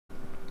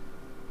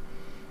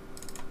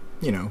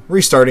you know,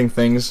 restarting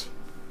things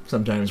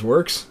sometimes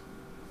works.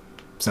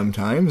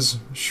 Sometimes,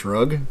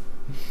 shrug.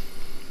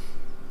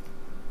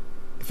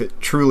 If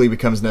it truly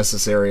becomes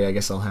necessary, I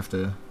guess I'll have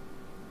to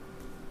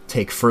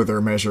take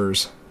further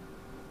measures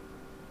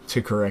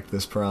to correct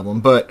this problem.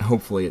 But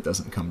hopefully it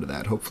doesn't come to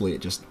that. Hopefully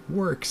it just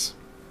works.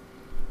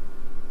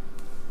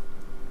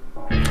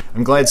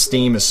 I'm glad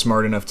Steam is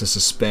smart enough to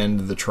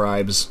suspend the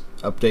Tribes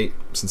update,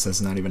 since that's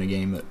not even a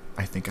game that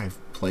I think I've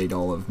played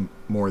all of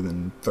more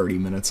than 30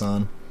 minutes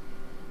on.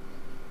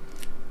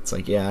 It's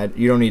like, yeah,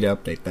 you don't need to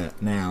update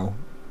that now.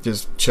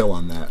 Just chill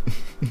on that.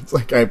 It's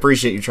like, I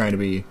appreciate you trying to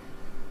be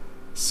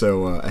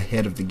so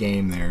ahead of the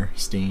game there,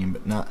 Steam,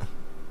 but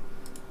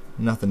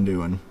nothing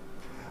doing.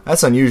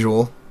 That's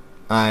unusual.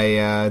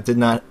 I did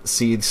not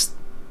see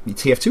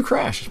TF2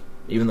 crash,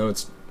 even though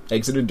it's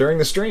exited during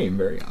the stream.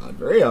 Very odd,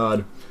 very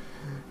odd.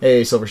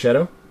 Hey, Silver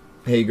Shadow.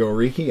 Hey, Go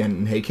Riki,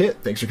 and hey, Kit.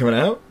 Thanks for coming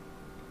out.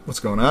 What's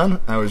going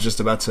on? I was just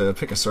about to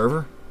pick a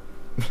server,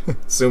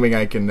 assuming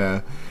I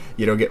can,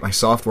 you know, get my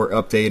software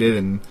updated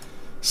and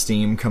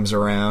Steam comes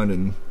around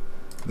and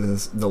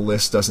the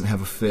list doesn't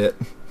have a fit,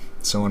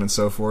 so on and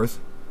so forth.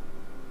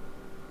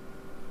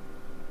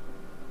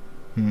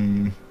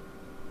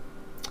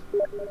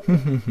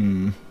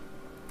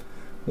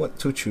 What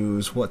to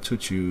choose? What to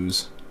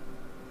choose?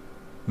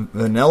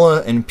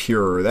 Vanilla and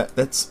pure.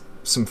 That's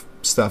some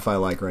stuff I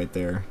like right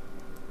there.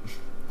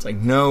 It's like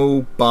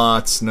no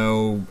bots,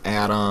 no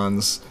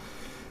add-ons.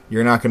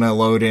 You're not gonna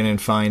load in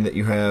and find that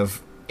you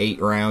have 8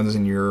 rounds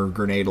in your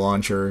grenade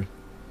launcher,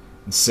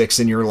 and 6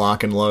 in your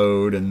lock and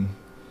load, and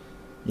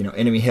you know,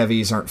 enemy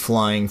heavies aren't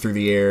flying through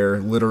the air,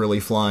 literally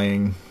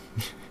flying.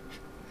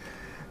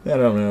 I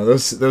don't know.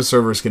 Those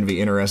servers can be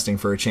interesting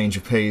for a change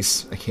of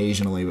pace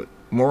occasionally, but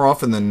more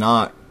often than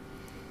not,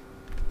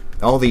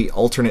 all the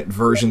alternate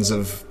versions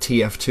of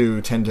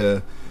TF2 tend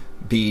to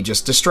be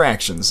just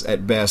distractions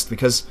at best,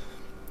 because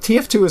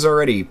TF2 is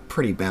already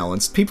pretty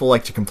balanced. People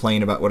like to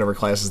complain about whatever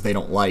classes they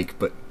don't like,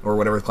 or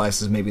whatever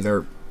classes maybe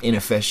they're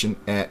inefficient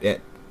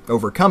at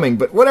overcoming,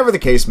 but whatever the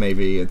case may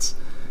be, it's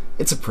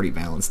a pretty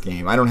balanced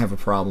game. I don't have a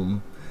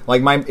problem.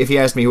 Like, if you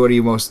ask me what do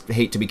you most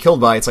hate to be killed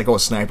by, it's like, oh,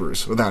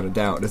 snipers, without a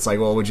doubt. It's like,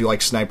 well, would you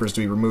like snipers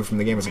to be removed from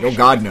the game? It's like, oh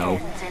god,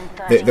 no.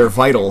 They're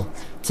vital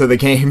to the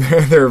game.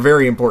 They're a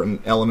very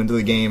important element of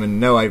the game, and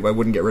no, I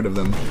wouldn't get rid of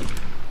them.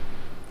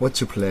 What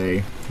to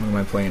play? What am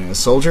I playing as?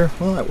 Soldier?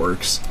 Well, that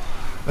works.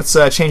 Let's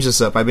change this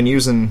up. I've been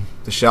using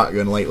the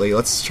shotgun lately.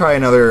 Let's try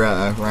another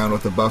round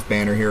with the buff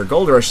banner here.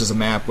 Gold Rush is a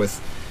map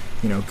with,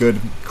 you know, good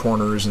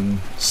corners and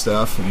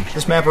stuff, and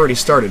this map already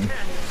started.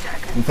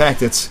 In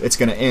fact, it's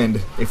going to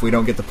end if we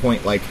don't get the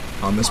point, like,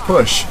 on this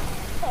push.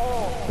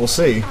 We'll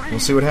see. We'll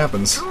see what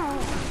happens.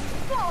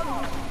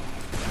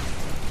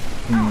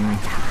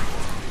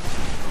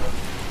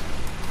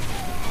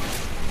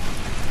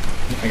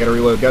 I gotta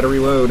reload, gotta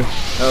reload.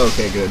 Oh,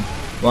 okay, good.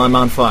 Well, I'm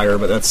on fire,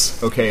 but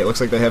that's okay. It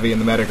looks like the heavy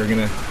and the medic are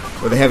gonna,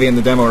 or the heavy and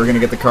the demo are gonna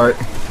get the cart.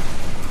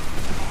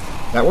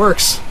 That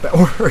works. That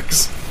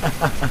works.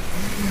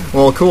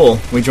 Well, cool.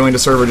 We joined a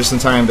server just in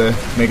time to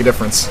make a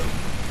difference.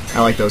 I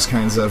like those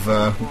kinds of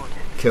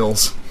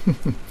kills.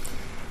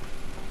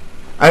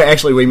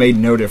 Actually, we made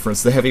no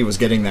difference. The heavy was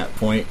getting that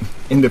point,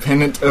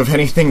 independent of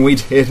anything we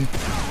did.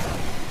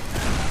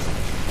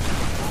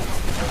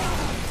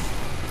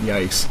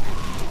 Yikes.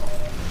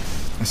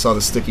 I saw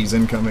the stickies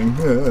incoming.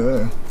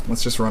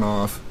 Let's just run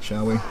off,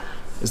 shall we?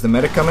 Is the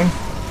medic coming?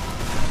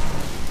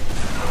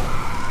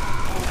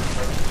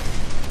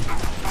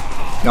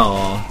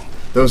 Aw,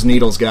 those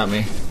needles got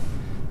me.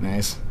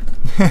 Nice.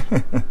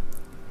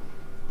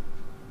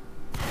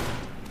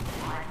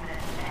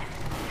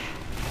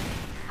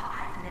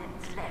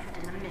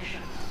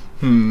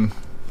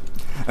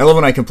 I love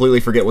when I completely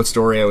forget what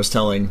story I was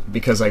telling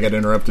because I got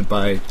interrupted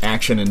by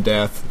action and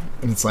death.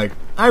 And it's like,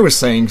 I was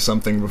saying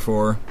something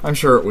before. I'm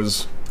sure it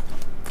was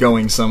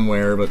going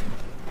somewhere, but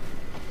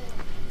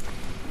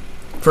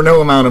for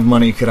no amount of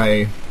money could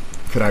I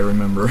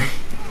remember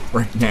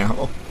right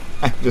now.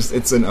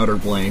 It's an utter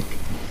blank.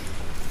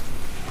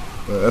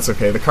 But that's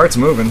okay. The cart's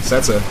moving,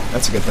 so that's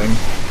a good thing.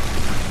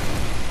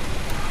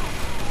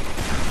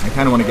 I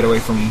kind of want to get away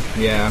from,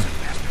 yeah,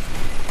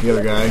 the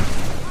other guy.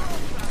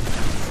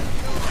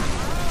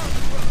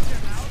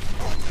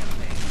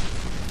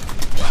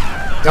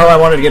 Oh, I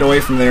wanted to get away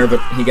from there, but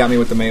he got me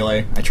with the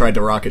melee. I tried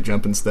to rocket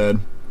jump instead.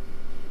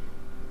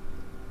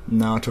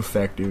 Not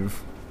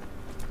effective.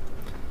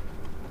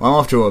 Well, I'm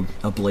off to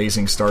a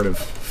blazing start of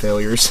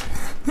failures.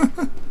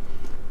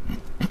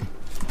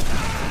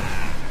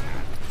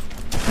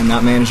 And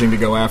not managing to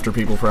go after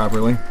people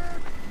properly.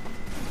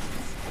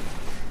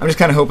 I'm just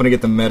kind of hoping to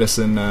get the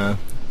medicine, or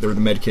the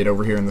med kit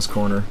over here in this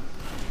corner.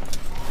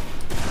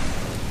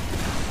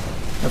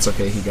 That's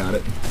okay, he got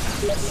it.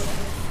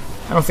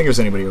 I don't think there's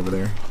anybody over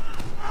there.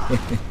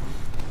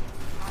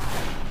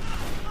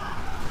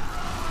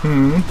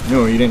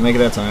 No, you didn't make it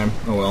that time.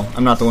 Oh well,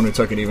 I'm not the one who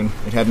took it even.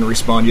 It hadn't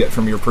respawned yet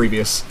from your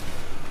previous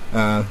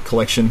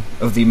collection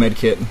of the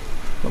medkit.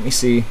 Let me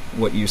see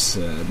what you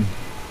said.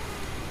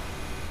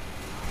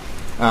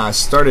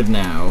 Started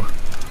now.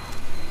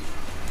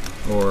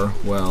 Or,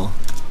 well,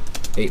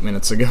 8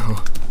 minutes ago.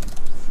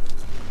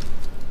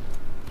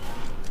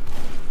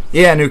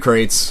 Yeah, new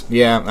crates.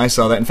 Yeah, I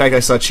saw that. In fact, I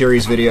saw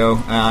Cheery's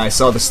video. I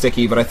saw the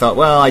sticky, but I thought,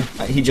 well,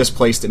 he just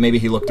placed it. Maybe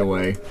he looked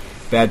away.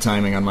 Bad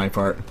timing on my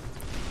part.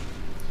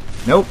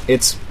 Nope,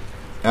 it's...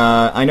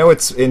 I know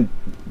it's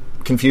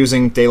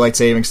confusing daylight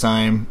savings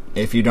time.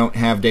 If you don't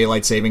have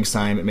daylight savings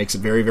time, it makes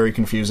it very, very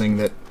confusing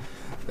that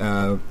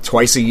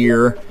twice a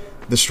year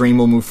the stream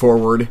will move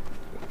forward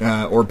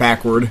or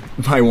backward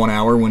by 1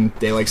 hour when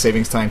daylight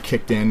savings time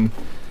kicked in.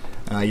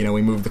 You know,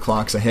 we move the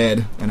clocks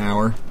ahead an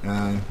hour.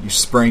 You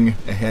spring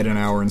ahead an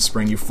hour in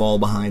spring. You fall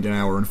behind an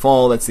hour in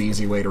fall. That's the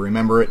easy way to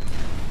remember it.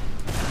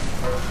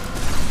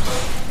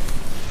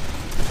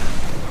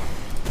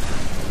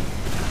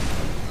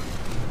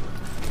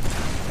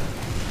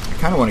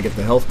 I kind of want to get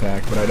the health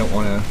pack, but I don't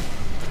want to.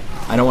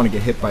 I don't want to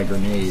get hit by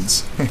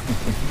grenades.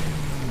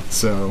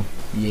 So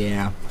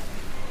yeah.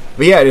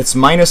 But yeah, it's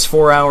minus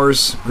 4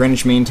 hours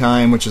Greenwich Mean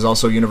Time, which is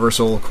also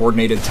Universal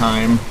Coordinated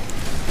Time.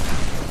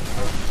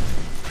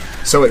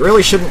 So it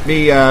really shouldn't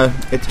be,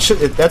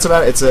 that's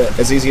about it. It's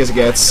as easy as it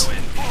gets,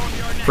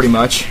 pretty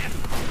much.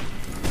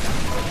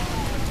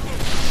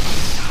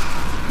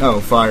 Oh,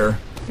 fire.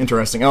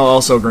 Interesting. Oh,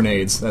 also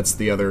grenades. That's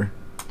the other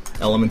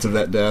element of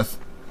that death.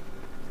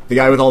 The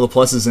guy with all the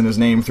pluses in his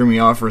name threw me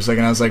off for a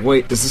second. I was like,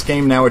 wait, is this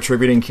game now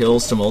attributing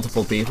kills to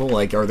multiple people?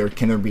 Like,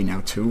 can there be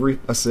now 2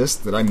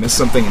 assists? Did I miss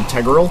something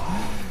integral?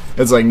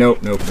 It's like,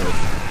 nope, nope, nope.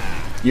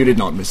 You did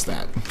not miss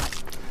that.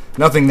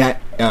 Nothing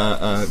that,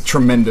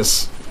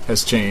 tremendous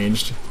has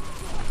changed.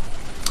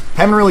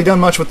 Haven't really done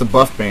much with the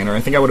buff banner. I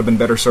think I would have been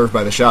better served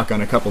by the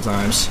shotgun a couple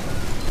times.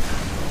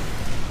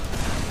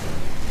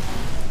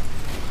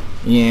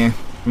 Yeah,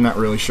 I'm not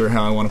really sure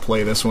how I want to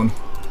play this one.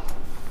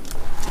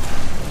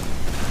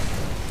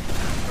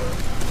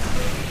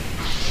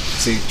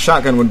 See,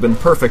 shotgun would have been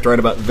perfect right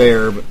about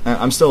there, but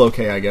I'm still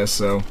okay, I guess,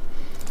 so...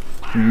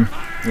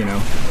 you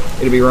know,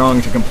 it'd be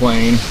wrong to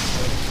complain.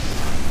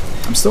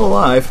 I'm still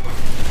alive.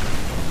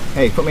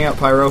 Hey, put me out,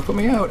 Pyro. Put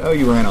me out. Oh,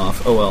 you ran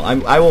off. Oh, well.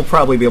 I will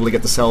probably be able to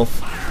get this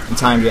health in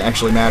time to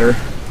actually matter.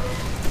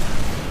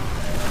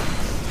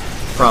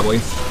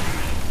 Probably.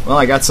 Well,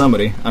 I got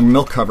somebody. I'm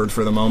milk-covered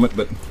for the moment,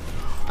 but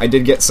I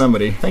did get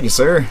somebody. Thank you,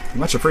 sir.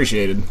 Much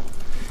appreciated.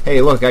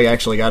 Hey, look, I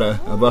actually got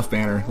a buff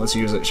banner. Let's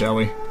use it, shall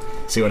we?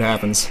 See what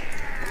happens.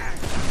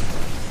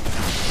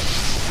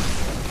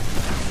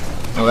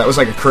 Oh, that was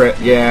like a crit.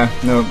 Yeah,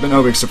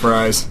 no big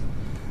surprise.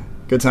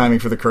 Good timing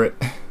for the crit.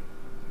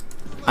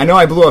 I know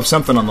I blew up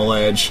something on the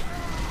ledge.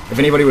 If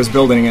anybody was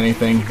building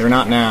anything, they're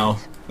not now.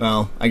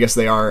 Well, I guess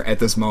they are at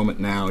this moment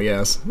now,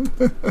 yes.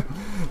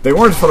 They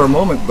weren't for a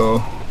moment,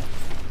 though.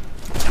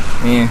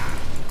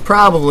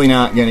 Probably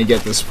not gonna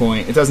get this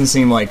point. It doesn't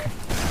seem like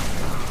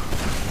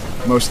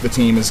most of the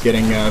team is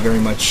getting very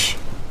much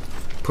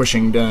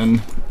pushing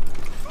done.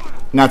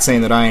 Not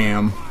saying that I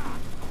am,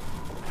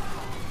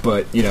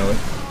 but, you know,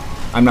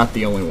 I'm not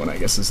the only one, I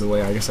guess is the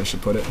way I guess I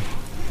should put it.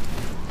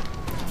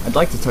 I'd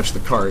like to touch the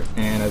cart,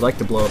 and I'd like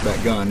to blow up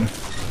that gun,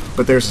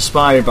 but there's a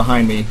spy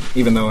behind me,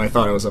 even though I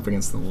thought I was up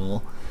against the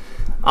wall.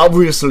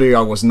 Obviously,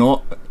 I was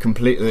not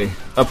completely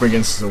up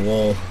against the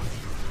wall,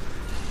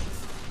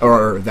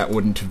 or that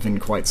wouldn't have been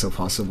quite so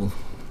possible.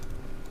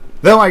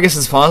 Though I guess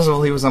it's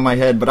possible he was on my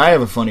head, but I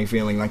have a funny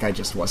feeling like I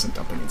just wasn't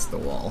up against the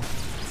wall.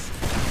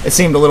 It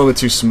seemed a little bit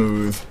too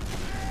smooth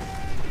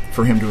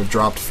for him to have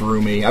dropped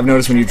through me. I've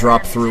noticed when you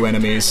drop through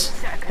enemies,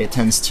 it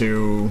tends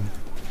to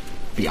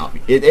be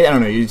obvious. I don't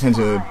know, you tend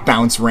to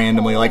bounce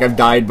randomly. Like, I've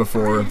died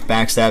before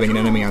backstabbing an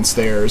enemy on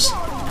stairs.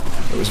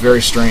 It was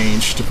very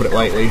strange, to put it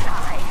lightly.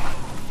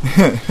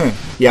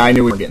 Yeah, I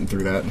knew we were getting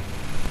through that.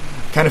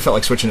 Kind of felt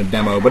like switching to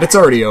demo, but it's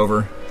already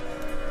over.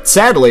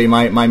 Sadly,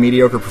 my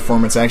mediocre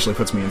performance actually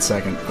puts me in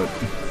second, but...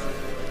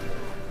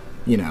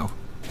 you know.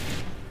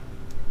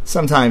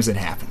 Sometimes it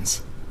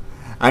happens.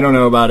 I don't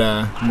know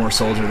about more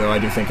Soldier, though. I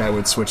do think I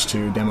would switch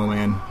to Demo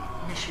Man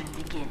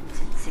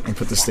and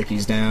put the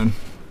stickies down.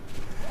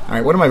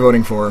 Alright, what am I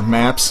voting for?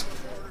 Maps?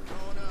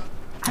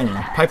 I don't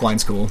know.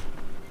 Pipeline's cool.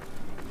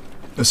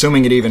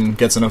 Assuming it even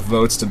gets enough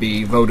votes to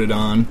be voted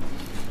on.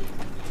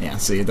 Yeah,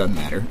 see, it doesn't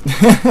matter.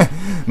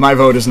 My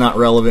vote is not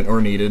relevant or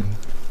needed.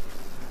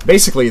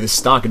 Basically, the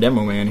stock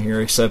Demo Man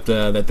here, except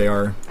that they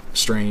are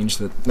strange.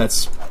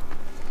 That's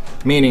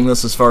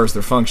meaningless as far as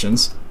their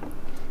functions.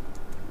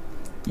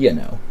 You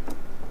know.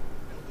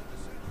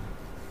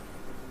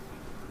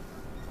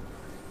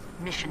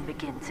 Mission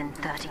begins in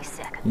 30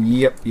 seconds.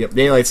 Yep.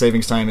 Daylight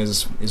savings time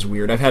is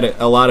weird. I've had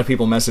a lot of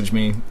people message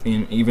me,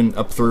 even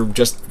up through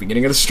just the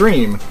beginning of the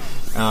stream.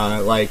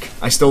 Like,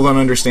 I still don't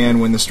understand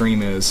when the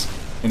stream is.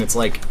 And it's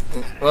like,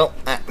 well,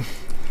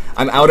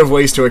 I'm out of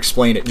ways to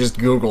explain it. Just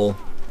Google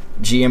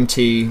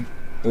GMT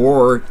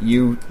or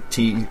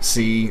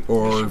UTC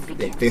or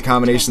the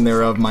combination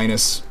thereof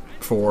minus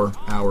 4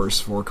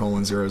 hours,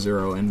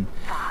 4:00, and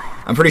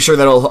I'm pretty sure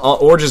that'll,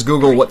 or just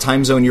Google what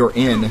time zone you're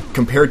in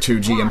compared to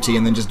GMT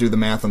and then just do the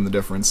math on the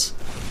difference.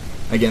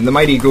 Again, the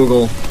mighty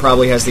Google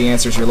probably has the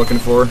answers you're looking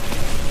for.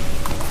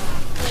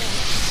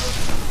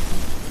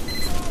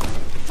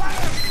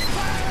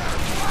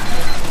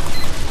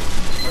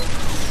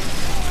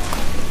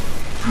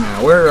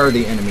 Now, where are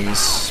the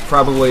enemies?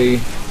 Probably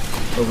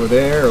over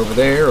there, over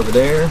there, over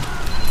there.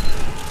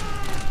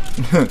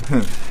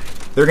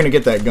 They're gonna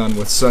get that gun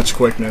with such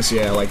quickness,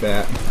 yeah, like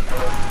that.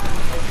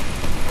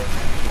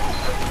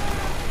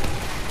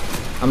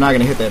 I'm not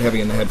gonna hit that heavy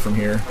in the head from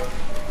here.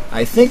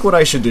 I think what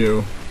I should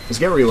do is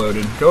get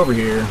reloaded, go over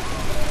here,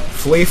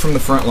 flee from the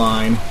front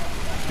line,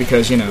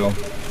 because, you know,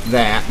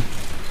 that,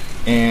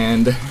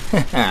 and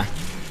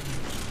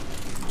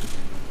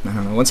I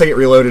don't know, once I get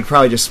reloaded,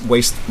 probably just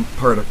waste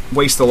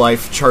a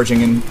life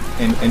charging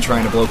and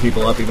trying to blow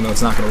people up, even though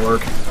it's not gonna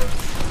work.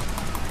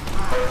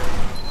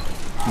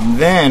 And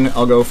then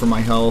I'll go for my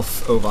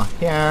health over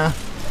here.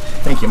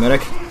 Thank you,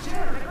 medic.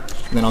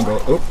 And then I'll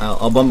go, oh,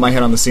 I'll bump my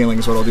head on the ceiling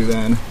is what I'll do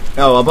then.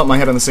 Oh, I'll bump my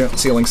head on the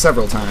ceiling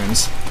several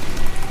times.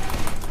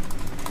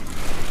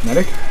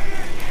 Medic?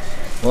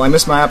 Well, I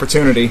missed my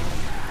opportunity.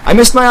 I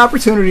missed my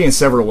opportunity in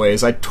several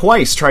ways. I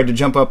twice tried to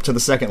jump up to the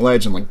second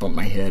ledge and, like, bump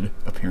my head,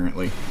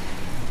 apparently,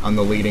 on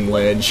the leading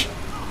ledge.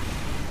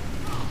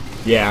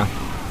 Yeah.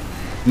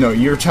 No,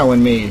 you're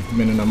telling me,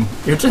 Minimum.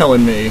 You're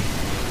telling me.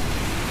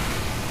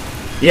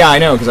 Yeah, I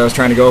know, because I was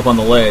trying to go up on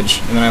the ledge,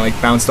 and then I,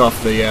 like, bounced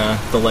off the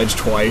ledge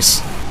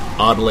twice.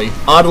 Oddly.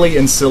 Oddly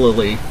and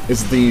sillily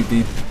is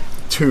the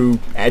two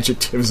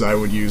adjectives I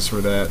would use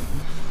for that.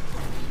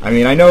 I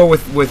mean, I know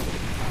with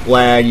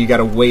lag, you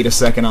gotta wait a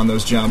second on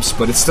those jumps,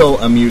 but it's still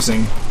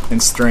amusing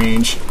and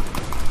strange.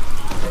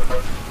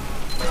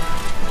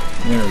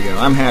 There we go.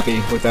 I'm happy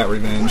with that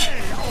revenge.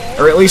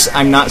 Or at least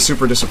I'm not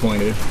super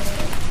disappointed.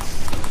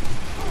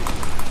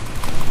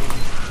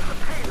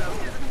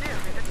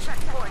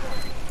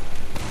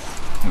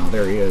 Oh,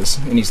 there he is.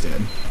 And he's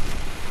dead.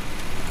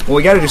 Well,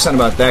 we gotta do something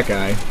about that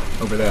guy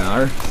over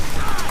there.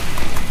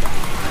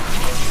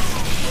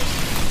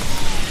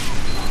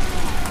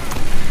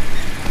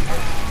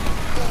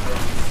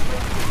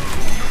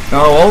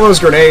 Oh, all those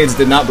grenades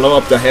did not blow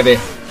up the heavy.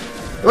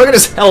 Look at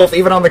his health,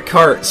 even on the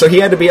cart. So he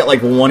had to be at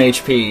like 1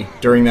 HP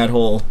during that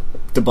whole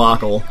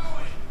debacle.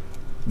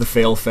 The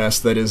fail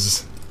fest that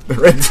is the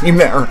red team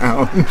that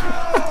round.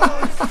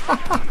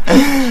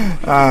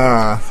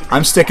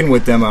 I'm sticking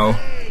with demo.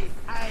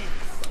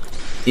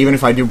 Even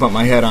if I do bump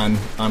my head on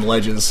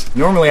ledges.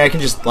 Normally I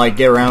can just like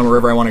get around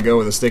wherever I want to go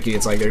with a sticky.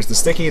 It's like there's the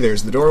sticky,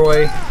 there's the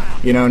doorway.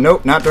 You know,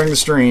 nope, not during the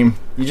stream.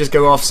 You just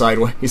go off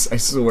sideways, I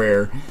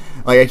swear.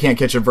 Like I can't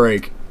catch a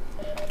break.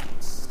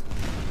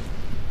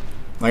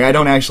 Like, I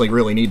don't actually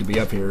really need to be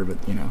up here, but,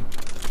 you know.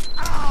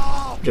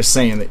 Just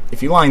saying that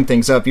if you line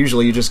things up,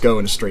 usually you just go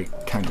in a straight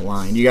kind of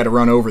line. You gotta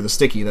run over the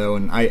sticky, though,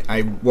 and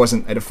I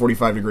wasn't at a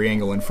 45-degree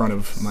angle in front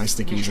of my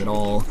stickies at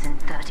all.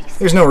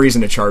 There's no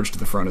reason to charge to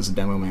the front as a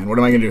demo man. What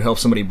am I gonna do, help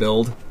somebody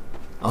build?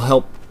 I'll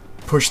help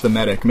push the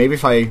medic. Maybe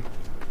if I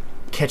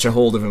catch a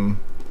hold of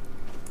him,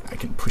 I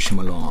can push him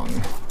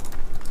along.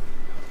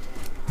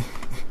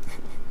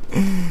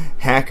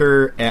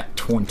 Hacker at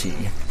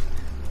 20.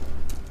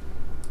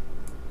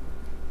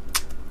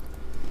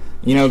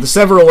 You know, the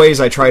several ways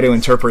I try to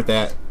interpret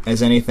that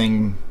as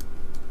anything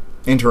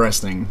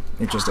interesting,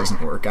 it just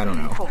doesn't work. I don't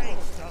know.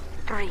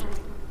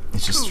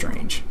 It's just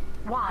strange.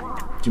 Do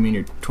you mean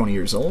you're 20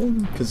 years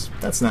old? Because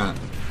that's not,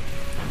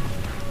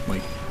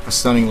 like, a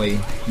stunningly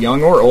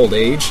young or old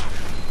age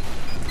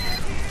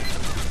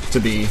to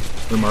be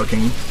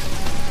remarking.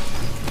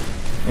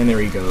 And there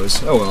he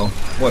goes. Oh well,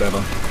 whatever.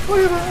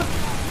 Whatever.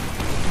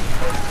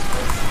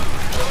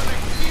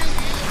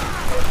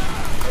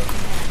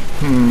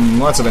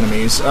 Lots of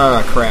enemies.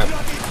 Ah, crap.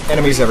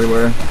 Enemies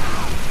everywhere.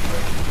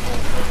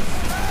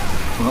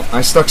 Well,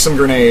 I stuck some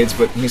grenades,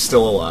 but he's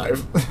still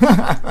alive.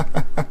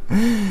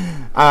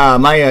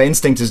 My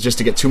instinct is just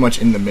to get too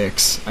much in the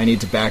mix. I need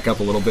to back up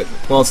a little bit.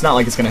 Well, it's not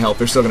like it's going to help.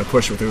 They're still going to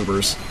push with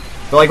Ubers.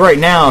 But, like, right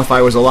now, if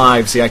I was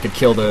alive, see, I could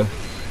kill the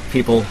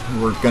people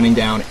who were gunning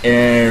down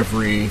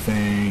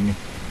everything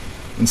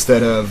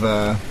instead of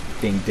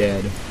being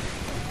dead.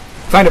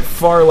 I find it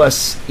far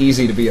less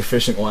easy to be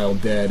efficient while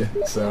dead,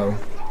 so...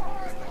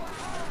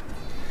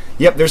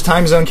 Yep, there's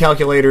time zone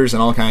calculators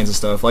and all kinds of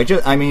stuff. Like,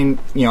 I mean,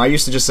 you know, I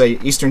used to just say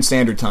Eastern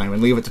Standard Time and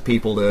leave it to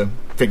people to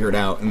figure it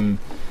out. And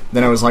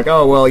then I was like,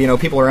 oh, well, you know,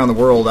 people around the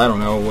world, I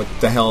don't know what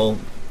the hell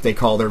they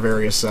call their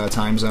various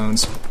time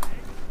zones.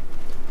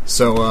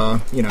 So,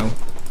 you know,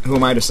 who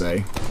am I to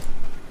say?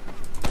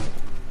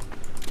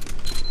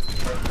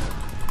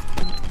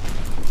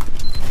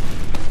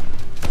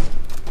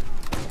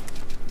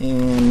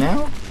 And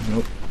now?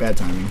 Nope, bad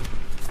timing.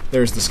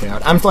 There's the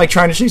scout. I'm like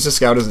trying to chase the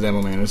scout as a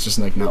demo man. It's just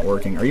like not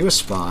working. Are you a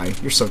spy?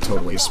 You're so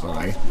totally a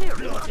spy.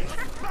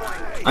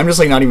 I'm just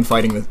like not even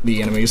fighting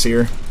the enemies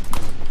here.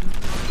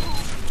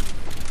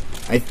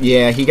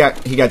 Yeah, he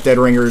got Dead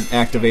Ringer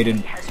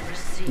activated.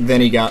 Then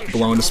he got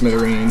blown to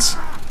smithereens.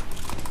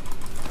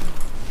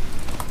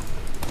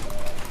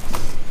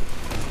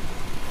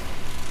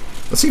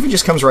 Let's see if he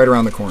just comes right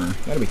around the corner.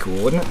 That'd be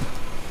cool, wouldn't it?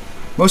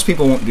 Most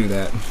people won't do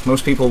that.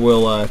 Most people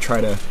will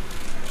try to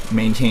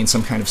maintain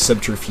some kind of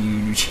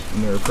subterfuge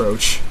in their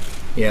approach.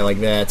 Yeah, like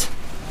that.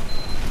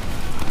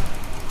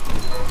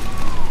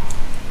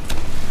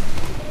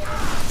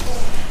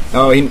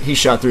 Oh, he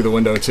shot through the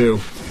window,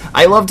 too.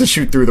 I love to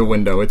shoot through the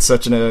window. It's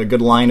such a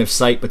good line of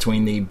sight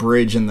between the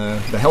bridge and the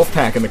health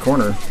pack in the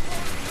corner.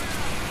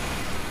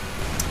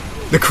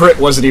 The crit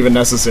wasn't even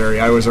necessary.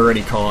 I was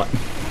already caught.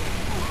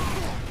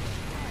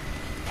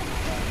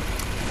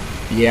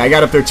 Yeah, I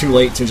got up there too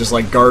late to just,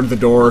 like, guard the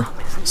door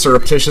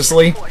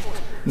surreptitiously.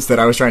 Instead,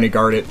 I was trying to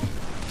guard it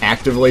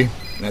actively.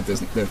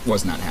 That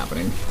was not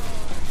happening.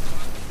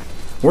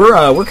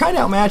 We're kind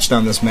of outmatched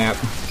on this map,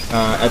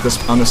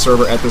 on the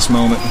server at this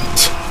moment.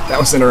 That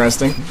was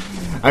interesting.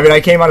 I mean,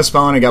 I came out of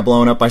spawn and got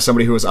blown up by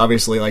somebody who was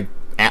obviously, like,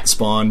 at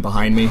spawn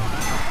behind me.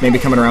 Maybe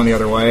coming around the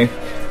other way.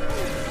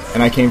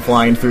 And I came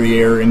flying through the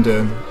air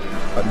into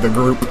the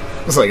group.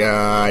 It's like,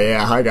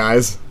 yeah, hi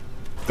guys.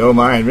 Don't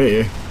mind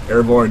me.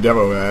 Airborne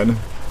demo man.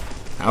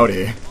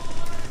 Howdy.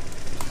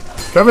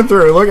 Coming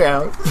through, look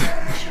out.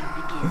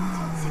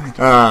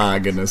 Ah,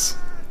 goodness.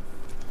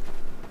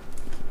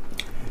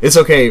 It's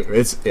okay.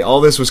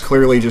 All this was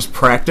clearly just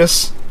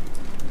practice.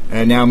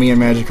 And now me and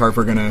Magikarp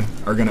are gonna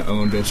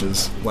own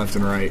bitches left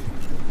and right.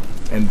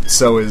 And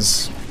so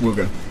is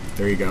Wooga.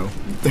 There you go.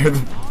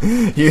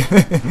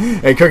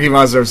 Hey, Cookie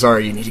Monster, I'm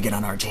sorry. You need to get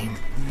on our team.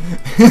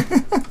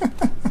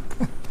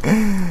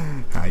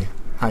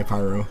 Hi,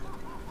 Pyro.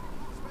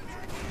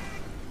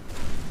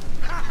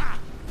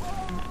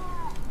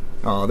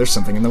 Oh, there's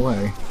something in the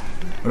way.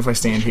 What if I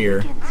stand here?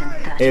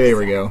 Hey, there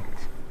we go.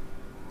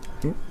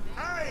 Oop.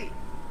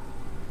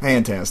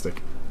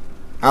 Fantastic.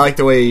 I like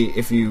the way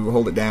if you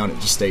hold it down, it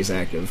just stays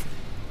active.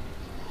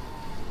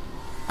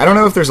 I don't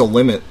know if there's a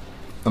limit,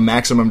 a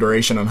maximum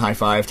duration on high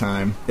five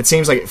time. It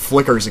seems like it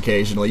flickers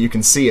occasionally. You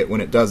can see it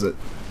when it does it.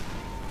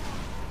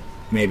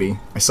 Maybe.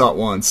 I saw it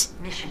once.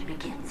 Mission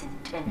begins in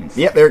 10 seconds.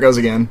 Yep, there it goes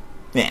again.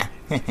 Yeah.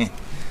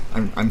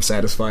 I'm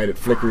satisfied it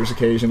flickers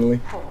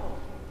occasionally. 4,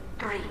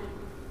 3,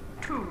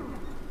 2,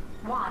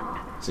 1.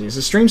 See, is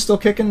the stream still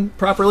kicking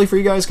properly for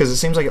you guys? Because it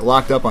seems like it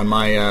locked up on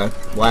my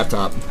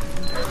laptop.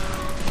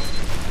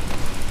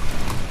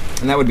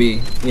 And that would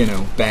be, you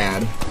know,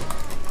 bad.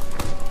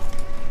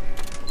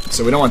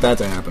 So we don't want that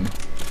to happen.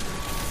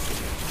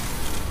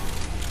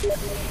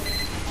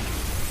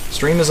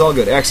 Stream is all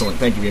good. Excellent.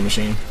 Thank you, Game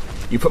Machine.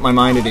 You put my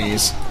mind at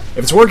ease. If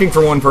it's working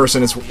for one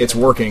person, it's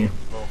working.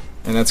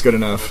 And that's good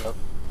enough.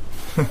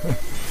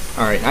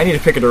 Alright, I need to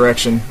pick a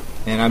direction.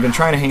 And I've been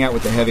trying to hang out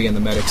with the heavy and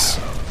the medics.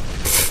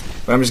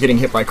 But I'm just getting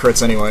hit by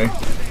crits anyway.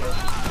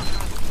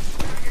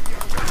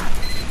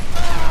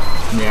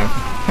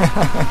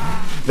 Yeah.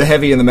 The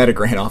heavy and the medic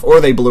ran off. Or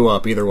they blew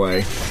up, either way.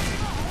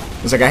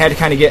 It's like I had to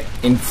kind of get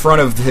in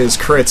front of his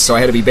crits, so I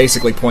had to be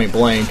basically point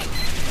blank.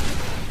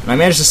 And I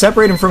managed to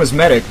separate him from his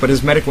medic, but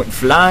his medic went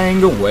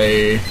flying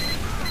away.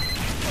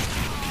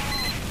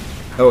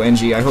 Oh,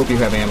 NG, I hope you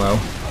have ammo.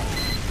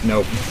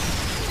 Nope.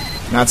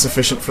 Not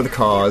sufficient for the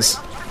cause.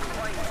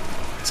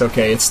 It's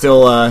okay, it's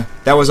still,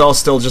 that was all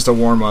still just a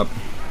warm-up.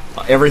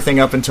 Everything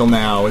up until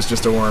now is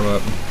just a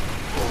warm-up.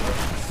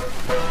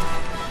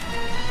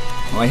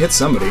 Well, I hit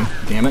somebody,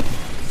 damn it.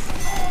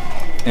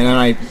 And then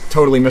I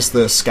totally missed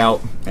the scout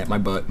at my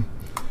butt.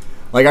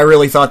 Like, I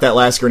really thought that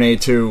last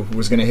grenade, too,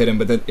 was going to hit him,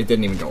 but it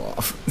didn't even go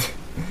off.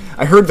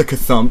 I heard the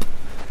ka-thump,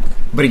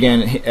 but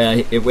again,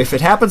 if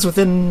it happens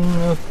within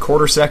a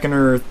quarter second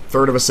or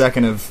third of a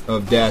second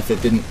of death,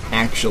 it didn't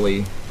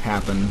actually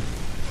happen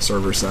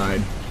server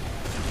side.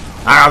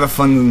 Ah, the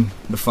fun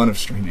of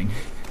streaming.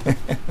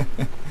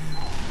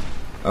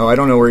 Oh, I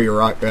don't know where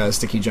you're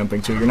sticky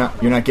jumping to. You're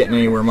not getting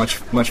anywhere much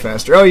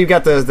faster. Oh, you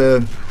got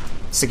the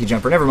sticky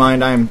jumper. Never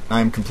mind.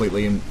 I'm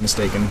completely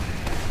mistaken.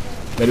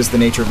 That is the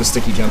nature of the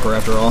sticky jumper,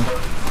 after all.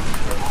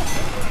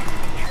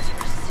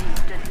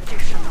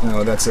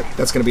 Oh, that's it.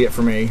 That's gonna be it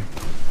for me.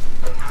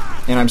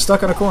 And I'm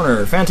stuck on a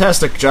corner.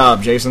 Fantastic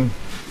job, Jason.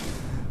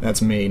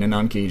 That's me,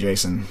 Nananki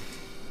Jason.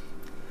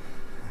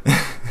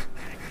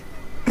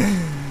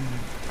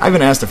 I've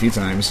been asked a few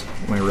times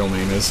what my real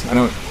name is. I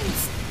don't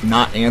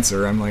not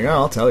answer. I'm like, oh,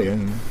 I'll tell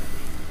you.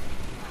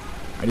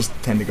 I just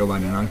tend to go by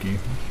Nananki.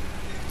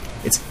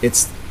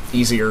 It's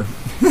easier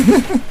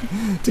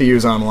to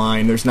use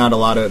online. There's a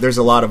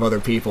lot of other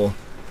people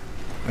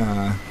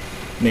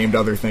named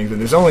other things, but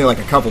there's only like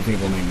a couple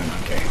people named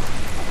Nananki.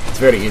 It's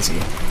very easy.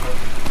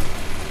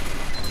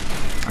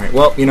 Alright,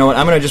 well, you know what?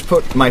 I'm going to just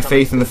put my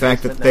faith in the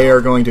fact that they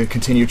are going to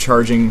continue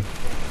charging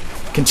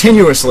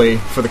continuously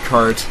for the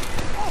cart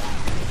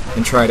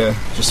and try to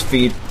just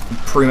feed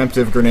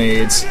preemptive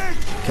grenades.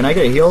 Can I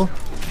get a heal?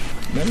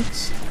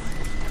 Medics?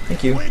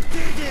 Thank you.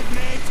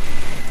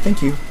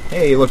 Thank you.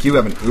 Hey, look, you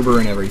have an Uber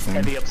and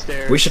everything.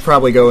 We should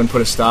probably go and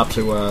put a stop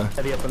to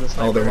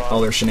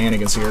all their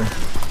shenanigans here.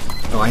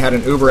 Oh, I had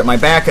an Uber at my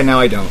back and now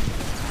I don't.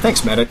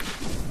 Thanks, medic.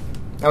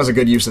 That was a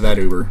good use of that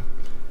Uber.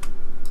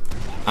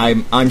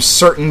 I'm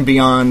certain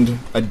beyond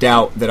a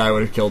doubt that I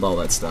would have killed all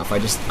that stuff. I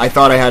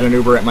thought I had an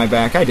Uber at my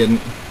back. I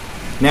didn't.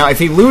 Now, if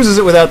he loses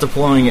it without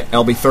deploying it,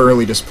 I'll be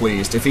thoroughly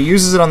displeased. If he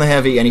uses it on the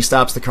heavy and he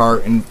stops the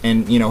cart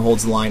and you know,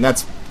 holds the line,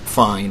 that's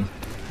fine.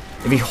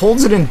 If he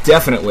holds it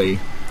indefinitely,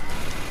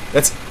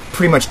 that's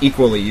pretty much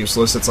equally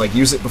useless. It's like,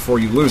 use it before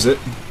you lose it.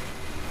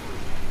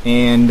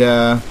 And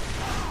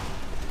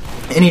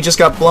he just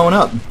got blown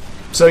up.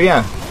 So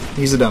yeah,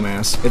 He's a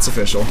dumbass. It's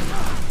official.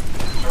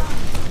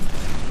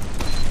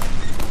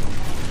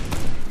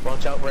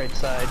 Watch out right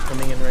side,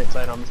 coming in right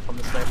side on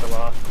the sniper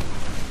loft.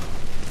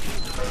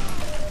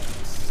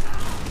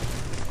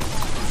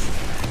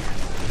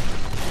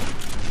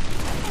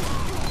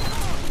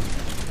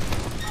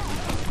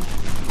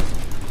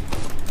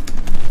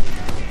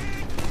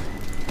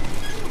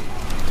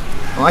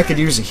 Well, I could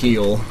use a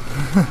heal.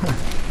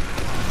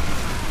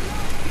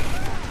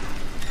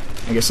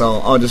 I guess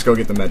I'll just go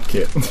get the med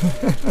kit.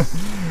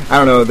 I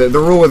don't know. The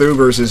rule with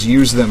Ubers is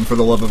use them for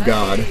the love of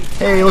God.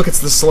 Hey, look, it's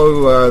the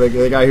slow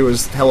the guy who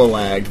was hella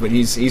lagged, but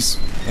he's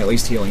at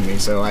least healing me,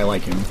 so I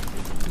like him.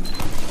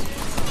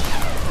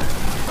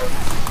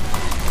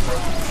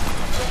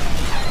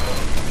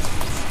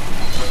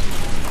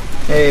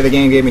 Hey, the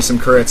game gave me some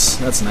crits.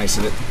 That's nice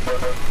of it.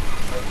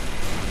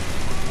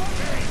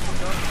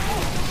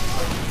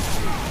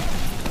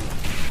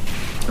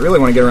 I really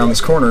want to get around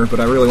this corner, but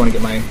I really want to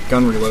get my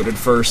gun reloaded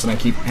first, and I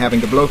keep having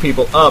to blow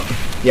people up.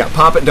 Yeah,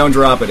 pop it, don't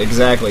drop it.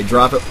 Exactly.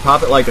 Drop it,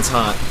 pop it like it's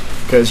hot,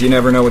 because you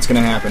never know what's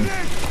going to happen.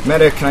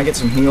 Medic, can I get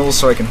some heals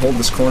so I can hold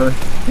this corner?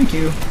 Thank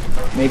you.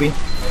 Maybe.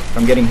 If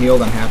I'm getting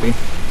healed, I'm happy.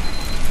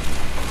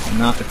 I'm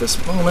not at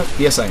this moment.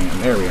 Yes, I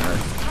am. There we are.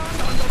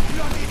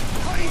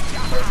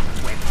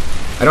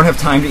 I don't have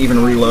time to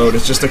even reload.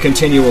 It's just a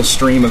continual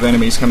stream of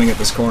enemies coming at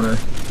this corner.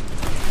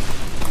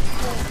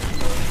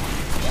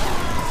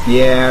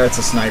 Yeah, it's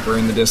a sniper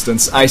in the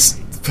distance. I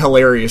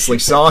hilariously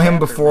saw him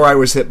before I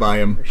was hit by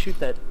him. Or shoot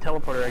that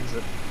teleporter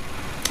exit.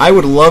 I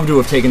would love to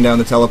have taken down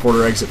the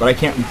teleporter exit, but I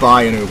can't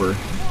buy an Uber.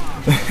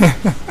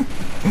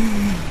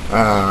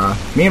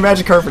 Me and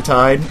Magikarp are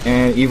tied,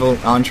 and Evil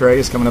Entree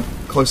is coming up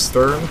close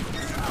third.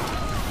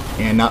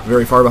 And not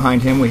very far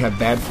behind him, we have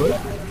Badfoot.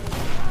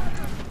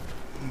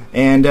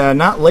 And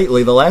not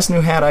lately. The last new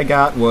hat I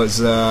got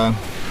was... oh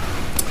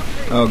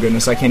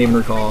goodness, I can't even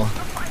recall.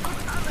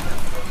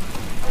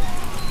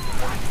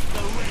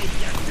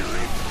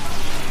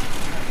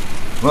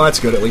 Well,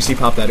 that's good. At least he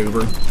popped that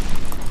Uber. I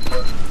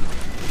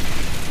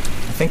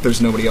think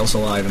there's nobody else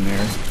alive in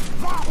there.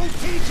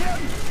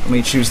 Let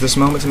me choose this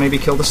moment to maybe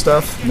kill the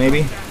stuff.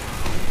 Maybe.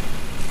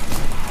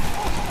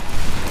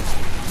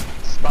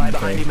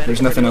 Okay.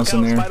 There's nothing else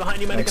in there.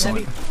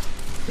 Excellent.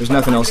 There's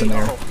nothing else in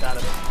there.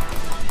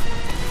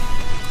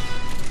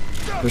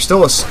 There's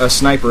still a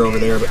sniper over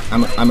there, but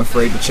I'm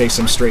afraid to chase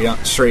him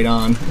straight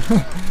on.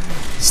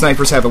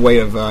 Snipers have a way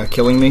of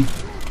killing me.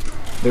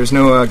 There's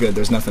no good.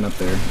 There's nothing up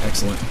there.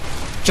 Excellent.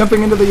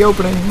 Jumping into the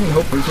opening and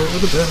hoping for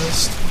the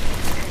best.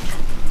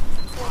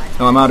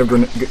 Oh, I'm out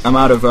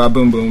of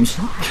boom booms.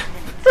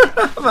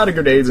 I'm out of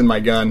grenades in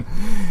my gun.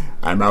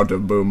 I'm out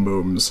of boom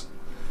booms.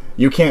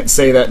 You can't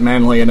say that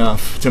manly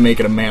enough to make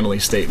it a manly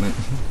statement.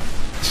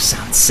 It just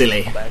sounds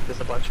silly.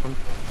 There's a bunch of them.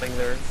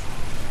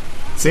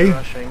 See? They're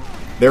rushing.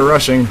 They're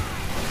rushing.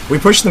 We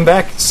pushed them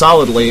back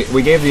solidly.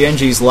 We gave the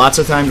NGs lots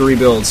of time to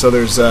rebuild, so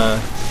there's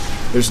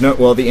no,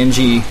 well, the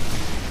NG,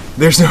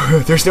 there's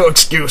no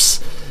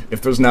excuse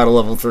if there's not a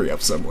level 3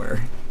 up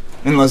somewhere.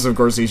 Unless, of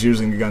course, he's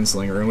using the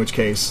gunslinger, in which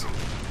case,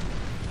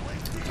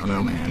 I don't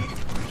know, man.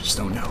 I just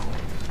don't know.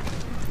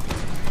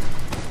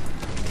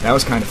 That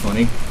was kind of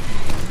funny.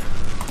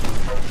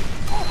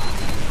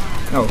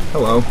 Oh,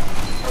 hello.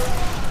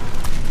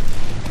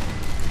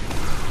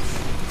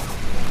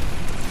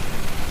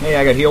 Hey,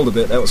 I got healed a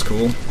bit. That was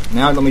cool.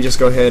 Now let me just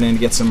go ahead and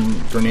get some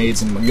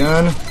grenades in my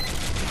gun.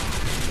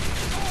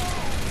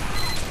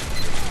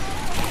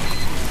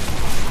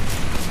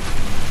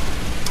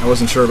 I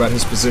wasn't sure about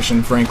his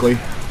position, frankly.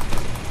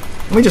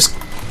 Let me just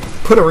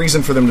put a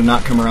reason for them to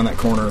not come around that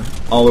corner,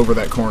 all over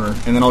that corner,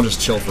 and then I'll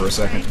just chill for a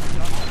second.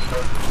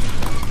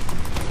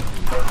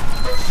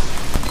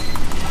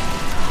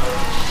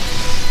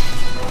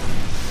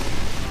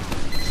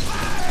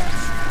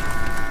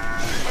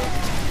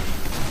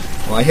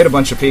 Well, I hit a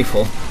bunch of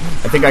people.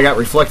 I think I got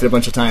reflected a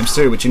bunch of times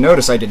too, but you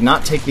notice I did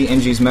not take the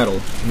NG's metal.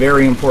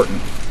 Very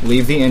important.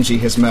 Leave the NG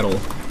his metal.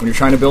 When you're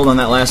trying to build on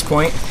that last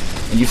point,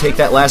 and you take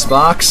that last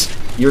box,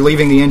 you're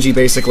leaving the NG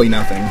basically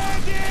nothing.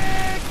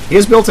 He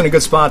is built in a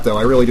good spot, though.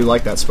 I really do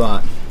like that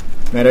spot.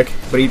 Medic.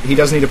 But he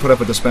does need to put up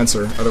a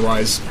dispenser,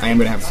 otherwise I am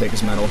going to have to take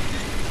his metal.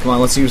 Come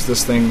on, let's use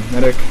this thing.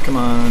 Medic, come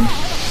on.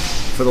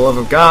 For the love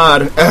of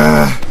God.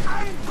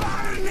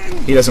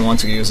 He doesn't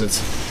want to use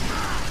it.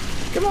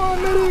 Come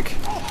on, Medic.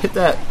 Hit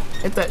that.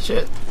 Hit that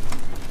shit.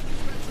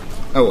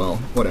 Oh well,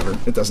 whatever.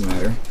 It doesn't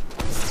matter.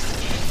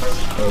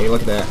 Hey,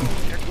 look at that.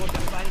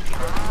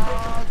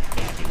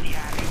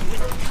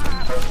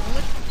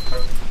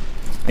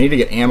 I need to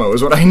get ammo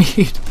is what I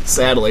need,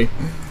 sadly.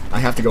 I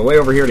have to go way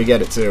over here to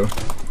get it, too.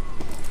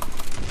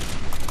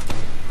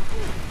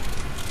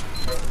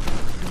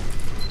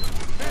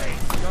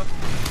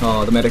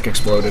 Oh, the medic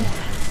exploded.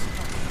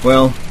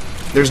 Well,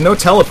 there's no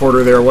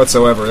teleporter there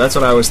whatsoever. That's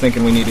what I was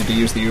thinking we needed to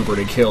use the Uber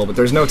to kill, but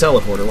there's no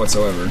teleporter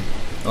whatsoever.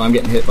 Oh, I'm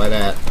getting hit by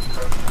that.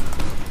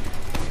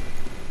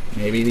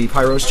 Maybe the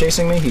pyro's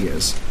chasing me? He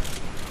is.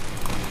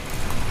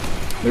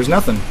 There's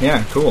nothing.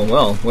 Yeah, cool.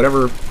 Well,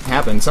 whatever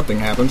happened, something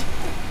happened.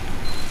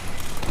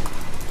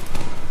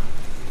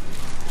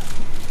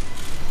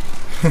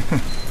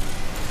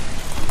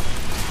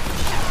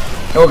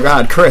 Oh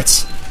god,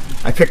 crits!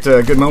 I picked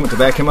a good moment to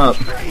back him up.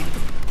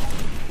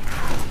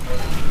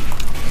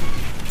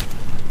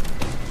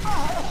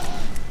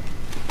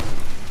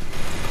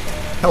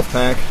 Health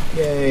pack.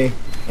 Yay.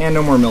 And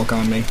no more milk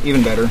on me.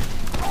 Even better.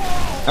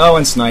 Oh,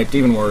 and sniped.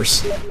 Even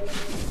worse.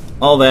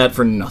 All that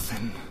for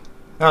nothing.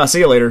 See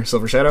you later,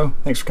 Silver Shadow.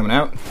 Thanks for coming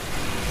out.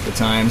 Good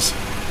times.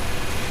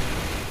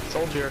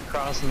 Soldier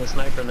across in the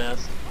sniper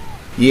nest.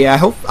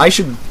 Yeah, I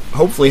should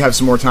hopefully have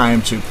some more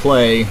time to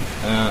play.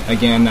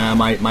 Again,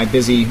 my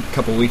busy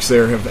couple weeks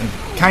there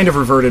have kind of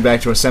reverted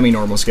back to a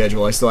semi-normal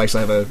schedule. I still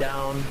actually have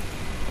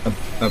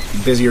a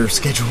busier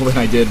schedule than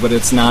I did, but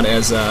it's not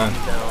as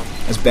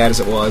bad as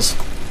it was.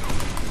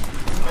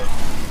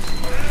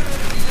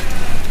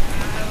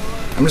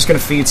 I'm just gonna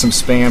feed some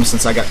spam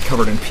since I got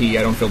covered in pee.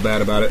 I don't feel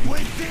bad about it.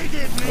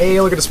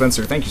 Hey, look at the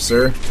Spencer. Thank you,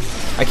 sir.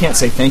 I can't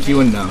say thank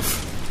you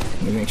enough.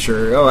 Let me make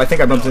sure. Oh, I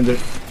think I bumped into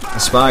a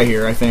spy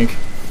here, I think.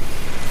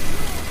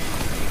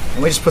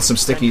 Let me just put some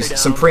stickies,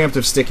 some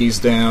preemptive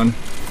stickies down.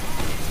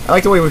 I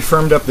like the way we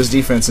firmed up this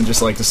defense and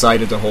just, like,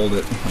 decided to hold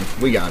it.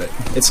 Like, we got it.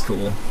 It's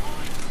cool.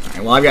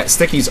 Alright, well, I've got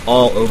stickies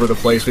all over the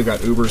place. We've got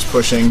Ubers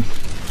pushing.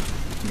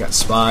 We've got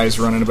spies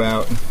running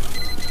about.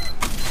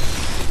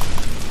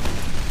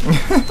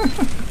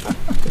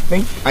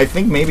 I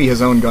think maybe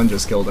his own gun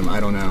just killed him. I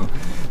don't know.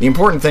 The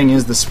important thing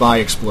is the spy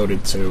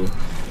exploded too.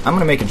 I'm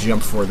gonna make a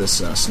jump for this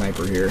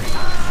sniper here.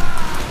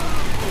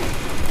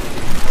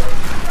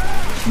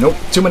 Nope,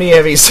 too many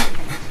heavies.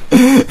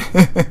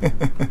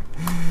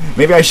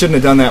 Maybe I shouldn't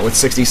have done that with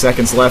 60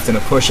 seconds left and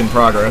a push in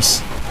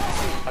progress.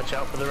 Watch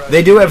out for the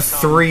They do have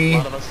 3. A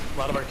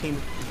lot of our team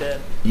is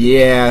dead.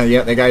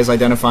 Yeah, that guy's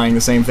identifying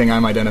the same thing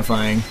I'm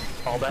identifying.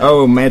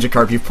 Oh,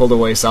 Magikarp, you've pulled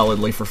away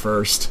solidly for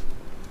first.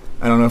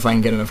 I don't know if I can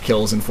get enough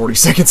kills in 40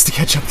 seconds to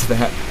catch up to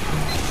that.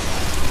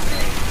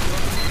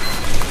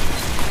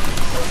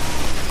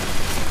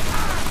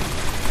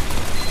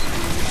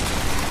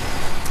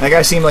 That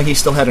guy seemed like he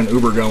still had an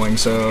Uber going,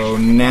 so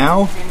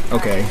now...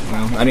 Okay,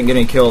 well, I didn't get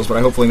any kills, but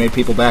I hopefully made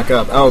people back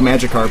up. Oh,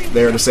 Magikarp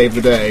there to save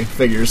the day.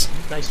 Figures.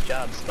 Nice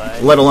job,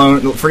 Spy. Let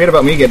alone... Forget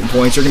about me getting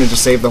points, you're gonna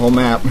just save the whole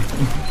map.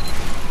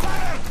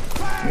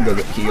 Let me go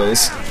get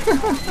heals.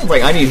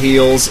 Like, I need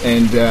heals,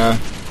 and,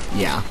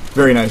 yeah.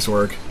 Very nice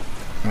work.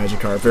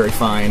 Magikarp, very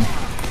fine.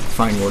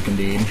 Fine work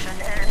indeed.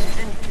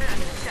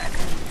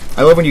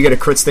 I love when you get a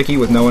crit sticky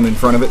with no one in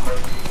front of it.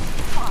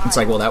 It's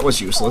like, well, that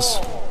was useless.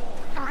 3,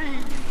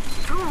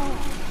 2,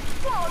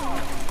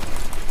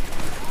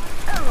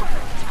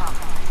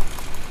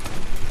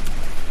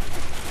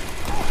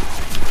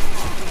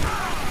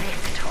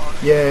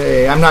 1.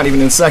 Yay, I'm not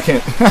even in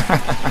second.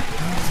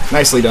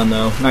 Nicely done,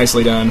 though.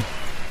 Nicely done.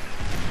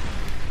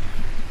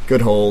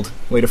 Good hold.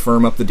 Way to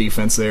firm up the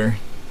defense there.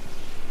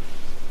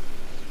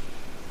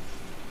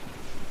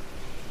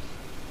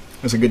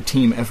 It was a good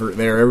team effort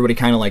there. Everybody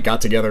kind of like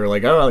got together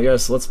like, oh,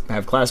 yes, let's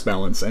have class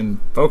balance and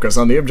focus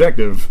on the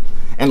objective.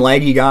 And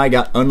Laggy Guy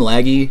got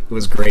unlaggy. It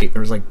was great. There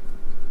was like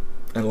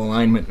an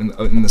alignment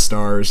in the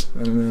stars.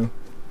 I don't know.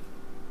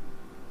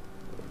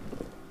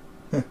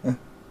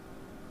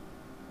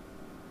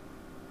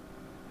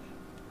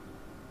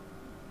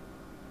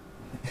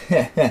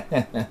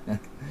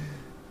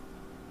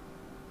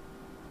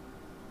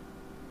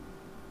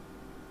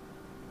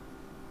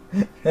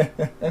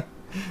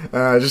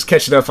 Just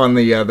catching up on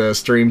the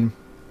stream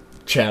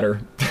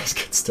chatter. That's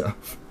good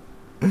stuff.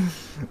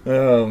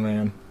 Oh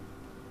man,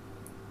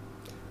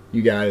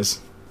 you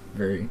guys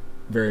very,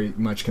 very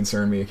much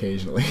concern me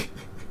occasionally.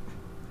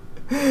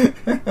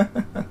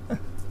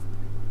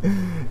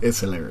 It's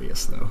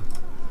hilarious though.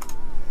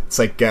 It's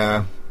like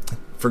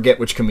forget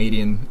which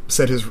comedian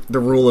said the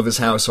rule of his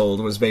household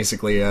was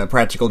basically a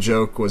practical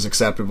joke was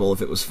acceptable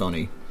if it was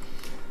funny.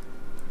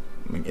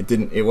 I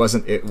mean, it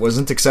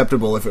wasn't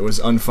acceptable if it was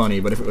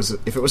unfunny, but if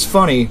it was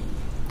funny,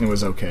 it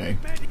was okay.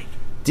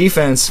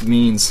 Defense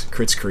means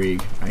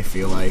Kritzkrieg, I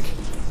feel like.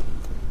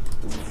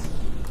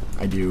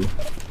 I do.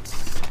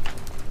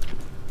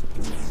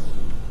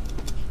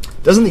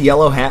 Doesn't the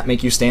yellow hat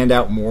make you stand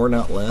out more,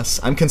 not less?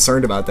 I'm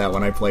concerned about that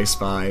when I play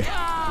Spy.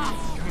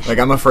 Like,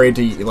 I'm afraid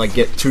to like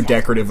get too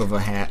decorative of a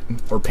hat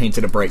or paint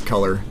it a bright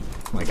color.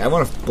 Like, I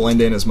want to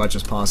blend in as much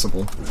as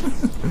possible.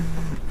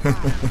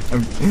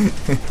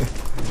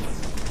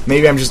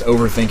 Maybe I'm just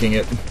overthinking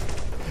it.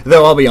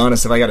 Though I'll be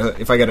honest, if I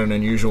got an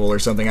unusual or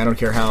something, I don't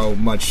care how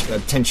much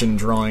attention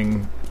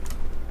drawing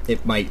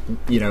it might,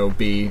 you know,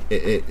 be.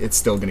 It's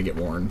still gonna get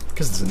worn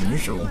because it's an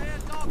unusual.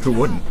 Who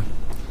wouldn't?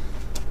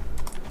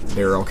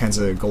 There are all kinds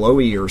of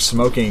glowy or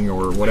smoking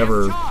or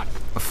whatever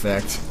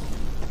effect.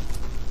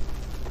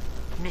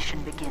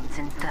 Mission begins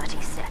in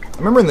 30 seconds. I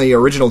remember in the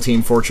original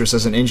Team Fortress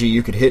as an NG,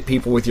 you could hit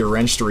people with your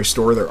wrench to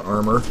restore their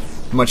armor,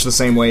 much the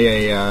same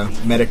way a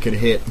medic could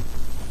hit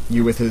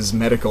you with his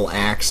medical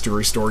axe to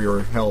restore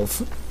your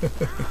health.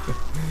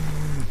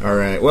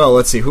 Alright, well,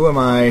 let's see. Who am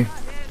I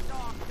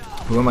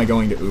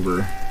going to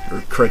Uber?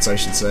 Or crits, I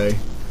should say.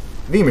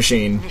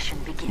 V-Machine.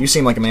 You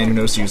seem like a man who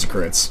knows to use the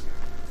crits.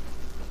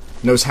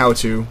 Knows how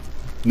to.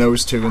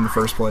 Knows to in the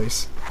first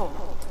place. 4,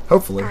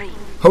 Hopefully.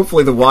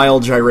 Hopefully the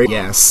wild gyrate.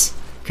 Yes.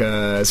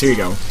 Because here you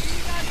go.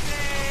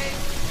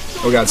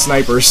 Oh god,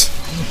 snipers.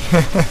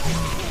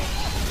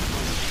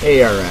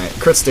 Hey, alright.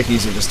 Crit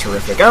stickies are just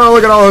terrific. Oh,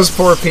 look at all those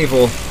poor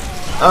people.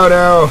 Oh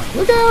no.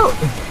 Look out.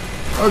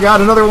 Oh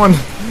god, another one.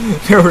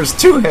 There was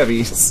 2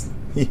 heavies.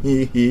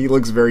 He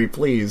looks very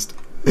pleased.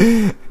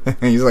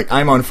 He's like,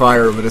 I'm on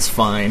fire, but it's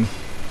fine.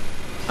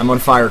 I'm on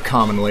fire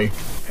commonly.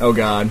 Oh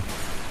god.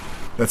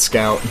 That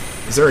scout.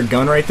 Is there a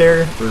gun right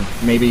there? Or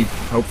maybe,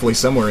 hopefully,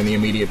 somewhere in the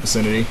immediate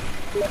vicinity.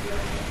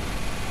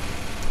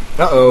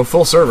 Uh-oh,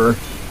 full server.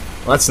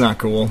 Well, that's not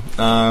cool.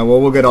 Well,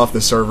 we'll get off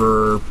the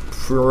server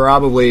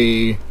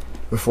probably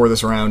before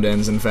this round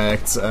ends, in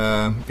fact,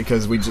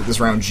 because this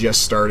round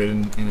just started,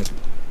 and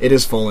it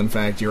is full, in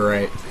fact, you're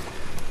right.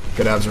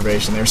 Good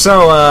observation there.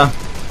 So,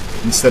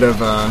 instead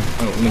of,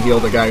 let me heal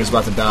the guy who's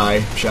about to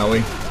die, shall we?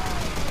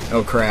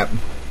 Oh, crap.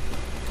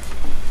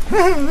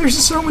 There's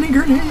so many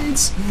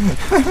grenades!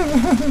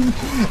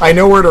 I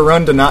know where to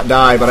run to not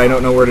die, but I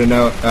don't know where to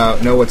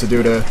know what to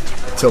do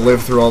to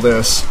live through all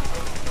this.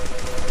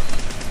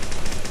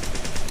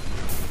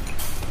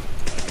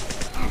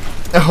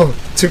 Oh,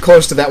 too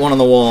close to that one on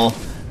the wall.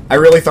 I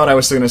really thought I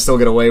was going to still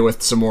get away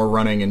with some more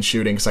running and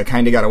shooting, because I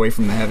kind of got away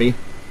from the heavy.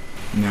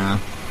 Nah.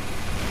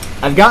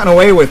 I've gotten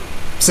away with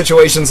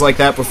situations like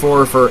that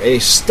before for a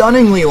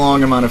stunningly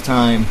long amount of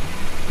time,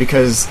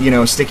 because, you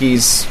know,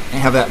 stickies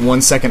have that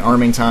 1 second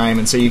arming time,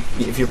 and so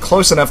if you're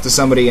close enough to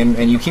somebody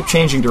and you keep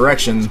changing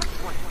direction,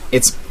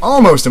 it's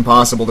almost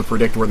impossible to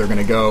predict where they're going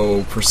to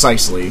go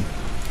precisely.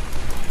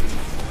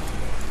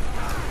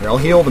 Here, I'll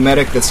heal the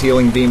medic that's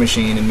healing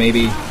B-Machine, and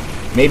maybe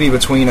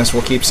between us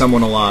we'll keep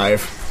someone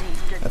alive.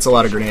 That's a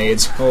lot of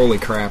grenades. Holy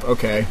crap,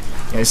 okay.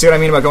 Yeah, you see what I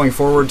mean about going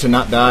forward to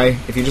not die?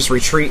 If you just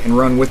retreat and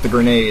run with the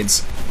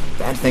grenades,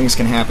 bad things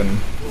can happen.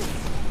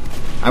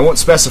 I won't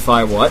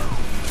specify what.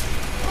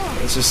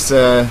 It's just,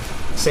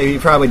 say you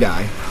probably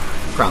die.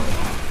 Probably.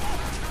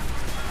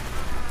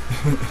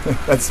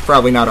 That's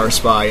probably not our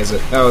spy, is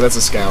it? Oh, that's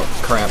a scout.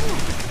 Crap.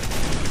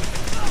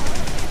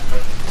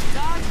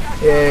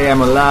 Yay,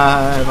 I'm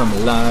alive, I'm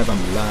alive,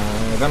 I'm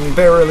alive, I'm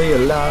barely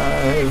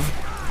alive.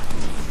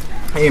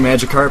 Hey,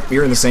 Magikarp,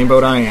 you're in the same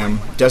boat I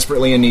am.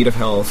 Desperately in need of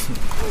health.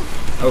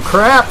 Oh,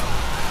 crap!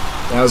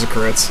 That was a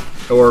crits.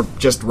 Or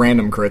just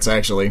random crits,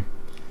 actually.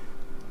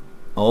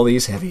 All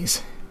these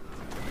heavies.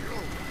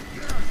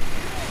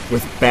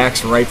 With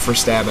backs ripe for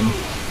stabbing.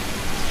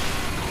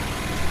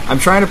 I'm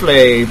trying to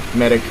play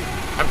medic.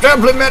 I'm trying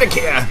to play medic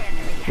here!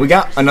 We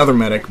got another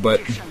medic, but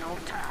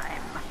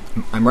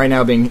I'm right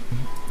now being...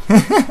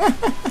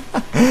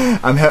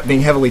 I'm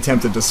being heavily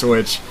tempted to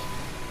switch.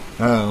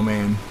 Oh,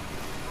 man.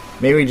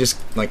 Maybe we just,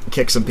 like,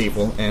 kick some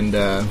people, and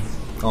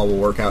all will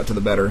work out to the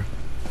better.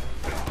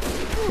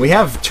 We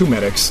have 2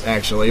 medics,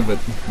 actually, but,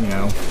 you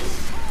know...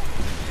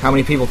 How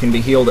many people can be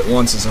healed at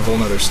once is a whole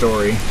nother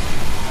story.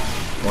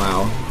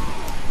 Wow.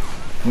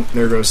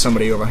 There goes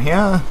somebody over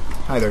here.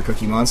 Hi there,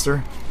 Cookie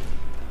Monster.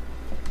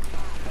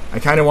 I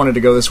kind of wanted to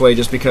go this way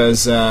just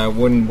because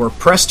when we're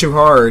pressed too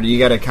hard, you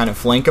gotta kind of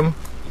flank them.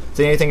 Is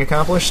anything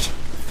accomplished?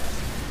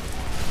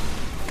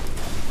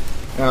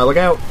 Look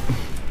out.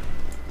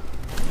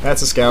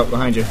 That's a scout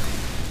behind you.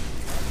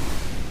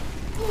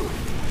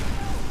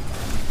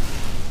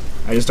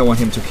 I just don't want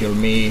him to kill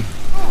me.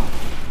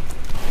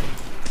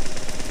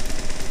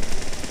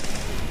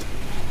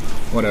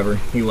 Whatever,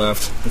 he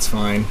left. It's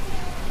fine.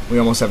 We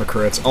almost have a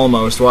crits.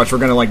 Almost. Watch, we're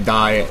gonna like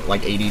die at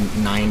like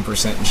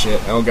 89% and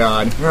shit. Oh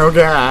god. Oh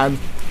god.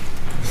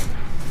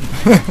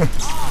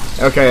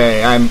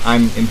 Okay,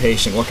 I'm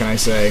impatient. What can I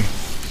say?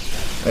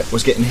 That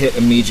was getting hit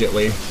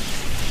immediately.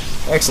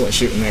 Excellent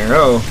shooting there.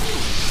 Oh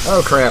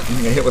crap. I'm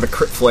gonna hit with a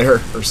crit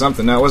flare or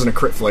something. No, it wasn't a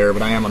crit flare,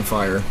 but I am on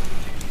fire.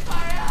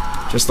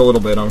 Just a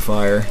little bit on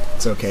fire.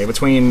 It's okay.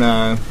 Between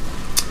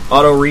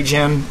auto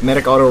regen,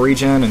 medic auto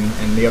regen,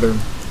 and the other,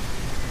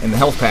 and the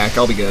health pack,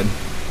 I'll be good.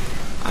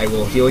 I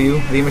will heal you,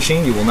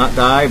 V-Machine. You will not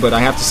die, but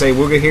I have to say,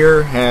 Wooga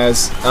here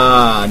has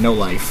no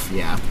life.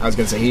 Yeah, I was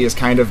gonna say he is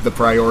kind of the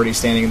priority,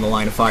 standing in the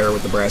line of fire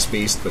with the Brass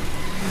Beast, but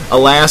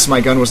alas,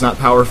 my gun was not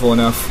powerful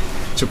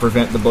enough to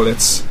prevent the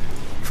bullets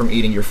from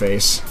eating your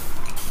face.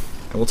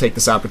 I will take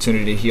this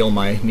opportunity to heal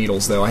my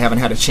needles, though. I haven't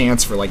had a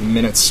chance for, like,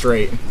 minutes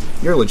straight.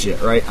 You're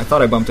legit, right? I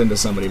thought I bumped into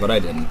somebody, but I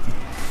didn't.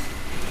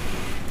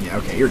 Yeah,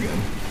 okay, you're good.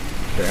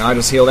 Okay, I'll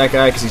just heal that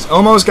guy, because he's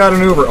almost got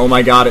an Uber. Oh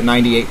my god, at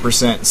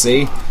 98%.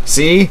 See?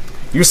 See?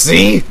 You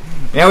see?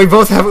 Now we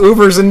both have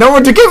Ubers and no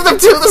one to give them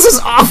to! This is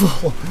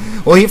awful!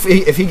 Well, if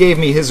he gave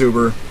me his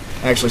Uber,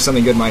 actually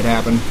something good might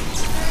happen.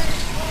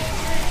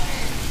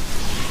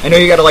 I know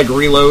you gotta, like,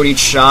 reload each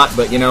shot,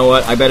 but you know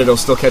what? I bet it'll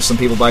still catch some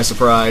people by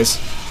surprise.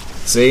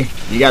 See?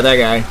 You got that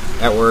guy.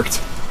 That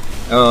worked.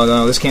 Oh,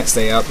 no, this can't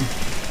stay up.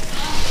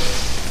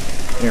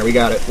 There, we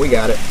got it. We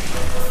got it.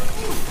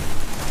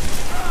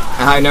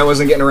 I know I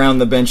wasn't getting around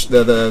the bench,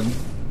 the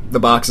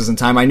boxes in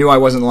time. I knew I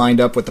wasn't lined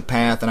up with the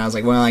path, and I was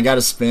like, well, I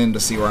gotta spin to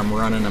see where I'm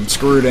running. I'm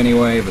screwed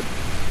anyway, but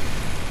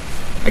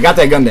I got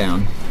that gun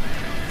down.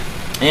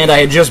 And I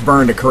had just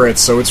burned a crit,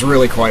 so it's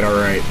really quite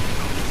alright.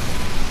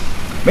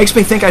 Makes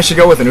me think I should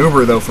go with an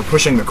Uber, though, for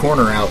pushing the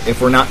corner out,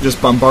 if we're not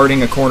just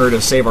bombarding a corner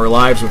to save our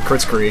lives with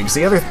Kritzkriegs.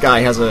 The other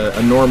guy has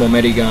a normal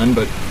medigun,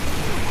 but,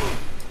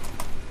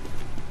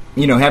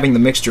 you know, having the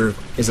mixture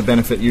is a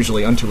benefit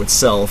usually unto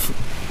itself.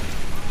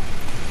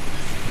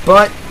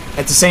 But,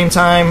 at the same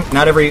time,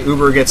 not every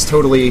Uber gets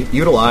totally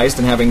utilized,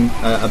 and having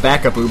a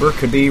backup Uber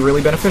could be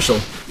really beneficial.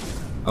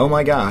 Oh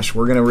my gosh,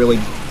 we're gonna really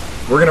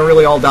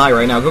all die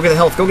right now. Go get the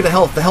health,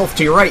 the health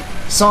to your right!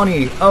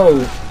 Sonny,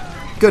 oh,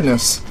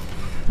 goodness.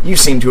 You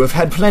seem to have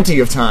had plenty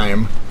of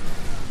time.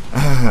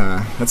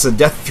 That's a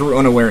death through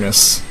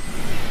unawareness.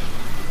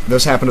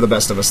 Those happen to the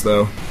best of us,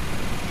 though.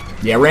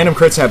 Yeah, random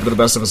crits happen to the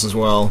best of us as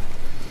well.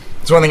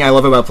 It's one thing I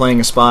love about playing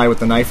a spy with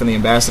the knife and the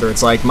ambassador.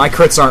 It's like, my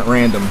crits aren't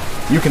random.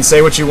 You can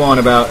say what you want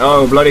about,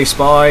 oh, bloody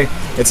spy.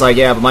 It's like,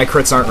 yeah, but my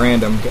crits aren't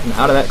random. Getting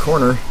out of that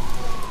corner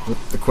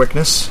with the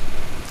quickness.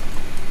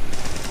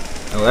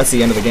 Oh, that's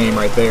the end of the game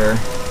right there.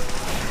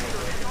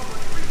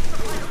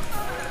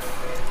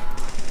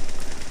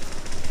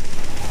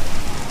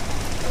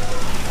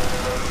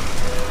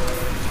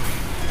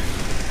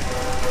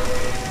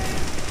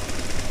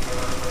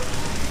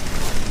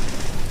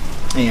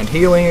 And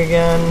healing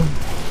again.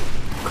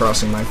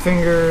 Crossing my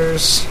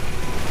fingers.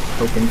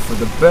 Hoping for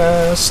the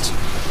best.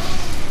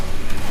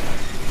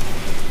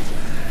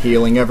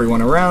 Healing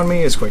everyone around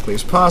me as quickly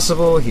as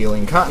possible.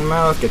 Healing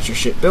Cottonmouth. Get your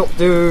shit built,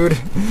 dude.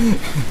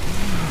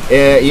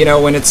 You know,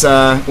 when it's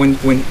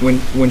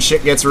when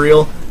shit gets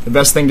real, the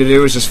best thing to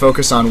do is just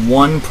focus on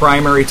one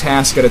primary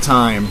task at a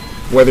time.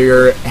 Whether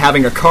you're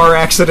having a car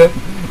accident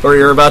or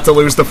you're about to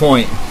lose the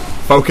point.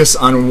 Focus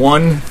on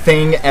one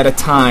thing at a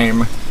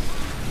time.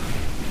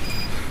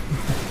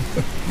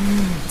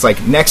 It's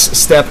like, next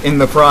step in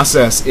the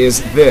process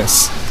is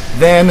this,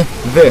 then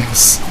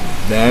this,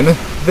 then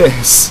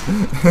this.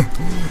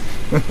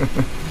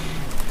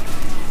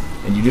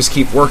 And you just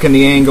keep working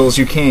the angles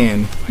you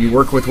can. You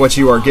work with what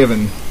you are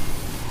given.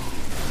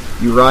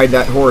 You ride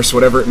that horse,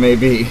 whatever it may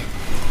be.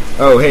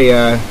 Oh, hey,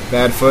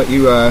 Badfoot,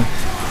 you,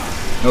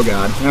 oh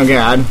god, oh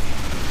god.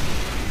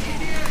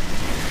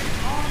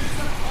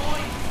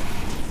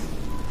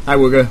 Hi,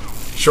 Wooga.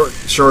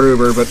 Short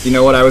Uber, but you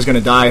know what? I was gonna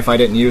die if I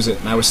didn't use it,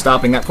 and I was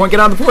stopping that point. Get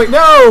on the point!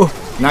 No!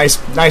 Nice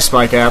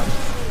spy cap.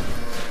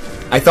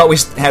 I thought we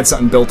had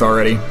something built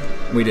already.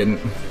 We didn't.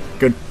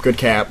 Good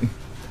cap.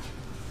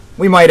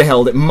 We might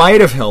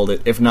have held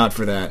it, if not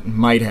for that.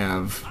 Might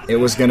have. It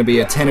was gonna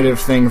be a tentative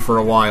thing for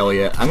a while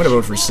yet. I'm gonna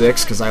vote for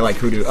 6, because I like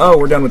Hoodoo. Oh,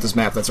 we're done with this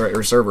map, that's right,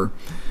 or server.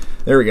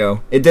 There we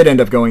go. It did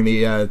end up going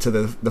to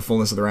the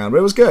fullness of the round, but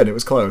it was good. It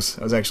was close.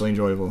 It was actually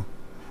enjoyable.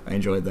 I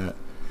enjoyed that.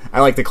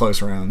 I like the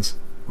close rounds,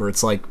 where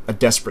it's like a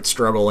desperate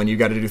struggle and you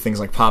got to do things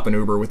like pop an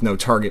Uber with no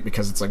target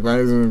because it's like,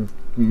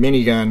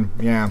 minigun,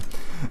 yeah.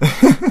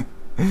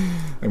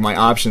 Like, my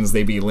options,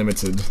 they be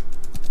limited.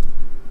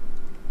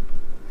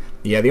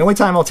 Yeah, the only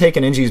time I'll take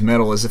an Engi's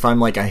medal is if I'm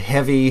like a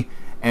heavy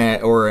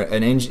or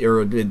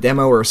a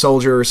demo or a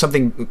soldier or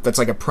something that's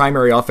like a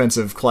primary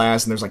offensive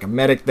class, and there's like a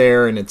medic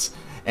there, and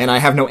I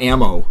have no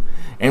ammo,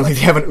 and like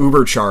they have an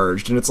Uber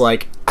charged, and it's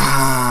like,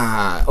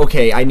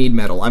 okay, I need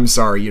medal. I'm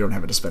sorry, you don't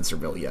have a dispenser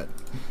bill yet.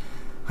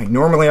 Like,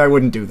 normally I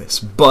wouldn't do this,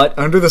 but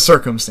under the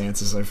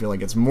circumstances, I feel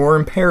like it's more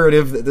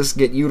imperative that this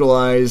get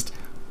utilized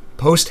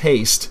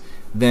post-haste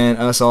than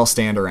us all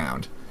stand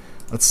around.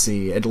 Let's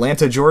see,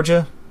 Atlanta,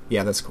 Georgia?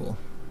 Yeah, that's cool.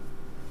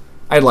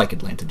 I'd like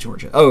Atlanta,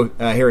 Georgia. Oh,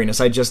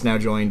 hairiness, I just now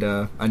joined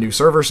a new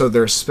server, so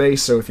there's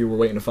space, so if you were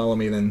waiting to follow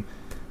me, then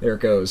there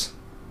it goes.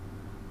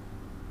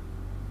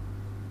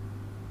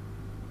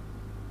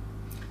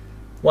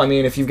 Well, I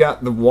mean, if you've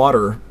got the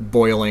water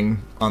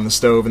boiling on the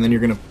stove, and then you're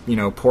gonna, you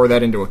know, pour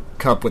that into a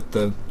cup with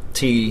the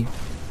tea,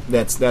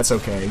 that's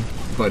okay.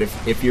 But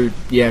if you're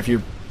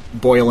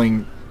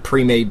boiling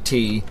pre-made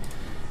tea,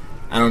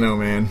 I don't know,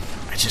 man.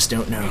 I just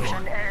don't know.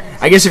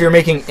 I guess if you're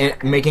making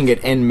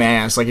it en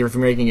masse, like if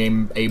you're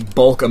making a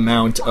bulk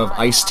amount of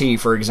iced tea,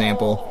 for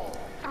example,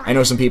 I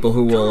know some people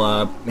who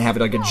will have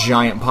like a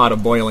giant pot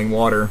of boiling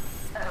water,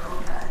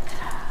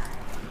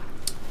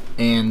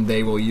 and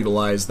they will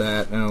utilize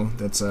that. No,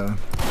 that's the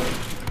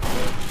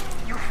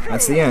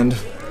end.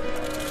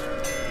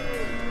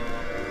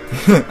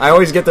 I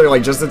always get there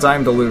like just in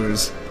time to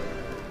lose.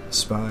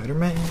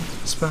 Spider-Man,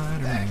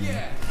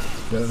 Spider-Man,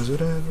 does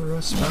whatever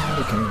a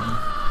spider can.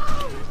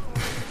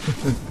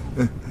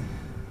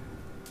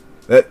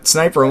 That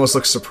sniper almost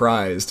looks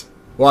surprised.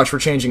 Watch, we're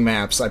changing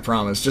maps, I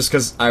promise. Just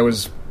because I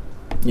was,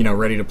 you know,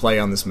 ready to play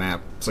on this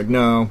map. It's like,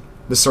 no,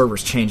 the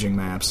server's changing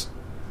maps.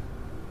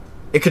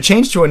 It could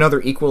change to another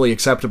equally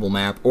acceptable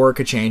map, or it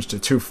could change to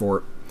Two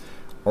Fort,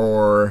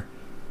 or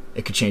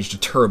it could change to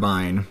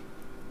Turbine,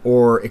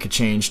 or it could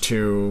change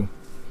to...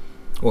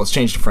 Well, it's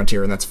changed to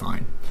Frontier, and that's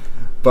fine.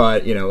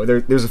 But, you know,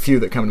 there's a few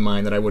that come to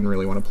mind that I wouldn't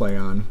really want to play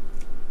on.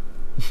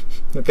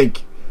 I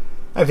think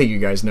you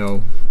guys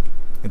know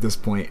at this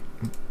point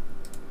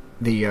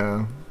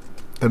the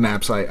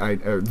maps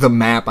the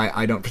map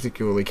I don't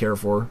particularly care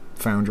for.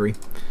 Foundry.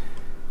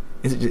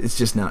 It's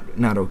just not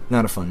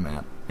a fun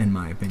map in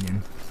my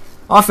opinion.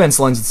 Offense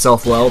lends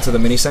itself well to the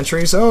mini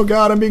sentries. Oh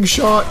god, I'm being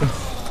shot.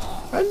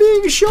 I'm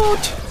being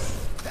shot!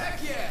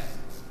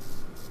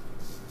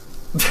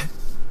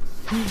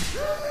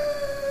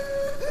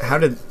 How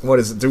did... what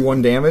is it? Do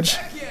 1 damage?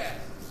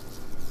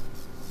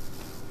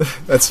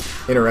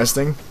 That's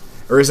interesting.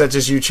 Or is that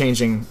just you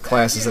changing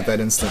classes at that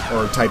instant?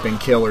 Or typing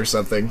kill or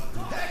something?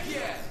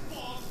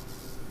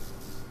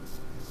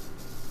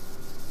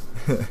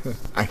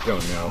 I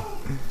don't know.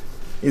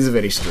 He's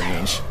very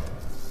strange.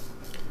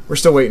 We're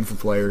still waiting for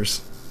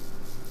players.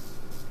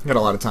 Got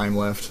a lot of time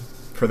left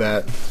for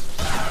that.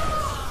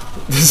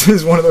 This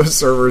is one of those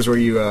servers where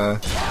you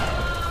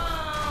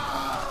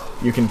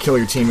can kill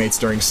your teammates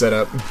during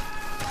setup.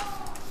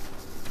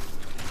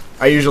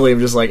 I usually am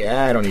just like,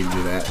 I don't need to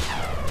do that.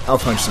 I'll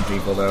punch some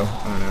people though.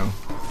 I don't know.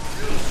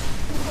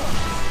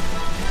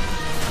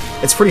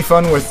 It's pretty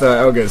fun with,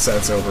 oh good, so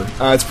that's over.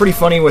 It's pretty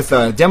funny with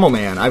Demo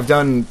Man. I've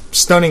done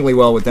stunningly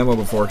well with Demo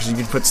before, because you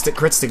can put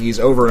crit stickies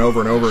over and over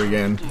and over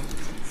again,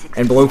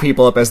 and blow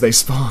people up as they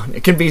spawn.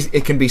 It can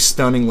be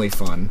stunningly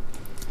fun.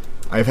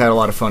 I've had a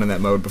lot of fun in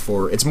that mode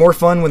before. It's more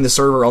fun when the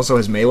server also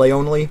has melee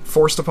only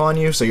forced upon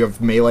you, so you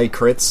have melee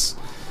crits.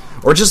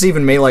 Or just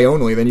even melee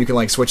only, then you can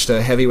like switch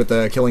to heavy with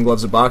the Killing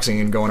Gloves of Boxing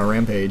and go on a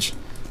rampage.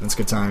 That's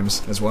good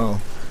times as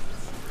well.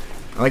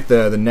 I like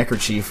the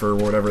neckerchief or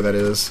whatever that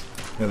is.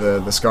 You know,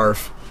 the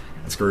scarf.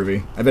 That's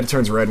groovy. I bet it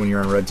turns red when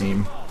you're on red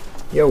team.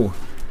 Yo,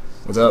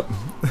 what's up?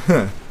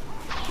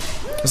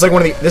 It's like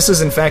one of the... This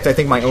is in fact I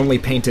think my only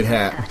painted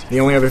hat.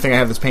 The only other thing I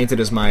have that's painted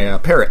is my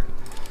parrot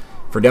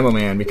for Demo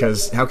Man,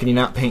 because how can you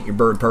not paint your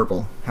bird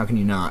purple? How can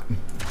you not?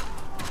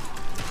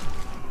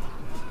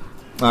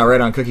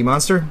 Right on, Cookie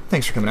Monster.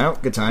 Thanks for coming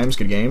out. Good times,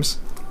 good games.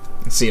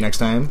 See you next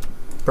time.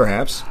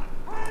 Perhaps.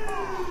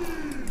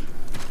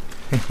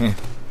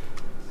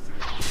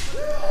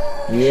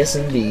 Yes,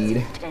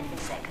 indeed. 10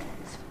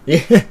 seconds.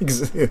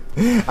 Yeah,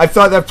 I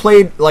thought that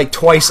played like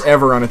twice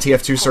ever on a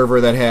TF2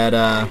 server that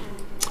had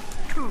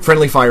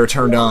friendly fire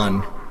turned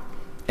on.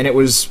 And it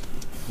was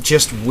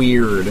just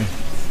weird.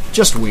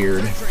 Just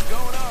weird.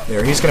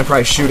 There, he's gonna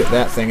probably shoot at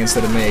that thing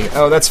instead of me.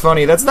 Oh, that's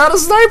funny. That's not a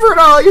sniper at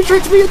all! You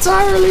tricked me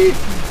entirely!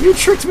 You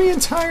tricked me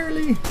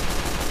entirely!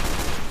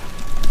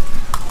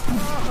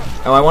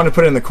 Oh, I wanted to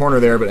put it in the corner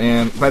there, but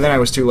by then I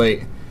was too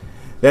late.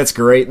 That's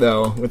great,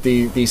 though, with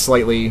the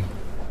slightly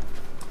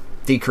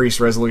decreased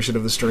resolution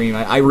of the stream.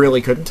 I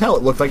really couldn't tell.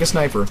 It looked like a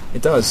sniper.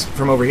 It does,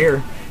 from over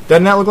here.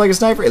 Doesn't that look like a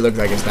sniper? It looked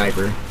like a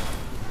sniper.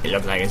 It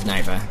looked like a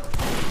sniper.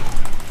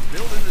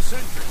 Building the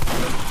sentry.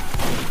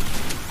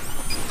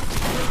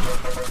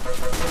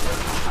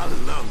 I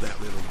love that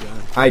little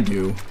gun. I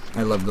do.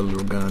 I love the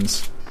little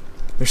guns.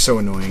 They're so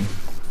annoying.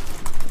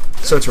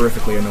 So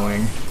terrifically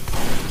annoying.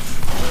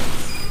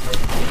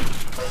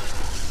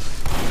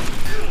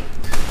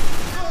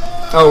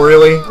 Oh,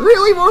 really?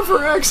 Really? More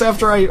for X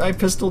after I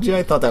pistoled you?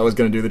 I thought that was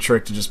going to do the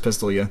trick to just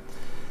pistol you.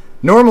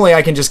 Normally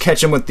I can just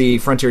catch them with the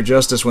Frontier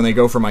Justice when they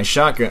go for my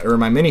shotgun, or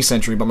my mini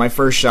sentry, but my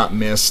first shot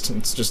missed.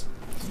 It's just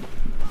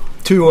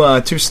too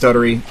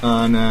stuttery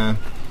on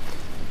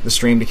the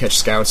stream to catch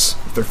scouts,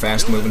 if they're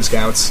fast-moving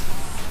scouts.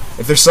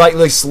 If they're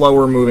slightly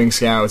slower-moving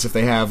scouts, if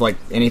they have like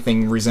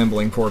anything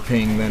resembling poor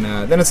ping, then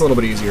it's a little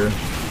bit easier.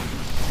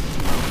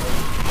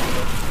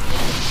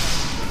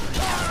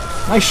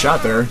 Nice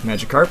shot there,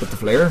 Magikarp with the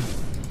flare.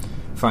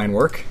 Fine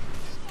work.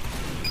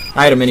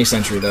 I had a mini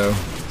sentry though,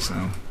 so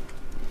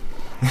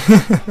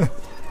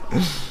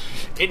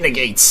it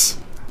negates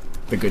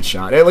the good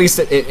shot. At least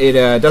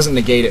it doesn't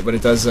negate it, but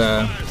it does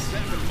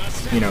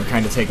you know,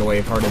 kind of take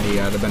away part of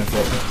the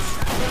benefit.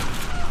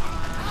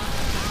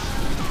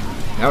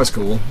 That was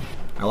cool.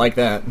 I like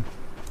that.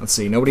 Let's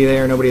see. Nobody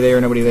there, nobody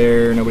there, nobody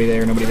there, nobody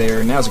there, nobody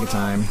there. Now's a good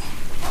time.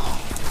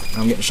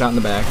 I'm getting shot in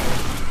the back.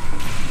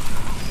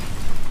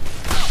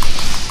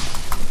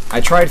 I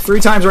tried 3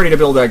 times already to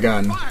build that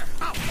gun.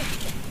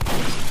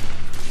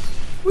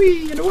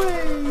 Whee! And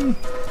away!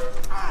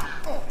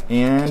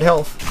 And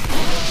health.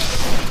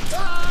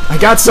 I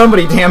got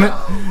somebody, damn it!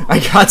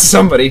 I got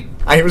somebody.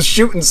 I was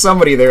shooting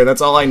somebody there,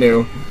 that's all I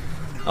knew.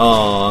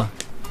 Aww.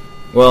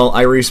 Well,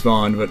 I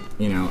respawned, but,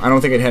 you know, I don't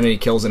think it had any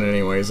kills in it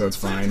anyway, so it's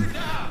fine.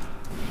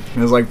 It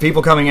was like,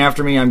 people coming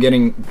after me, I'm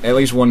getting at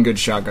least 1 good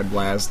shotgun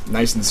blast.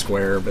 Nice and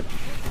square, but...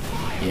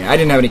 yeah, I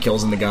didn't have any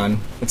kills in the gun.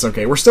 It's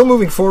okay. We're still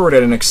moving forward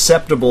at an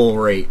acceptable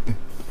rate.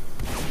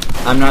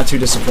 I'm not too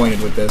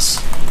disappointed with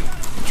this.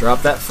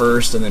 Drop that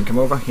first, and then come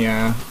over here,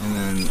 and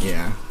then,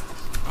 yeah.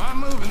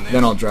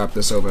 Then I'll drop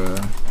this over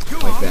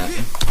like that.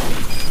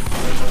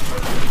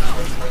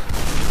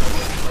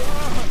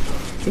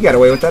 He got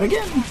away with that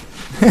again.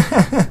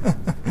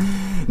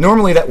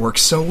 Normally that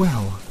works so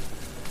well.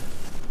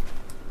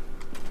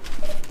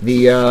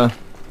 The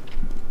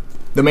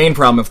main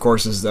problem, of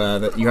course, is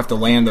that you have to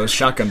land those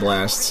shotgun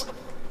blasts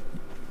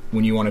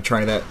when you want to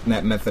try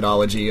that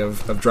methodology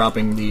of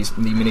dropping the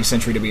mini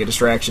sentry to be a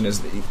distraction. Is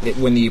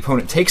when the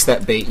opponent takes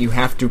that bait, you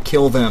have to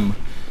kill them.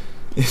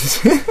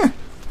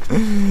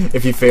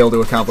 If you fail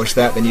to accomplish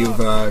that, then you've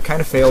kind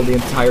of failed the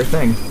entire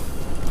thing.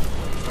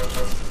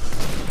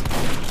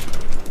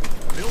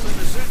 Building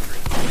the sentry.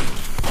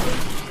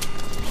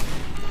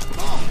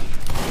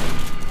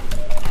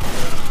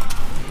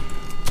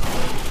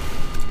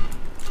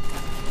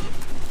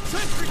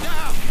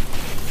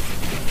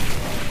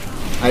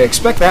 I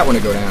expect that one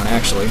to go down,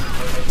 actually.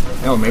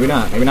 No, maybe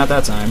not. Maybe not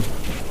that time.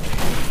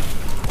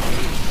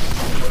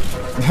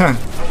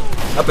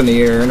 Up in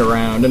the air and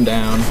around and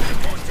down.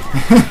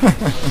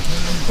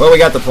 Well, we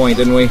got the point,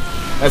 didn't we?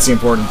 That's the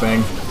important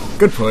thing.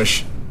 Good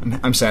push.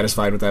 I'm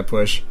satisfied with that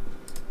push.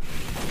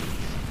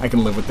 I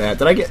can live with that.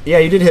 Did I get... Yeah,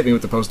 you did hit me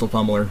with the postal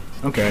pummeler.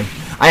 Okay.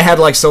 I had,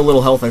 like, so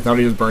little health I thought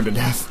he was burned to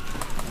death.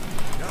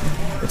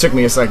 It took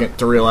me a second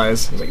to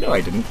realize. I was like, no,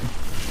 I didn't.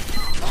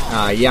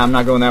 Yeah, I'm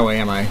not going that way,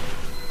 am I?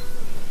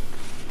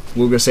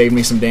 Wooga saved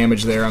me some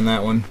damage there on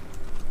that one.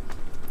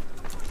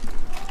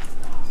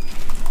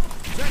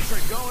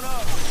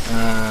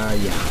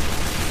 Yeah.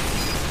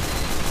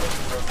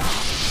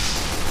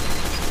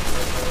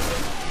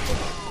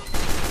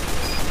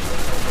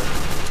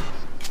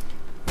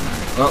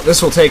 Well,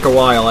 this will take a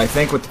while, I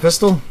think, with the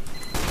pistol.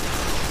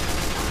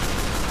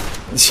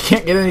 You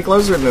can't get any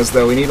closer than this,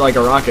 though. We need, like,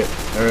 a rocket.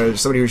 Or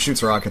somebody who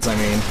shoots rockets, I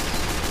mean.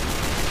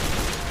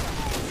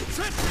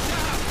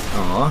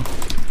 Aww.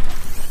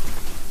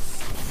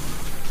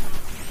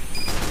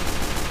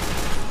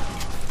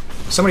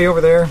 Somebody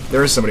over there?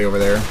 There is somebody over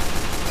there.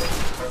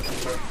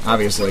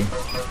 Obviously.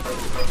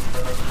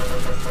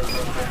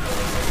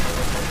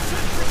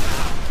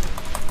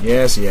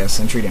 Yes, yes,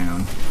 sentry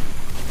down.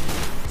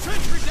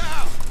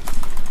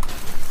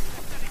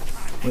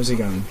 Where's he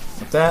going?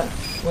 Up that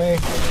way?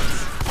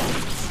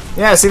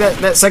 Yeah, see,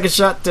 that second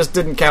shot just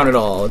didn't count at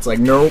all. It's like,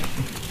 nope.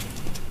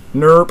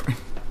 Nerp.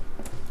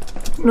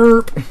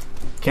 Nerp.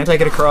 Can't I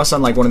get across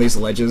on, like, one of these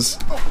ledges?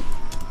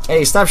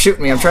 Hey, stop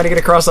shooting me. I'm trying to get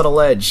across on a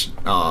ledge.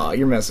 Aw,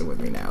 you're messing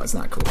with me now. It's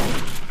not cool.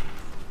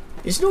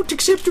 It's not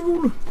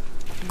acceptable.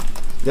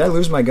 Did I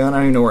lose my gun? I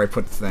don't even know where I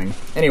put the thing.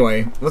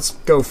 Anyway, let's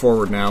go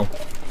forward now.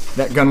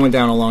 That gun went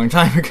down a long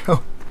time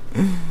ago.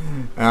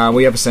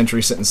 We have a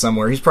sentry sitting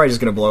somewhere. He's probably just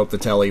going to blow up the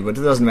telly, but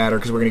it doesn't matter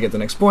because we're going to get the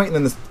next point, and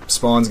then the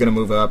spawn's going to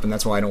move up, and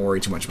that's why I don't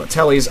worry too much about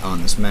tellies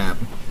on this map.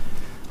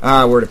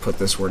 Where to put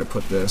this? Where to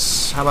put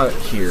this? How about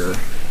here?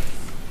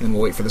 And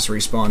we'll wait for this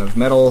respawn of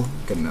metal.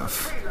 Good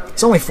enough.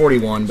 It's only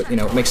 41, but, you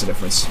know, it makes a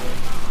difference.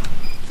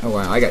 Oh,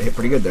 wow, I got hit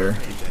pretty good there.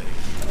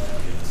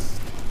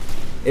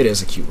 It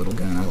is a cute little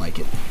gun. I like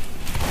it.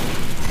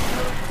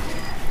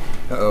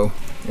 Uh-oh.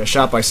 Got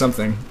shot by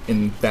something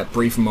in that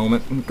brief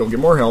moment. Go get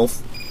more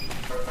health.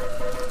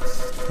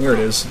 Here it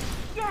is.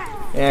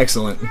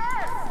 Excellent.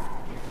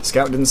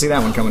 Scout didn't see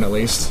that one coming, at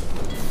least.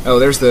 Oh,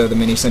 there's the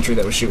mini sentry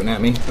that was shooting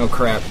at me. Oh,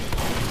 crap.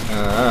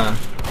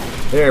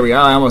 There we go.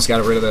 I almost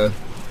got rid of the...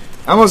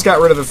 I almost got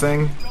rid of the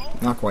thing.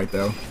 Not quite,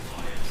 though.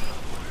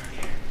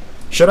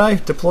 Should I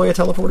deploy a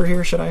teleporter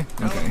here? Should I?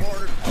 Okay.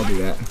 I'll do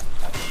that.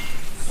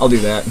 I'll do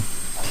that.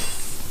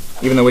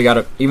 Even though we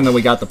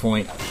got the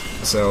point.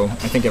 So,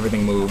 I think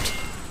everything moved.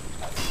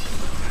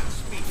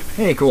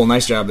 Hey, cool.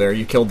 Nice job there.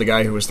 You killed the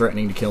guy who was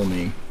threatening to kill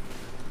me.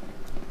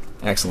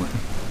 Excellent.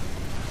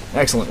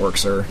 Excellent work,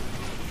 sir.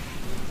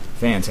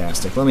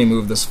 Fantastic. Let me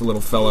move this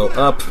little fellow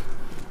up.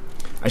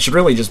 I should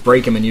really just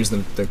break him and use the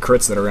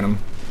crits that are in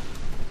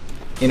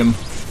him.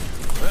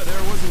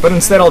 But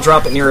instead I'll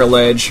drop it near a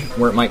ledge,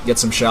 where it might get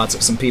some shots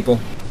at some people.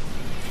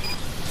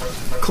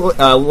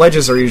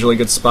 Ledges are usually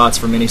good spots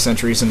for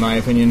mini-sentries, in my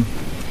opinion.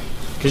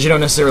 Because you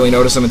don't necessarily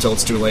notice them until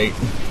it's too late.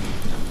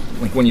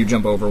 Like when you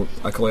jump over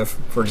a cliff,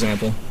 for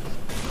example.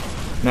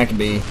 And that can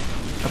be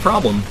a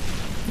problem,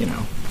 you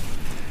know.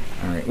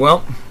 Alright,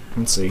 well,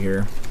 let's see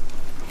here.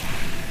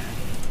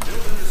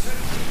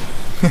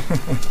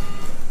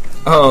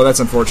 Oh, that's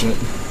unfortunate.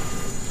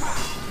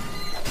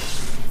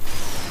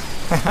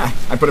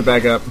 I put it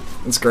back up.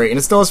 It's great, and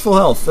it still has full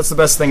health. That's the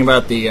best thing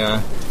about the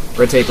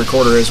red tape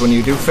recorder is when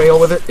you do fail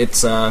with it,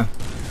 it's not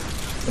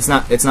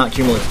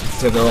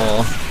cumulative at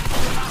all.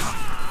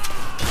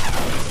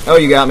 Oh,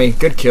 you got me.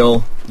 Good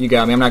kill. You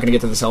got me. I'm not gonna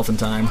get to this health in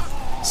time.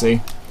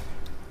 See?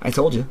 I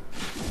told you.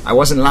 I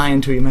wasn't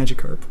lying to you,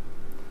 Magikarp.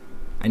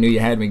 I knew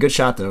you had me. Good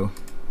shot, though.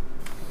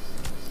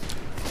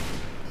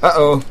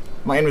 Uh-oh.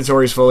 My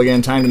inventory's full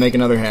again. Time to make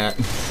another hat.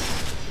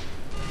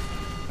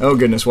 Oh,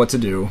 goodness. What to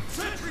do?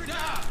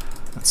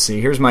 Let's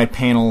see. Here's my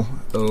panel.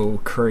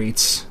 Oh,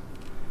 crates.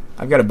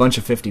 I've got a bunch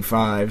of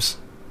 55s.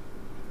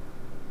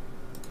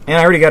 And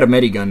I already got a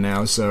medigun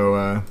now,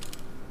 so,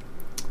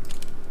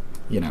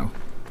 you know.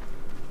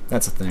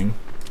 That's a thing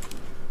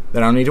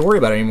that I don't need to worry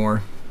about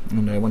anymore.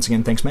 And once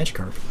again, thanks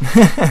Magikarp.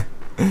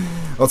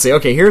 Let's see.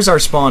 Okay, here's our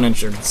spawn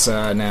entrance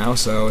now.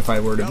 So if I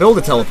were to build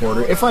a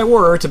teleporter,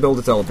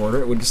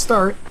 it would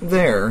start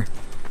there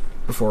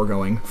before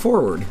going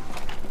forward.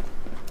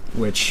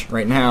 Which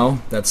right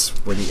now, that's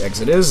where the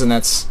exit is, and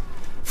that's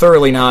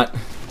thoroughly not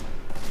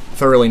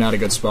a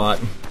good spot.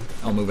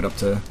 I'll move it up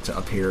to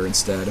up here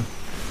instead.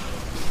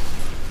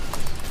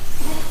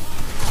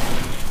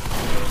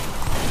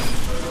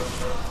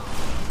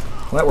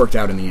 Well, that worked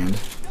out in the end.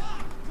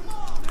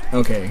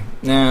 Okay,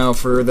 now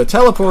for the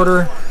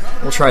teleporter,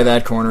 we'll try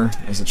that corner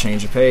as a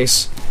change of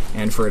pace.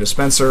 And for a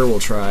dispenser, we'll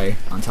try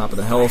on top of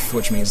the health,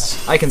 which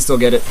means I can still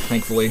get it,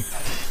 thankfully,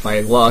 by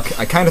luck.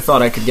 I kind of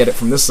thought I could get it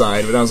from this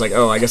side, but I was like,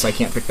 oh, I guess I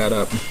can't pick that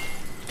up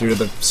due to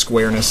the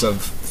squareness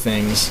of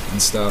things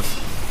and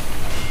stuff.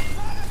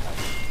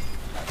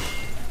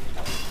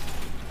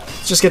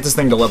 just get this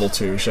thing to level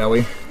 2, shall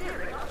we?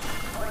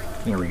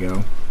 There we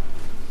go.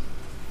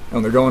 Oh,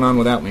 they're going on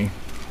without me.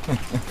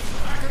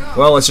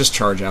 Well, let's just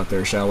charge out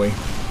there, shall we?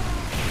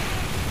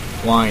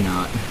 Why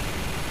not?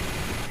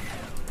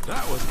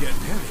 That was getting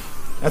heavy.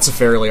 That's a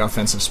fairly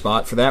offensive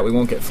spot. For that, we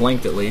won't get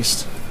flanked at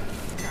least.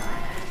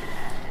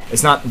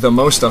 It's not the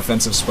most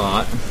offensive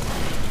spot,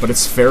 but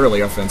it's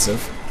fairly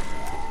offensive.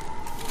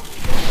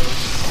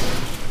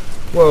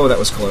 Whoa, that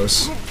was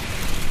close.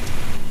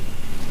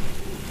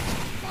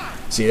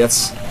 See,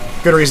 that's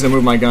good reason to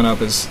move my gun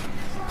up is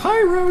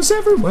pyros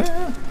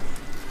everywhere.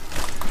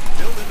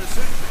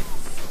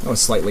 Oh,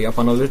 it's slightly up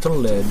on a little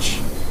ledge.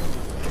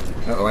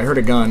 Uh-oh, I heard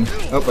a gun.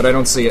 Oh, but I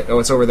don't see it. Oh,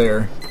 it's over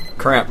there.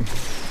 Crap.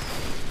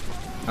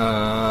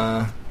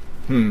 Oh,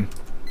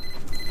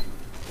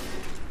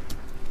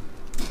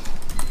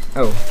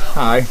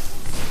 hi.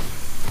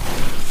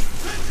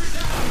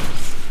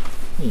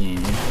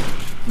 Yeah,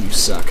 you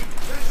suck.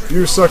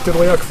 You suck,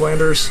 diddly-uck,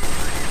 Flanders.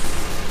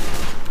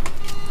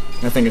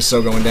 That thing is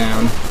so going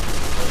down.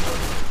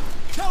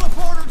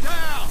 Teleporter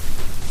down!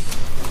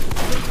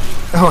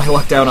 Oh, I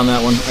lucked out on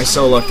that one. I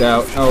so lucked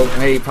out. Oh,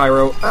 hey,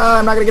 Pyro.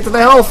 I'm not gonna get to the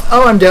health!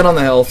 Oh, I'm dead on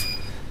the health.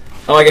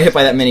 Oh, I got hit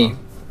by that mini.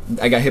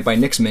 I got hit by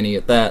Nick's mini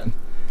at that.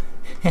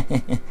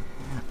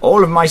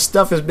 All of my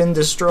stuff has been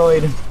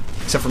destroyed.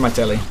 Except for my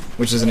telly,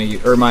 which is in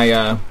a... or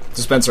my,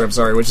 dispenser, I'm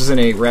sorry, which is in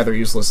a rather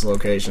useless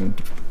location.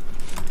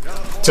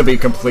 To be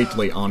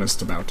completely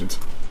honest about it.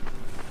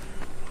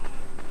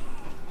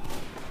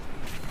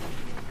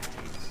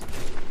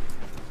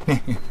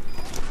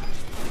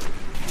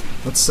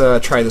 Let's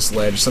try this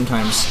ledge.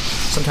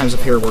 Sometimes up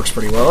here works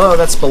pretty well. Oh,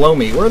 that's below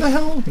me. Where the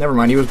hell? Never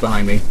mind, he was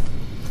behind me.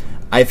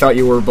 I thought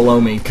you were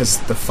below me because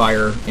the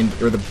fire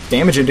or the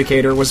damage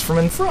indicator was from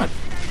in front.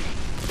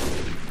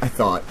 I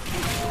thought,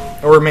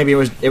 or maybe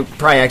it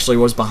probably actually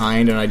was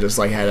behind, and I just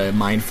like had a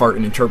mind fart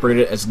and interpreted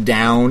it as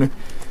down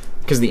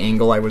because the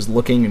angle I was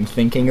looking and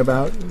thinking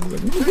about.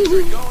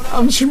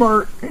 I'm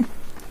smart.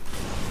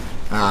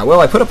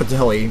 Well, I put up a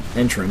tele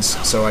entrance,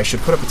 so I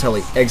should put up a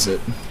tele exit.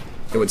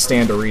 It would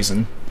stand to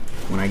reason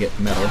when I get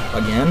metal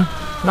again.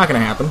 Not gonna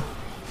happen.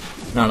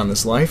 Not on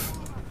this life.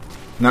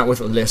 Not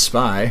with Le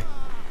Spy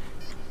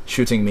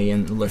shooting me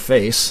in the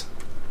face.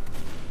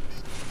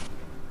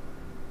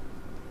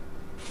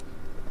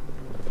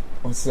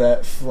 What's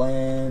that?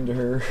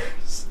 Flanders.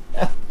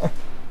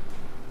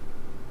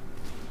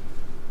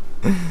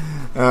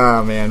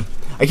 Oh, man.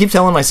 I keep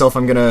telling myself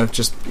I'm gonna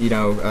just, you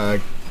know,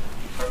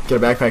 get a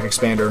backpack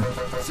expander,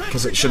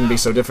 because it shouldn't be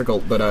so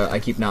difficult, but I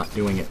keep not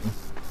doing it.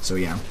 So,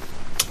 yeah.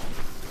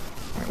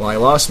 Alright, well, I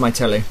lost my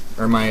tele,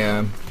 or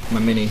my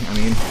mini, I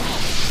mean.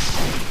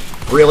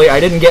 Really? I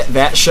didn't get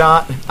that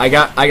shot? I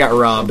got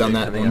robbed on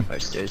that one.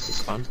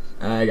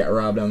 I got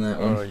robbed on that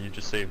one. Oh, you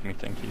just saved me,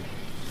 thank you.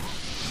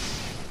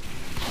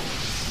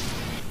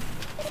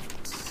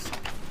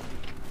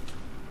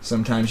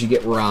 Sometimes you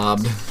get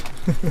robbed.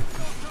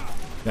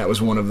 That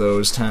was one of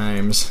those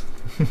times.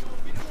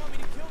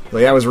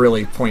 Like, that was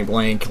really point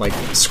blank, like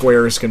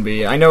squares can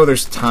be. I know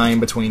there's time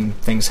between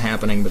things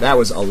happening, but that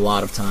was a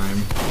lot of time.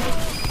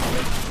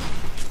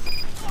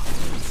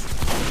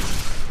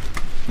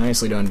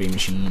 Nicely done,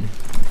 B-Machine.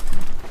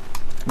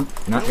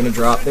 Oop, not gonna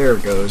drop. There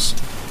it goes.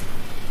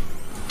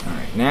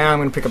 Alright, now I'm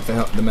gonna pick up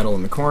the metal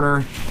in the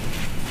corner.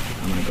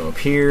 I'm gonna go up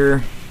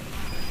here.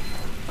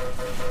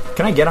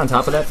 Can I get on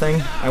top of that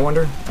thing, I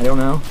wonder? I don't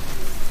know,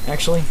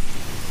 actually.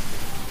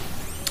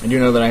 I do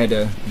know that I had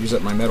to use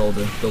up my metal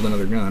to build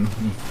another gun.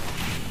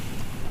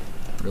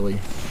 Really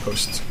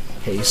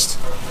post-haste.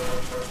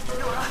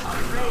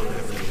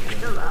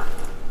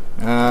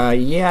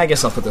 Yeah, I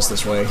guess I'll put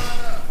this way.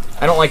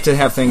 I don't like to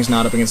have things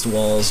not up against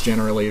walls,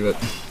 generally, but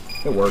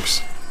it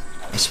works,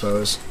 I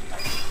suppose.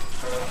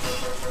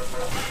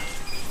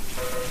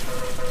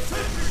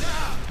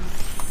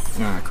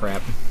 Ah,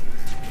 crap.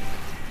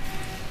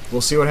 We'll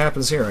see what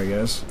happens here, I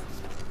guess.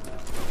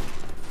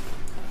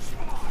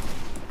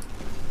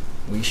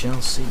 We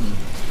shall see.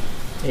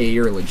 Hey,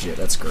 you're legit.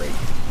 That's great.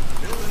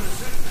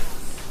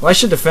 Well, I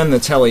should defend the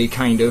telly,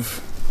 kind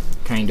of.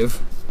 Kind of.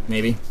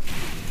 Maybe.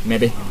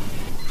 Maybe.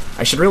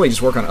 I should really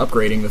just work on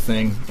upgrading the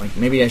thing. Like,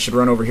 maybe I should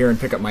run over here and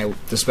pick up my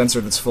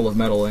dispenser that's full of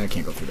metal, and I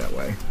can't go through that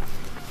way.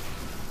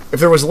 If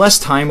there was less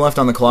time left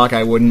on the clock,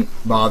 I wouldn't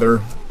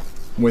bother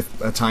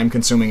with a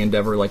time-consuming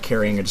endeavor like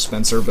carrying a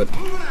dispenser, but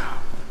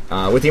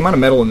with the amount of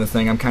metal in the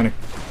thing, I'm kind of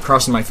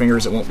crossing my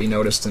fingers it won't be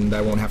noticed and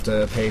I won't have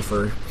to pay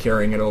for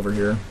carrying it over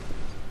here.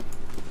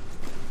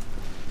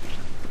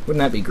 Wouldn't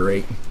that be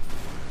great?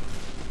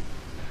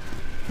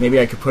 Maybe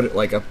I could put it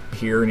like up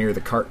here near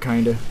the cart,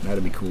 kinda.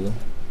 That'd be cool.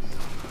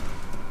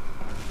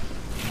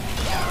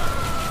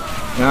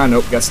 Ah,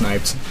 nope, got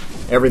sniped.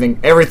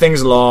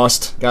 Everything's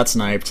lost. Got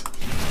sniped.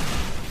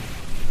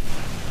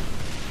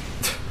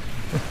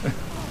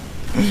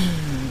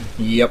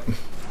 Yep.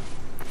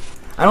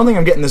 I don't think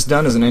I'm getting this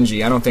done as an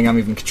NG. I don't think I'm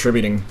even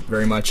contributing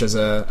very much as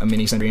a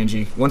mini sentry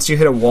NG. Once you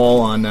hit a wall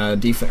on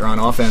defense or on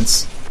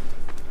offense,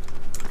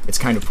 it's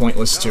kind of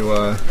pointless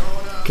to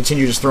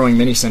continue just throwing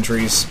mini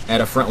sentries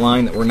at a front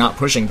line that we're not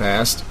pushing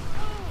past.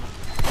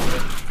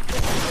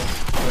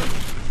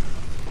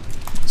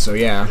 So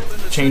yeah,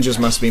 changes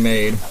must be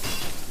made.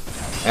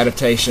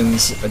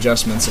 Adaptations,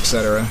 adjustments,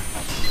 etc.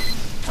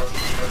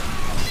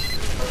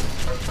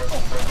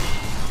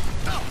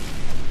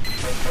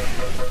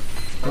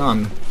 Oh,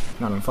 I'm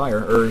not on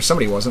fire. Or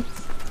somebody wasn't.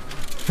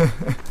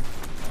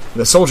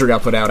 The soldier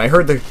got put out. I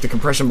heard the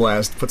compression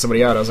blast put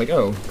somebody out. I was like,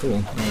 oh, cool.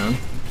 Hang on.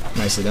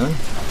 Nicely done.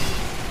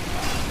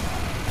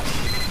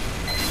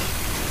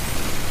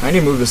 I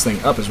need to move this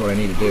thing up is what I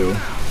need to do.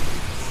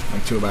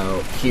 Like to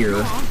about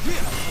here.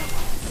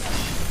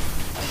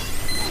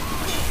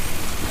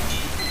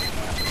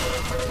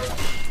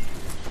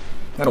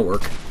 That'll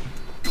work.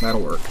 That'll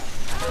work.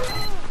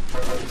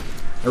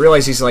 I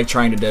realize he's like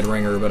trying to dead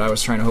ringer, but I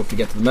was trying to hope to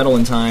get to the metal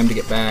in time to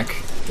get back.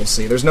 We'll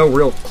see. There's no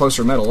real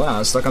closer metal. Wow, I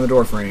was stuck on the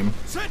door frame.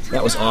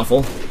 That was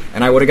awful.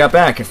 And I would have got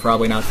back if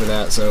probably not for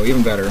that, so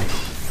even better.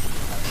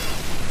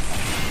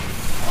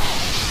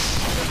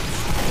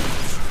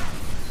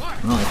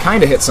 Well, I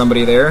kinda hit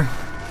somebody there.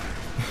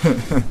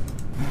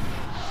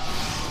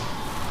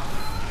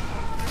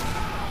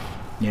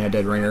 Yeah,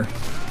 dead ringer.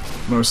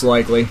 Most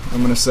likely,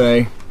 I'm gonna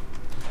say.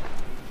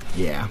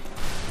 Yeah.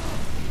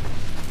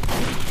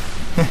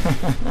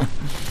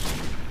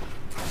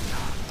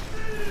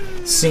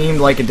 Seemed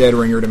like a dead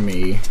ringer to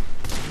me.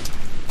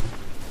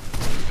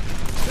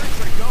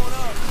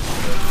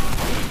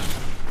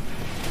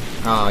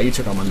 Ah, you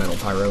took all my metal,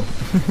 Pyro.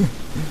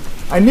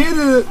 I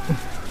knew it!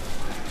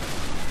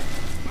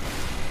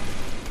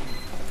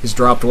 His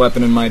dropped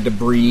weapon and my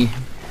debris.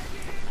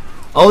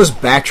 All this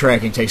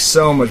backtracking takes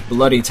so much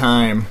bloody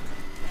time.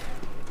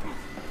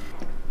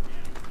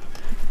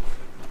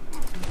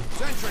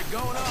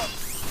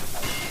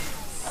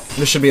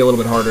 This should be a little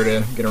bit harder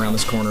to get around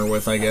this corner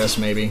with, I guess,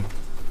 maybe.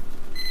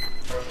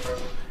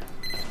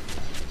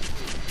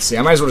 See,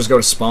 I might as well just go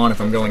to spawn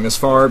if I'm going this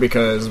far,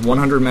 because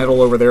 100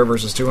 metal over there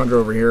versus 200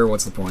 over here,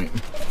 what's the point?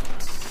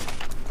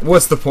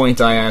 What's the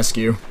point, I ask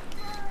you?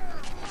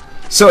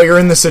 So you're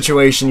in this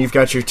situation, you've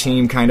got your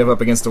team kind of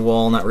up against a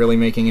wall, not really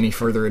making any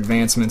further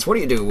advancements. What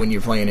do you do when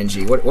you're playing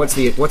NG? What's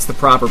the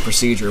proper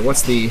procedure?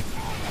 What's the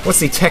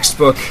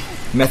textbook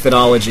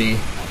methodology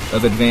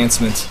of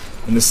advancement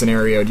in this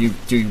scenario? Do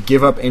you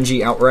give up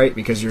NG outright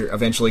because you're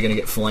eventually going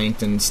to get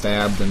flanked and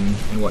stabbed and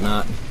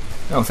whatnot?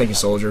 Oh, thank you,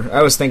 soldier.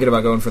 I was thinking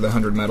about going for the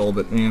 100 metal,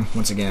 but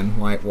once again,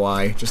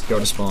 why? Just go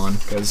to spawn,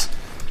 because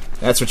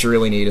that's what you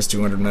really need is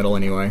 200 metal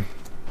anyway.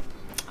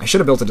 I should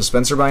have built a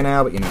dispenser by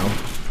now, but you know.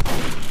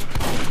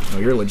 Oh,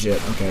 you're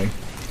legit, okay.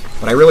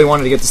 But I really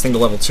wanted to get this thing to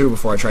level 2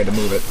 before I tried to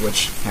move it,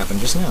 which happened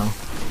just now.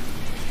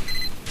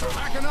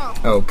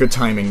 Oh, good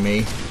timing,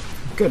 me.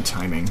 Good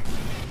timing.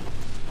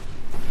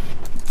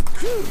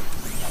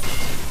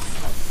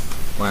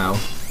 Wow.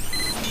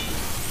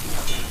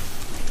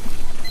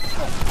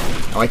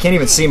 Oh, I can't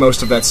even see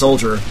most of that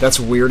soldier. That's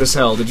weird as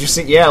hell. Did you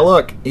see? Yeah,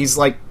 look. He's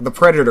like the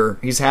Predator.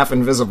 He's half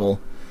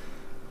invisible.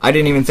 I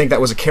didn't even think that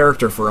was a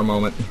character for a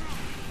moment.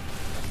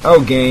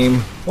 Oh, game.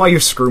 Why you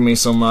screw me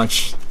so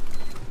much?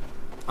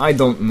 I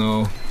don't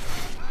know.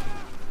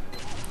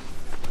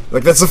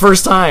 Like, that's the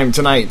first time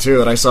tonight, too,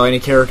 that I saw any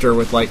character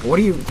with, like, what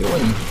are you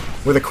doing?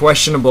 With a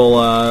questionable,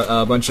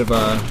 bunch of,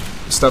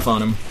 stuff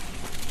on him.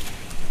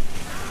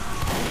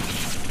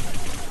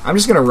 I'm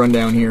just gonna run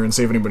down here and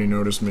see if anybody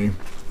noticed me.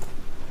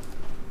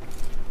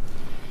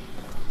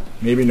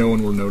 Maybe no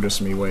one will notice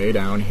me way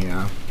down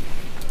here.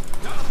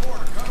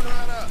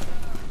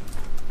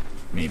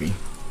 Maybe.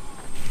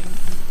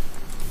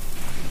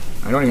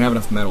 I don't even have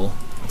enough metal.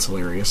 That's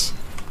hilarious.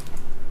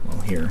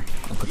 Well, here.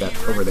 I'll put that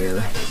over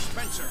there.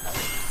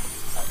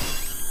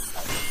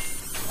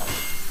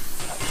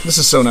 This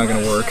is so not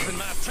gonna work.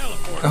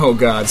 Oh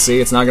god,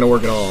 see? It's not gonna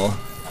work at all.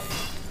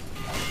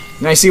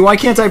 Now, see, why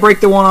can't I break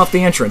the one off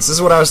the entrance? This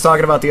is what I was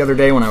talking about the other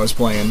day when I was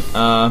playing.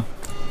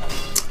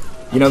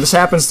 You know, this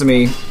happens to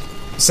me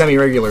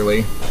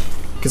semi-regularly.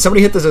 Can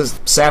somebody hit the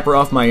sapper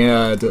off my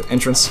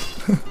entrance?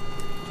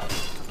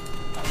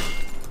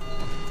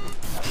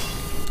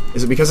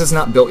 Is it because it's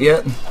not built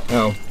yet?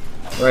 Oh,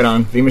 right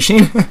on.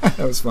 V-Machine?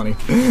 That was funny.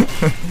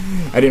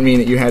 I didn't mean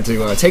that you had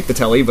to take the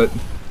telly, but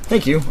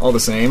thank you, all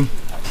the same.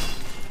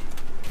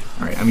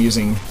 Alright, I'm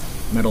using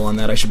metal on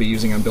that I should be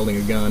using on building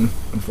a gun.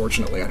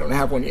 Unfortunately, I don't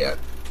have one yet.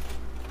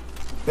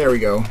 There we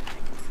go.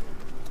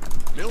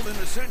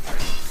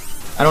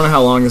 I don't know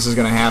how long this is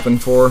going to happen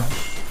for.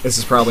 This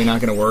is probably not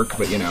going to work,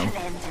 but you know.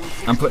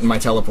 I'm putting my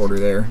teleporter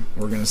there.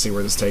 We're going to see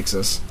where this takes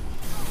us.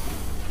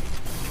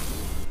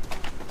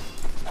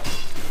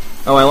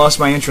 Oh, I lost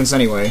my entrance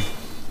anyway.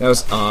 That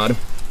was odd.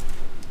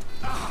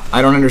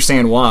 I don't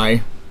understand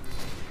why.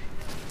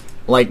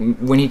 Like,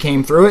 when he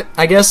came through it,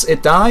 I guess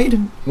it died.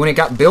 When it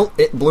got built,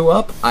 it blew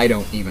up. I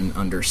don't even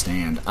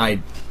understand.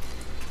 That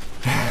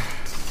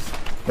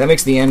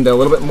makes the end a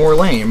little bit more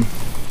lame.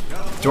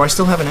 Do I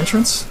still have an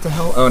entrance? What the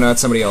hell? Oh, no,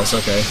 it's somebody else.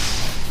 Okay.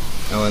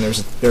 Oh, and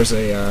there's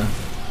a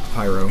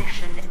pyro.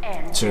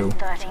 2.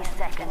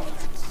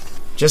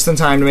 Just in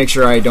time to make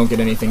sure I don't get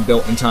anything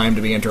built in time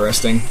to be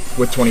interesting,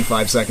 with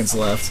 25 seconds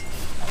left.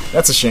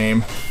 That's a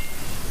shame.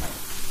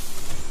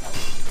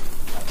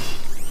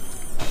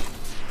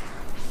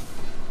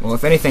 Well,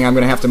 if anything, I'm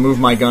going to have to move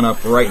my gun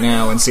up right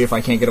now and see if I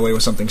can't get away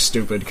with something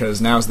stupid, because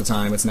now's the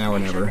time. It's now or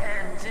never.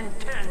 Ends in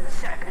 10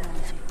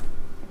 seconds.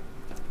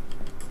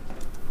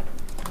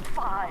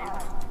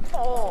 5,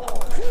 4,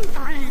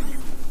 3,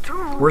 2.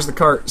 Where's the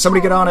cart?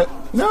 Somebody get on it.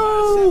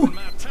 No!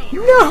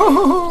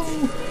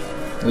 No!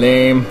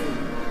 Lame.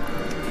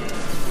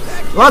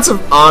 Lots of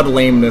odd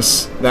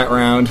lameness that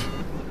round.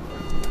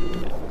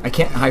 I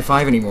can't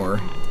high-five anymore.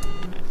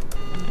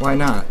 Why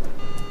not?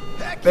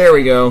 There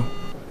we go.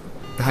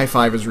 The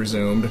high-five is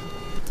resumed.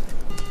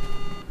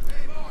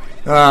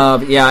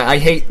 Yeah, I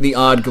hate the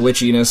odd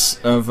glitchiness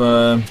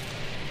of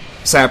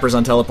sappers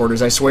on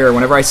teleporters. I swear,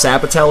 whenever I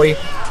sap a telly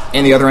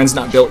and the other end's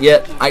not built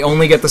yet, I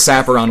only get the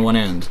sapper on one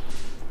end.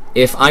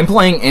 If I'm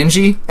playing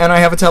NG and I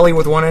have a telly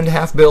with one end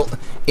half built,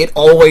 it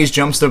always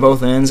jumps to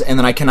both ends, and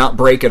then I cannot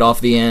break it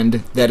off the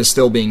end that is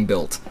still being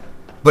built.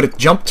 But it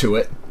jumped to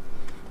it.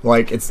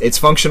 Like, it's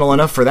functional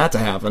enough for that to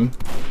happen.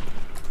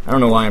 I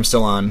don't know why I'm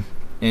still on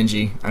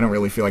NG. I don't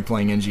really feel like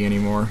playing NG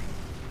anymore.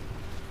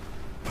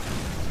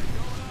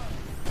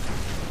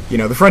 You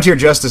know, the Frontier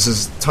Justice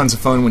is tons of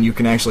fun when you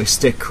can actually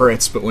stick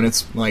crits, but when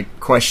it's, like,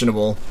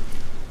 questionable,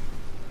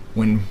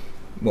 when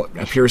what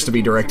appears to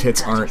be direct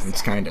hits aren't,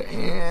 it's kind of,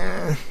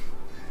 eh.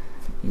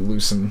 You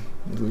lose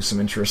some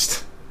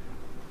interest.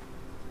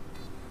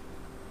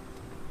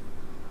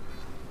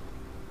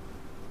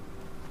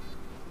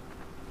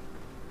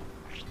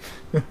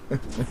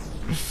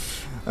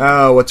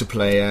 Oh, what to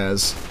play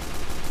as?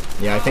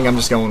 Yeah, I think I'm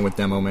just going with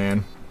Demo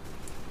Man.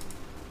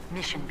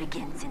 Mission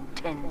begins in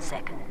 10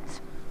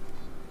 seconds.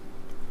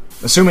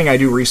 Assuming I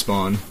do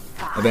respawn,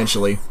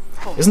 eventually.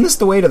 Isn't this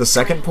the way to the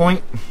second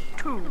point?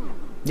 2.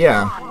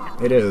 Yeah,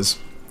 it is.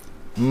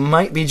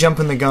 Might be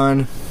jumping the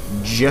gun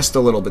just a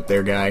little bit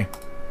there, guy.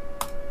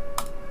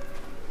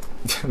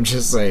 I'm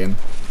just saying.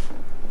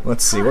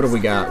 Let's see, what have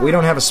we got? We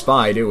don't have a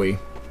spy, do we?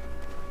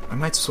 I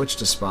might switch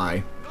to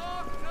spy.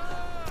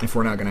 If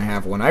we're not going to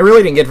have one. I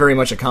really didn't get very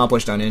much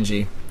accomplished on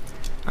NG.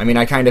 I mean,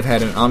 I kind of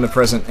had an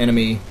omnipresent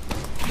enemy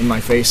in my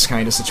face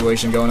kind of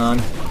situation going on.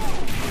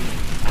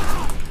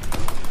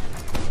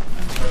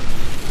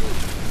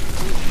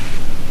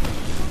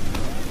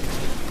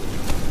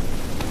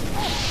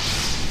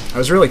 I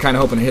was really kind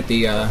of hoping to hit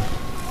the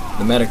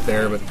medic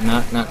there, but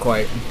not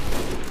quite.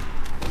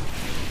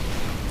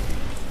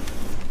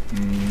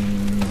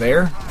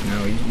 There?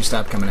 No, you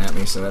stopped coming at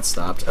me, so that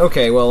stopped.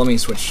 Okay, well, let me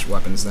switch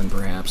weapons then,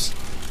 perhaps.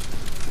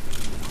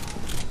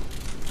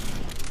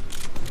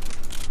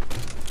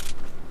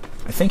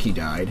 I think he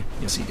died.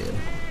 Yes, he did.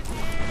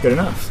 Good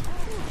enough.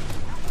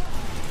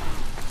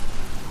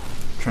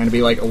 Trying to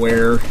be, like,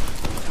 aware.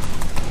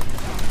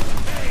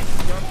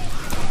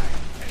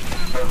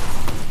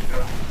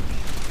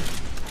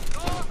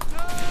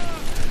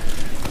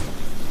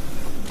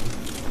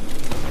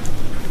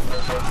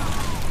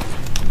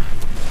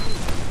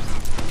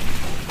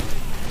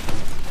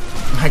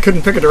 I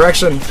couldn't pick a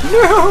direction.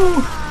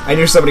 No! I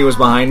knew somebody was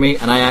behind me,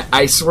 and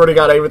I swear to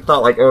God, I even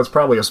thought, like, oh, it's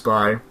probably a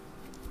spy.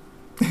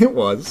 It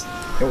was.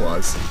 It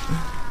was.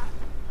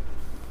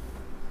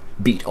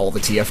 Beat all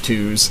the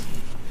TF2s.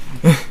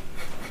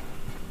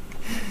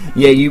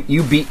 Yeah,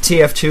 you beat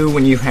TF2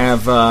 when you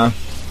have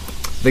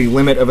the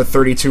limit of a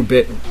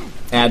 32-bit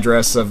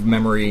address of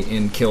memory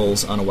in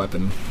kills on a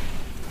weapon.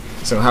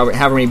 So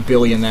however many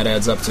billion that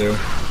adds up to.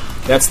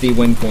 That's the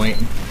win point,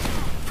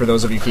 for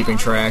those of you keeping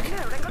track.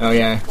 Oh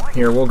yeah,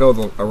 here, we'll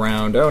go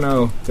around. Oh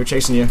no, they're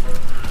chasing you.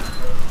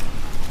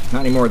 Not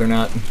anymore, they're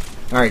not.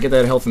 Alright, get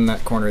that health in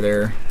that corner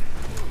there.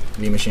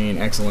 V-machine,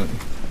 excellent.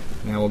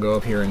 Now we'll go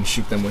up here and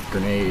shoot them with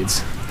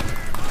grenades.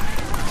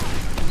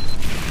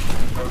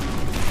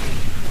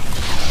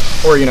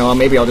 Or, you know,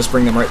 maybe I'll just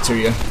bring them right to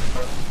you.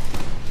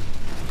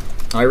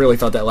 I really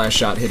thought that last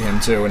shot hit him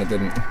too, and it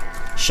didn't.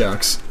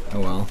 Shucks.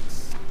 Oh well.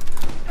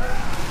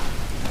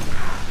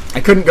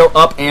 I couldn't go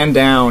up and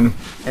down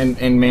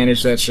and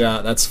manage that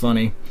shot. That's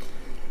funny.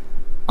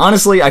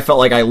 Honestly, I felt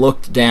like I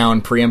looked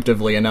down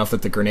preemptively enough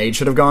that the grenade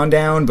should have gone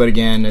down, but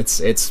again,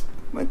 it's a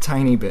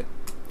tiny bit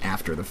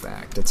after the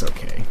fact. It's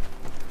okay.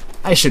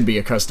 I should be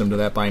accustomed to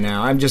that by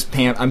now.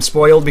 I'm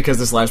spoiled because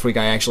this last week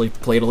I actually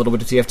played a little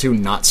bit of TF2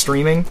 not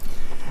streaming.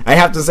 I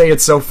have to say,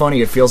 it's so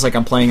funny. It feels like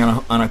I'm playing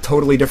on a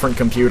totally different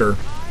computer,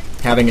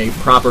 having a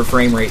proper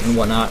frame rate and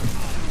whatnot.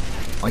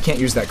 Well, I can't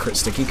use that crit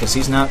sticky because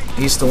he's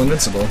still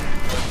invincible.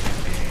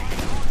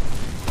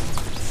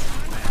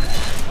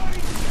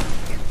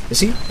 Is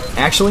he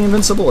actually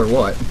invincible or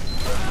what?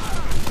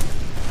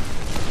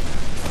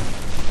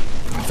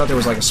 I thought there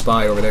was like a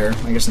spy over there.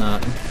 I guess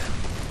not.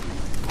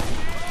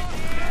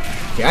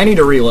 Okay, I need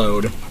to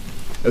reload.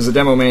 As a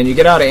demo man, you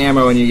get out of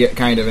ammo and you get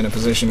kind of in a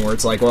position where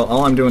it's like, well,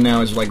 all I'm doing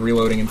now is like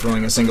reloading and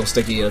throwing a single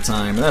sticky at a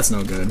time, and that's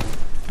no good.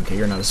 Okay,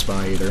 you're not a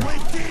spy either.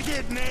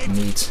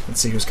 Neat.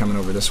 Let's see who's coming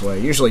over this way.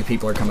 Usually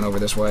people are coming over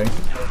this way.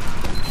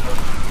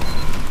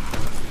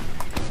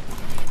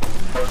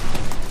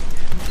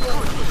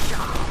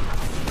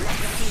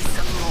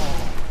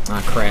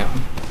 Ah, crap.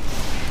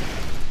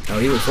 Oh,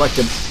 he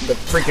reflected the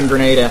freaking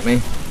grenade at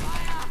me.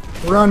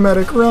 Run,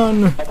 medic,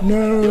 run!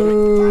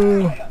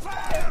 No!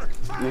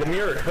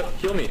 Lemire,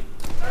 heal me.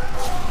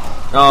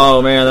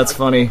 Oh man, that's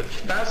funny.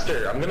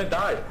 Faster, I'm gonna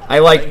die. I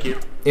like, Thank you.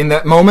 in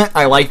that moment,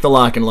 I like the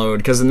lock and load,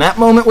 because in that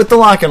moment with the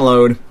lock and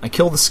load, I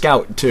kill the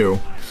scout too.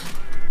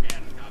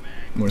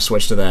 I'm gonna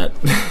switch to that.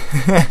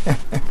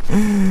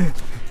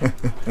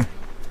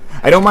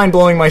 I don't mind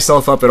blowing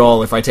myself up at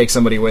all if I take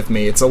somebody with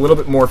me. It's a little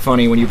bit more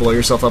funny when you blow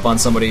yourself up on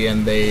somebody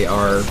and they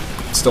are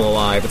still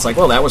alive. It's like,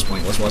 well, that was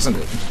pointless, wasn't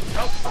it?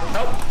 Help!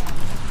 Help!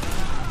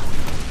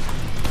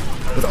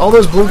 With all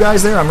those blue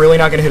guys there, I'm really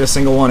not gonna hit a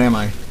single one, am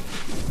I?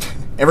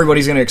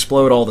 Everybody's gonna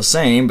explode all the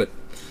same, but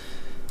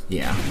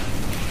yeah.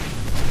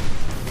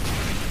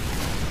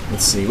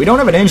 Let's see. We don't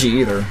have an NG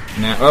either.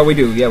 Now, oh, we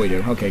do. Yeah, we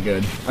do. Okay,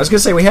 good. I was gonna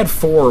say we had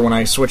 4 when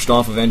I switched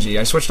off of NG.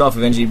 I switched off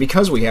of NG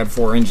because we had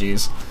 4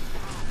 NGs.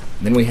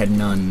 Then we had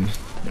none.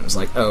 And it was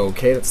like, oh,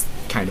 okay, that's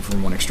kind of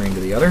from one extreme to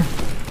the other.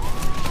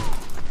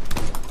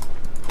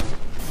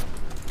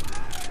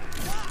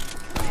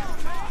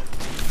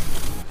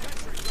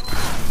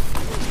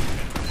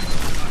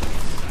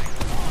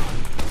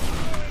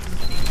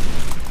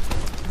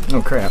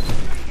 Oh, crap.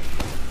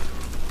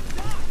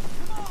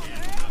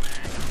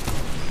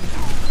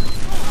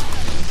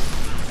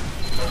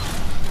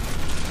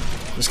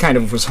 Just kind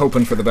of was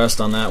hoping for the best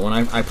on that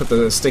one. I put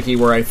the sticky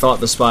where I thought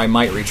the spy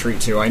might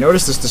retreat to. I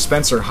noticed this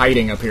dispenser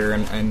hiding up here,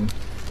 and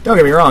don't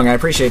get me wrong, I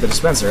appreciate the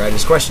dispenser. I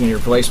just question your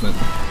placement.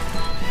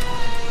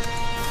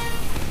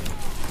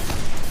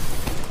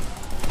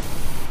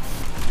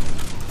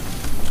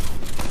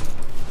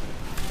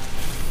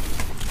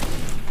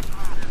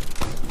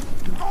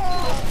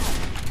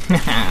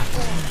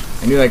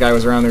 I knew that guy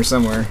was around there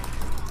somewhere.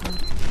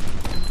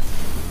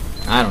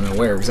 I don't know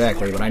where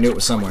exactly, but I knew it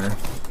was somewhere.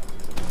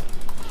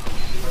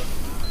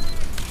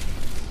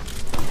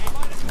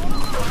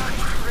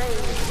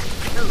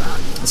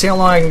 Let's see how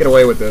long I can get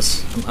away with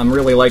this. I'm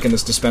really liking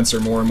this dispenser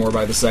more and more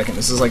by the second.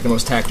 This is like the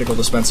most tactical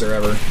dispenser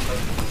ever.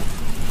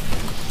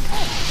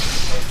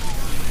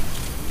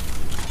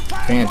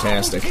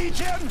 Fantastic.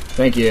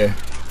 Thank you,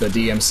 the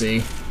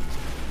DMC.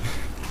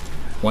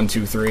 1,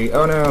 2, 3.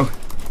 Oh no.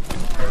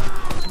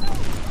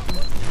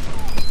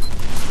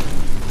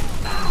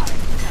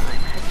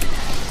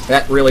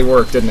 That really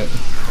worked, didn't it?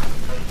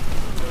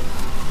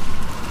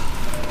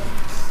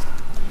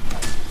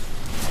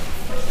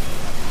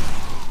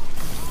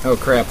 Oh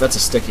crap, that's a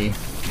sticky.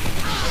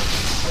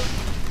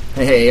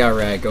 Hey,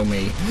 alright, go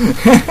me.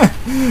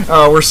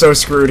 Oh, we're so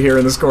screwed here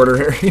in this quarter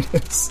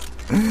areas.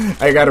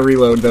 I gotta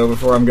reload though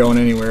before I'm going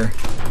anywhere.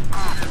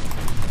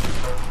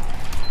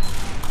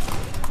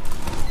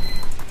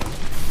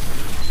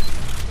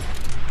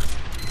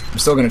 I'm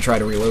still gonna try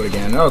to reload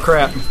again. Oh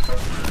crap.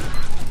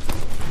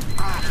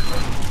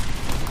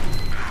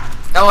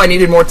 Oh, I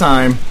needed more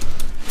time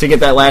to get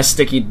that last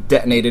sticky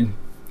detonated.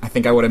 I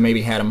think I would have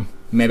maybe had him.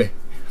 Maybe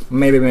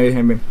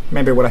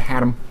would have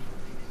had him.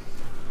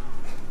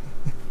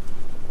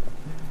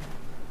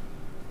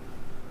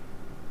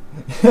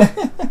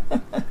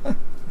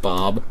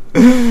 Bob.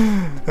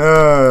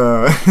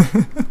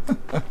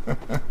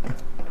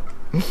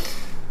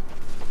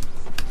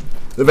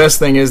 The best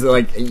thing is that,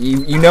 like,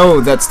 you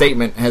know that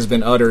statement has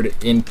been uttered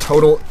in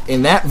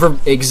that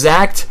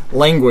exact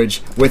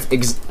language with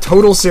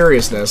total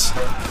seriousness.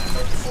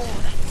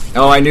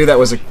 Oh, I knew that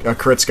was a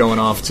crit's going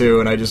off too,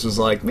 and I just was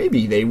like,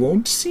 maybe they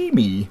won't see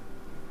me.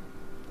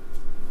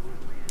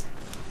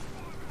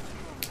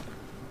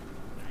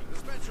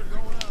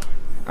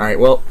 All right,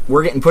 well,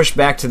 we're getting pushed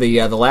back to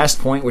the last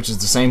point, which is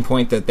the same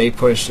point that they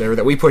pushed, or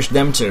that we pushed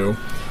them to.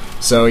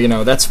 So, you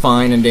know, that's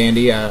fine and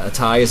dandy. A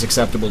tie is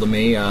acceptable to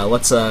me.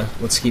 Let's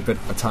keep it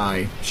a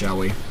tie, shall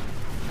we?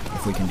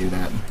 If we can do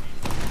that.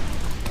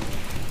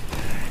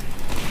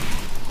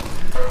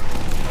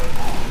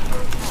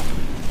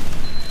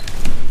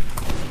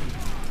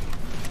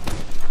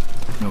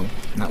 No,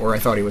 not where I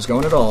thought he was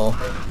going at all.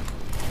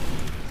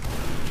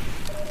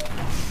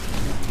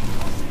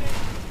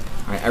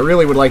 I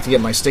really would like to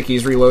get my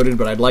stickies reloaded,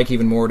 but I'd like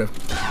even more to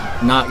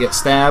not get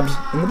stabbed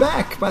in the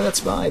back by that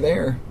spy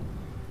there,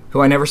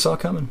 who I never saw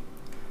coming.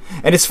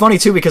 And it's funny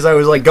too, because I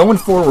was like going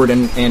forward,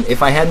 and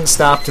if I hadn't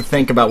stopped to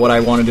think about what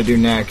I wanted to do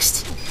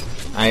next,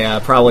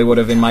 I probably would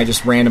have, in my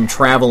just random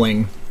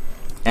traveling,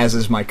 as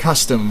is my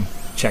custom,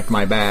 checked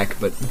my back,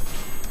 but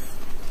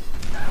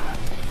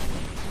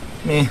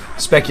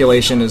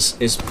speculation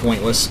is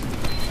pointless.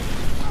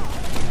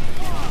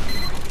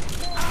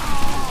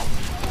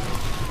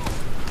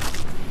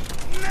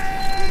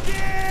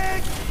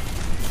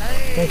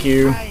 Thank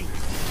you.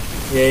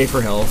 Yay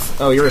for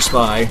health. Oh, you're a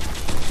spy.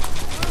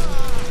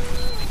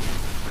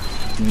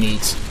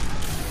 Neat.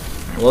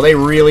 Right, well, they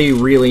really,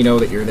 really know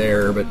that you're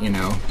there, but, you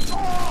know.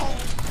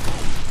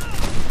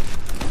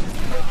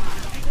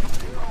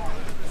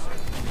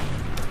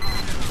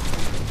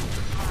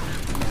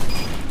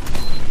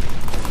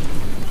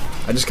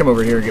 I just come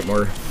over here and get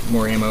more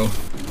ammo.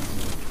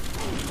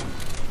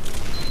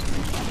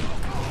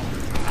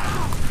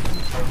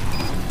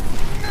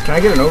 Can I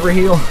get an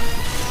overheal?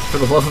 For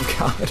the love of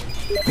God.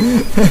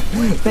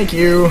 Thank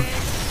you,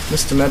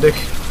 Mr. Medic.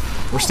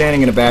 We're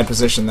standing in a bad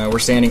position, though. We're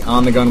standing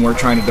on the gun we're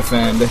trying to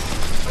defend.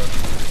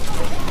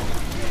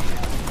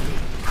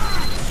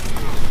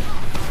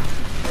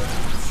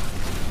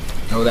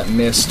 Oh, that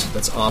missed.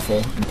 That's awful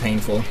and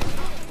painful.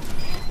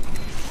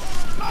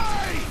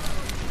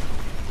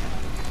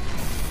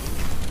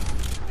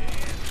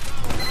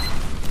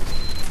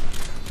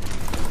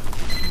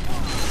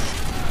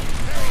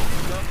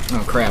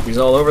 Oh crap, he's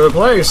all over the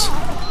place!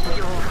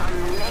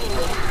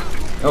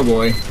 Oh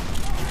boy.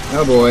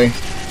 Oh boy.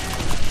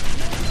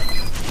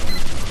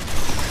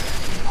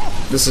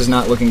 This is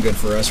not looking good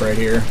for us right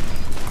here.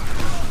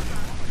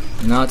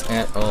 Not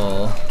at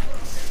all.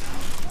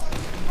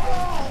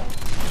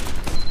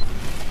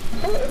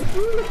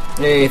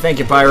 Hey, thank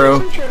you, Pyro.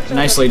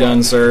 Nicely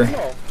done,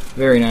 sir.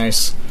 Very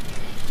nice.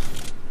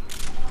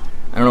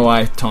 I don't know why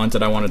I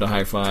taunted. I wanted a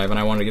high five, and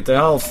I wanted to get the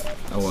health.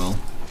 Oh well.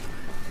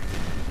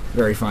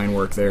 Very fine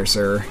work there,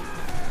 sir.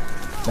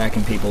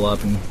 Backing people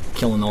up and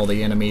killing all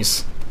the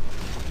enemies.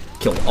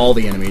 Killed all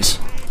the enemies.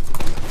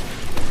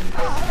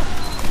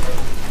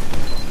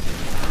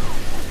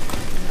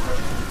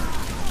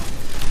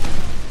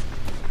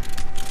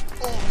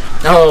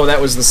 Oh, that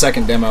was the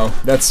second demo.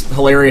 That's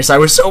hilarious. I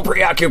was so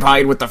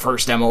preoccupied with the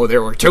first demo.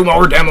 There were 2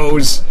 more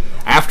demos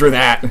after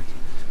that.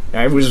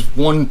 I was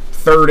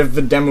 1/3 of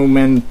the demo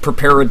men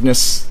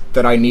preparedness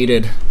that I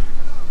needed.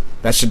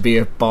 That should be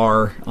a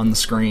bar on the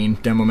screen.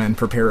 Demo men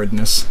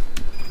preparedness.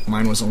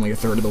 Mine was only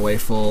 1/3 of the way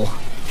full.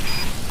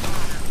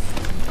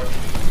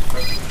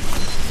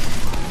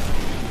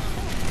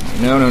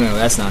 No, no, no,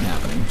 that's not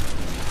happening.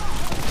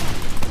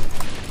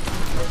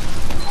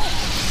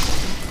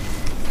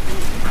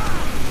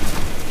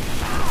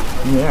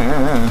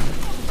 Yeah.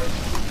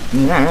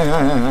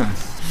 Yeah.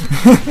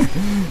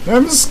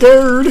 I'm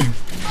scared.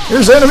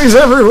 There's enemies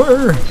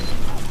everywhere.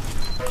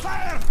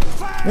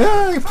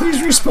 Yeah,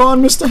 please respawn,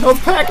 Mr. Health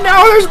Pack.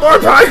 No, there's more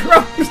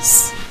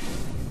pyros.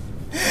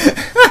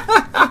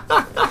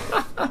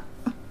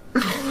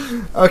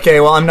 Okay,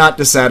 well, I'm not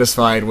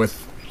dissatisfied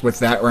with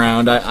that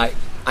round. I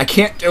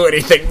can't do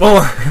anything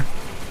more.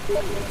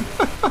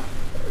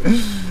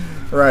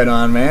 Right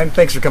on, man.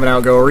 Thanks for coming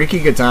out, Go Riki.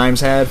 Good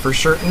times had, for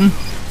certain.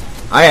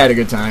 I had a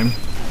good time.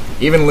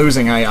 Even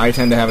losing, I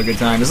tend to have a good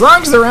time. As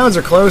long as the rounds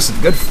are close,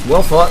 good,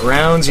 well-fought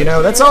rounds, you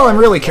know, that's all I'm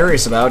really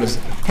curious about, is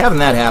having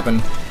that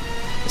happen.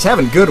 Is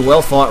having good,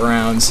 well-fought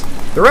rounds.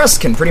 The rest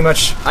can pretty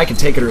much, I can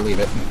take it or leave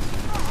it.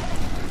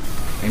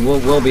 And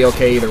we'll be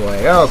okay either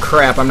way. Oh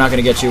crap, I'm not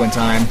gonna get you in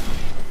time.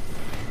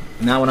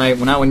 Not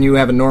when you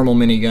have a normal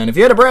minigun. If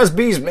you had a brass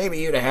beast, maybe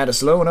you'd have had a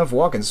slow enough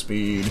walking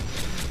speed.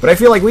 But I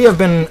feel like we have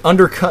been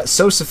undercut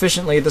so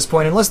sufficiently at this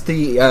point, unless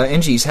the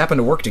NGs happen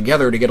to work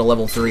together to get a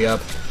level 3 up.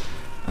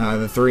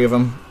 The 3 of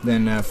them,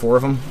 then 4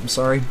 of them, I'm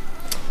sorry.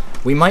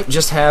 We might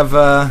just have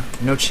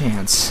no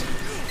chance.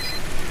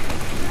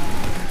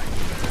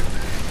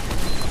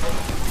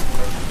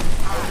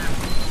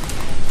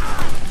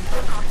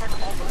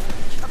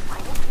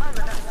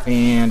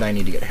 And I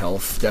need to get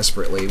health,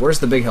 desperately. Where's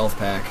the big health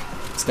pack?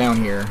 It's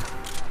down here.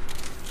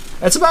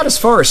 That's about as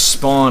far as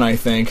spawn, I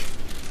think.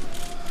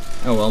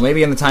 Oh well,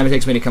 maybe in the time it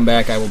takes me to come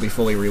back, I will be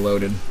fully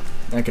reloaded.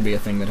 That could be a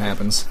thing that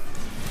happens.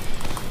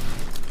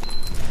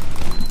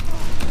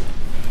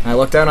 I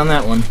lucked out on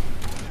that one.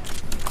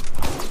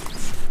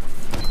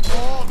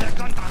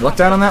 Lucked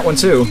out on that one,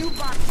 too.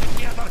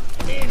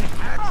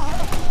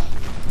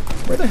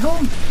 Where the hell?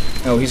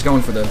 Oh, he's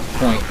going for the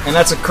point. And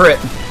that's a crit.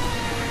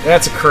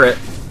 That's a crit.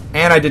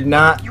 And I did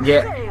not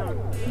get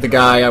the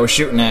guy I was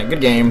shooting at. Good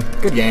game.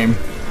 Good game.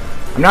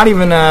 I'm not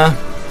even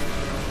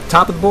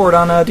top of the board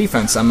on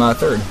defense. I'm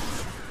 3rd.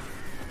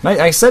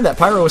 I said that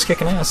Pyro was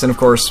kicking ass, and of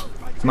course,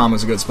 Mom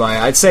was a good spy.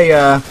 I'd say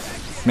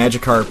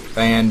Magikarp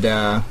and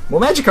well,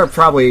 Magikarp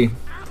probably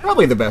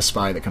the best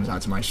spy that comes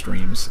out to my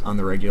streams on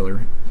the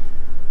regular.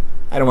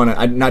 I don't want to.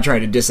 I'm not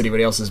trying to diss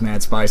anybody else's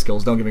mad spy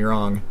skills. Don't get me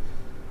wrong,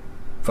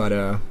 but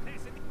I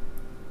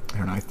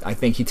don't know. I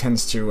think he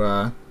tends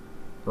to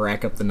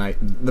rack up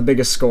the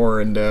biggest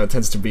score, and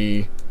tends to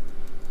be,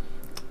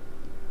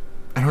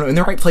 I don't know, in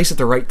the right place at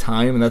the right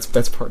time, and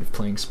that's part of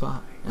playing spy.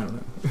 I don't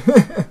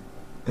know.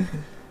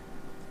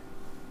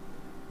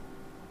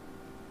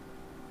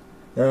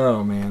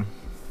 Oh man.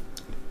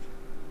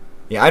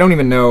 Yeah, I don't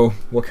even know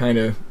what kind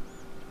of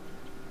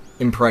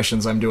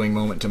impressions I'm doing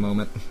moment to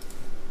moment.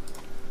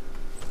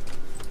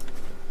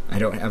 I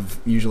don't have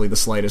usually the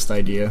slightest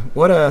idea.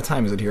 What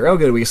time is it here? Oh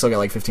good, we still got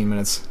like 15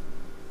 minutes.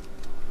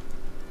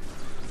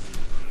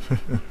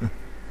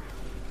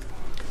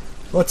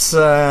 Let's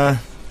kind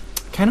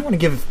of want to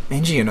give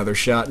Engie another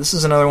shot. This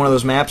is another one of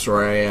those maps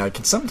where I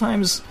can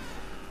sometimes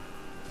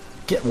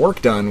get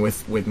work done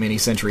with Mini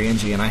Century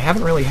Engie, and I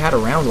haven't really had a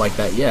round like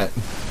that yet.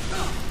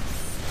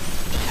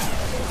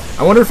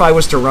 I wonder if I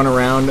was to run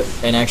around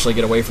and actually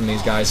get away from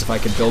these guys, if I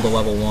could build a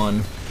level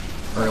 1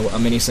 or a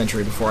Mini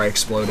Century before I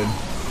exploded.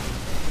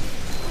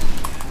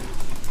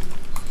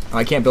 Oh,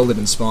 I can't build it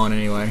in spawn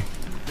anyway.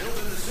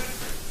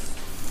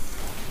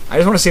 I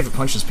just want to see if it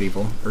punches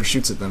people, or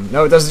shoots at them.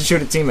 No, it doesn't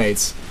shoot at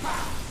teammates.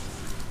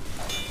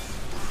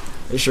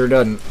 It sure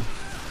doesn't.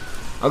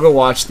 I'll go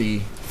watch the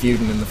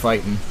feuding and the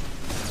fighting.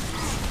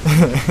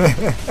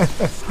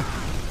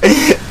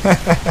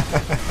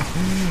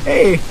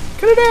 Hey,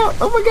 cut it out!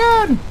 Oh my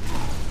god!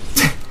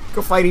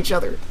 Go fight each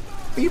other.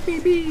 Beep,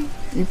 beep, beep.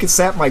 You can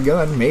sap my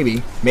gun,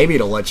 maybe. Maybe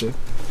it'll let you.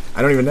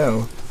 I don't even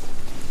know.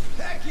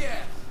 Heck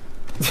yeah!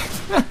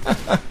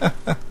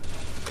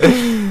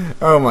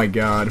 Oh my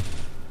god.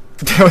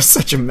 That was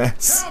such a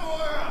mess.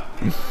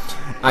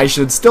 I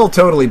should still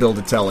totally build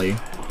a telly.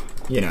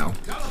 You know.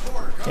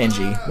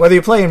 NG. Whether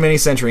you play in mini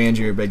century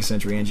NG or big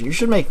century NG, you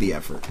should make the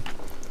effort.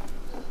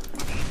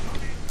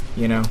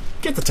 You know?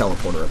 Get the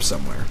teleporter up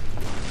somewhere.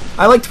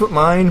 I like to put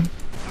mine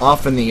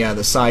off in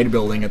the side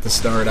building at the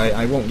start.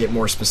 I won't get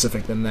more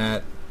specific than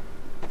that.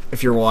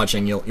 If you're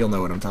watching, you'll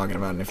know what I'm talking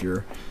about, and if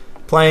you're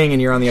playing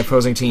and you're on the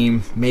opposing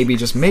team, maybe,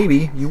 just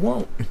maybe, you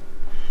won't.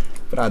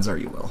 But odds are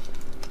you will.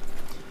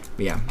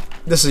 But yeah,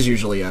 this is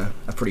usually a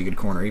pretty good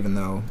corner, even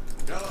though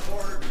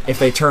if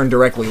they turn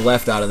directly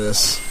left out of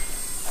this,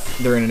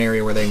 they're in an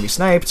area where they can be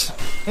sniped.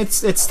 It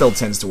still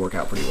tends to work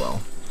out pretty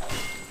well.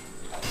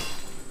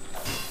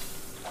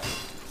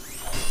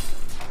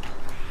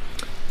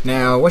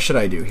 Now, what should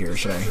I do here?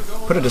 Should I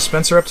put a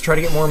dispenser up to try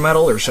to get more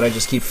metal, or should I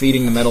just keep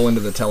feeding the metal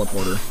into the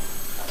teleporter?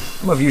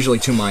 I'm of usually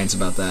two minds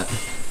about that.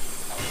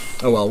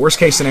 Oh well, worst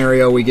case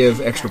scenario, we give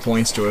extra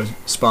points to a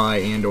spy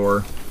and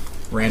or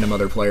random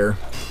other player.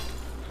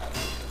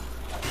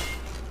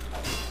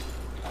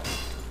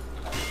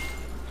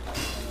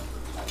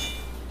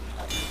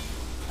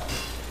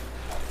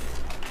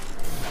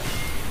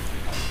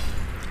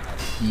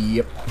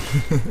 Yep.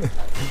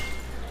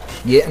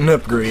 Getting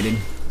upgraded.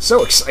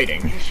 So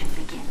exciting.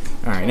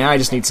 Alright, now I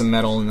just need some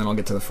metal and then I'll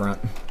get to the front.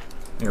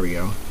 There we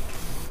go.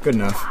 Good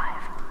enough. 5,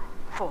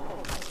 4,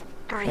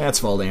 3, That's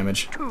fall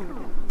damage. 2,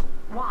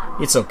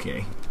 1. It's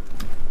okay.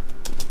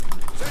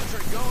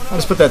 I'll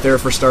just put that there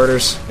for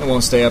starters. It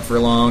won't stay up for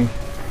long.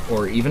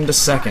 Or even to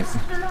second.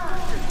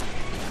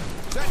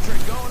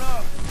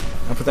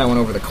 I'll put that one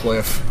over the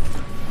cliff,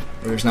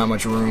 where there's not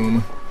much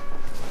room.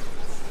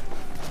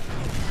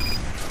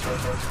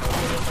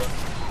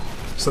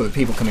 So that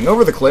people coming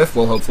over the cliff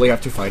will hopefully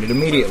have to fight it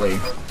immediately.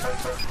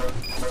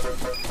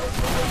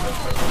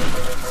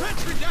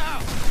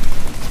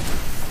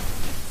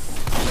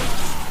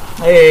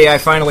 Hey, I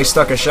finally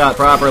stuck a shot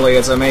properly.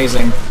 It's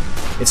amazing.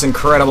 It's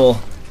incredible.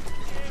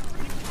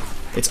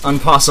 It's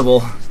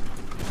impossible.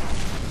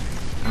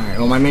 Alright,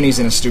 well my mini's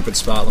in a stupid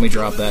spot. Let me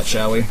drop that,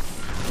 shall we?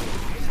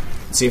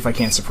 Let's see if I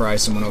can't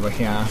surprise someone over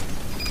here.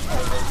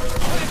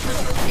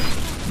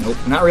 Nope,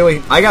 not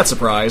really. I got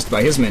surprised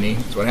by his mini.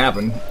 That's what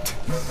happened.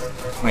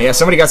 Oh yeah,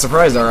 somebody got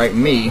surprised, alright.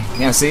 Me.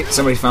 Yeah, see?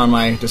 Somebody found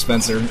my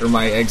dispenser. Or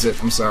my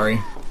exit, I'm sorry.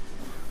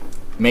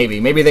 Maybe.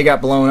 Maybe they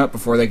got blown up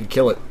before they could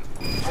kill it.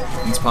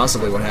 That's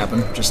possibly what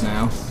happened just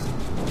now.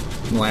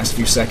 In the last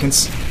few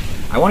seconds.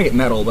 I want to get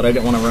metal, but I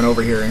didn't want to run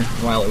over here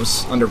while it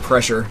was under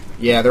pressure.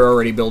 Yeah, they're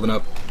already building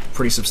up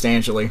pretty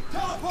substantially.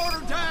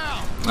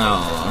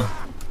 Aww.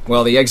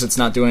 Well, the exit's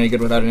not doing any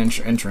good without an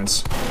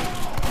entrance.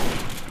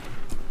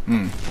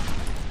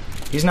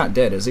 He's not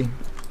dead, is he?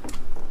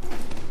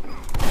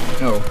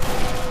 Oh.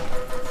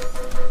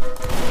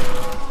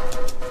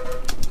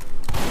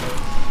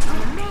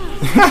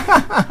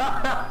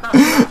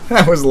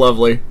 That was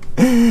lovely.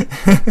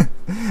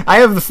 I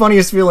have the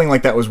funniest feeling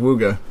like that was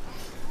Wooga.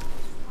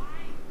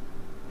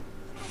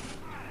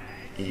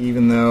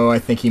 Even though I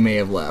think he may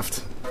have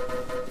left.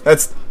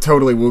 That's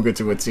totally Wooga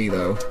to a T,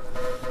 though.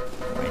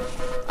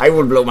 I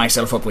will blow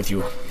myself up with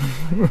you.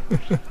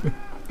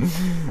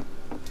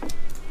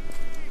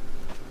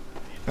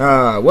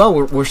 Well,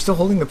 we're still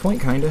holding the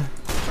point, kinda.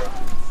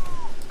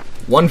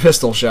 One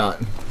pistol shot.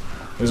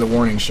 There's a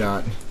warning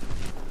shot.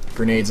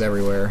 Grenades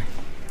everywhere.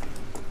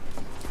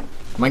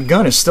 My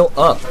gun is still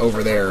up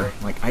over there.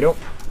 Like, I don't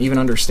even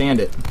understand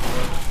it.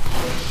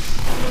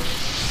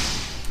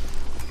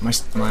 Am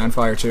I on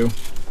fire too?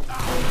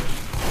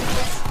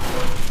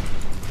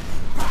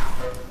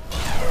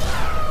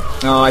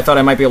 Oh, I thought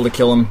I might be able to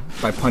kill him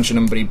by punching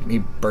him, but he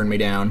burned me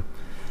down.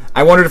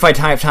 I wondered if I'd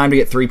have time to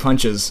get 3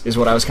 punches, is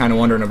what I was kind of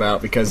wondering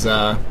about, because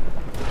the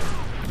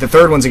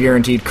third one's a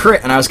guaranteed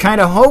crit, and I was kind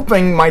of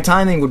hoping my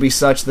timing would be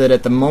such that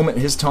at the moment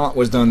his taunt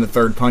was done, the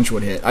third punch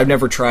would hit. I've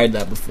never tried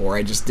that before.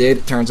 I just did.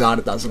 It turns out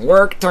it doesn't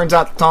work. It turns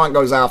out the taunt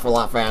goes off a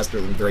lot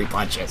faster than 3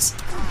 punches.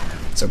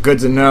 So good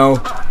to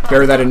know.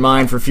 Bear that in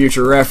mind for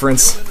future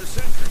reference.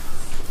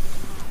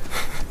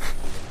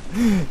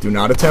 Do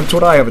not attempt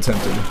what I have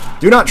attempted.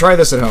 Do not try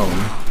this at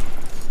home.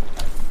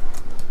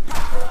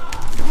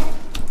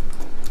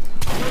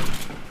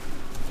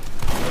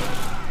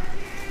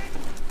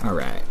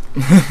 Alright.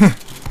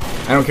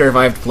 I don't care if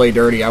I have to play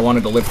dirty. I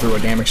wanted to live through a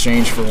damn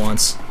exchange for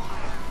once.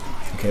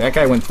 Okay, that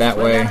guy went that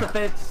way.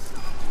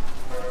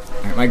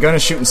 Alright, my gun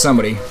is shooting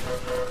somebody.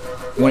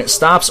 When it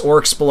stops or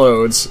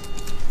explodes,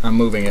 I'm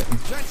moving it.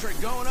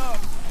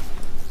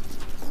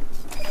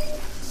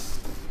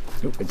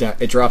 Oop,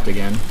 it dropped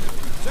again.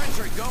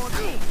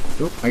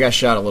 Oop, I got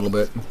shot a little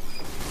bit.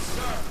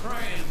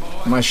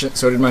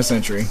 So did my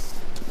sentry.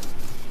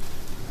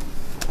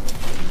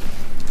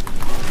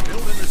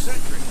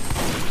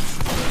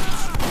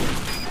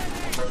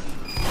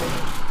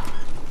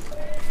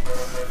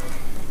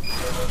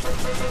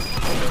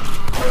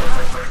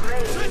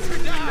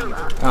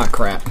 Ah,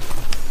 crap.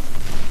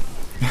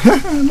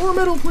 More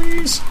metal,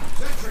 please.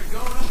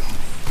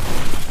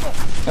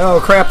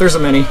 Oh crap, there's a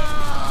mini.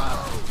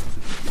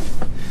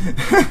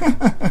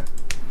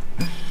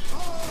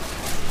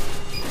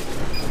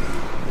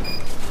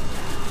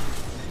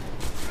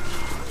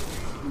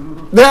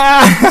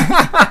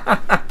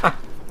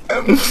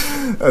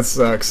 That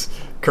sucks.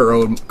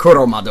 Kuro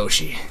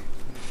Madoshi.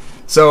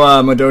 So,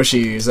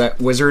 Madoshi is that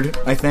wizard,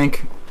 I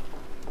think.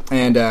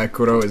 And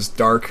Kuro is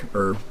dark,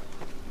 or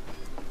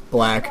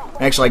black.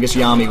 Actually, I guess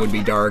Yami would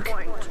be dark.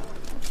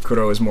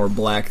 Kuro is more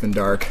black than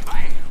dark.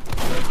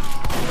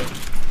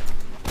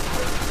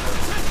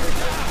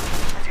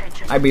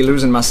 I'd be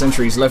losing my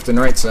sentries left and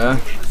right, sir.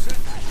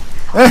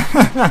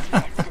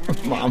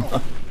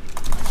 Mama.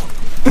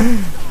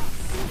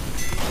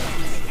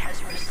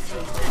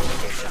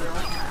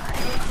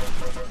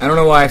 I don't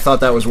know why I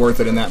thought that was worth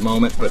it in that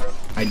moment, but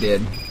I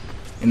did.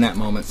 In that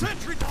moment, I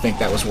think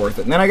that was worth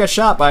it. And then I got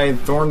shot by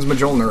Thor's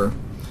Mjolnir.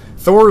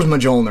 Thor's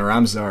Mjolnir,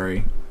 I'm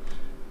sorry.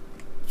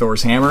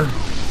 Thor's hammer?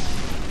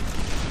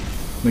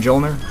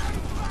 Mjolnir?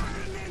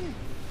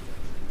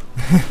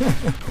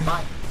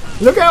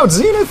 Look out,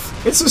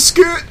 Zenith! It's a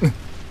scoot!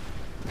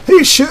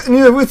 He's shooting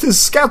you with his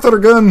scatter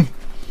gun!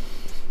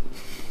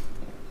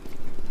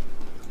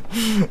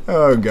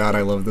 Oh god,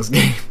 I love this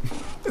game.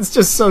 It's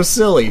just so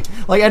silly.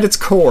 Like, at its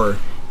core,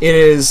 it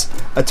is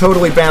a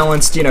totally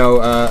balanced, you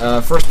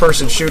know,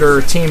 first-person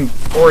shooter,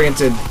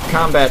 team-oriented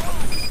combat,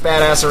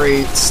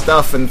 badassery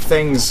stuff and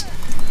things,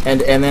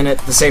 and then at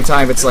the same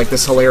time, it's like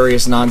this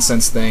hilarious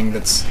nonsense thing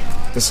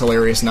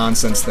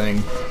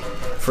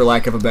for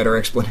lack of a better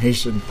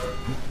explanation.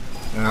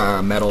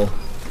 Metal.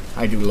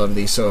 I do love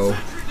these so.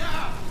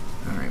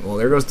 Alright, well,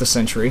 there goes the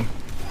sentry.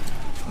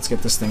 Let's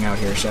get this thing out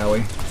here, shall we?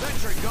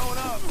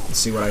 Let's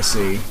see what I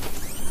see.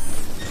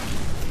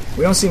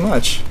 We don't see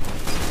much.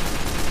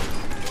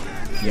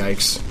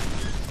 Yikes.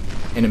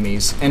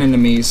 Enemies.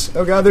 Enemies.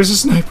 Oh god, there's a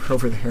sniper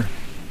over there.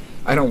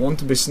 I don't want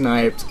to be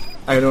sniped.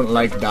 I don't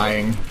like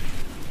dying.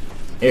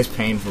 It's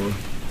painful.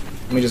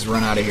 Let me just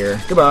run out of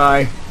here.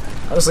 Goodbye.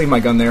 I'll just leave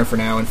my gun there for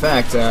now. In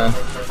fact,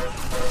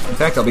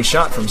 I'll be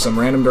shot from some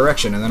random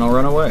direction and then I'll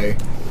run away.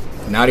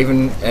 Not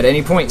even at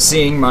any point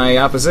seeing my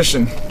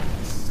opposition.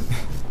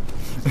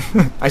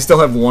 I still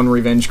have one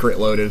revenge crit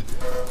loaded.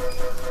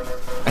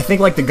 I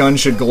think like the gun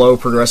should glow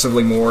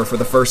progressively more for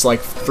the first like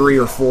 3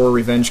 or 4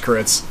 revenge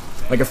crits.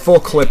 Like a full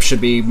clip should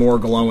be more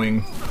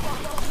glowing.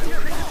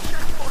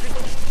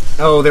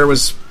 Oh, there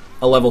was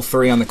a level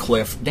 3 on the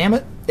cliff. Damn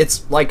it.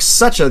 It's like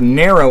such a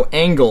narrow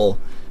angle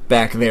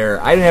back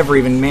there. I never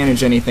even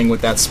manage anything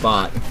with that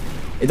spot.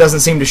 It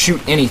doesn't seem to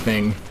shoot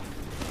anything.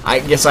 I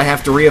guess I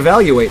have to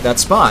reevaluate that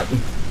spot.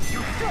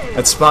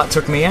 That spot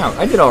took me out.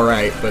 I did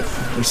alright, but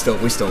we still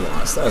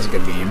lost. That was a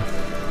good game.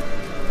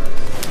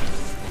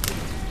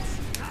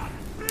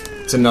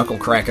 It's a knuckle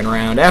cracking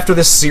round. After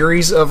this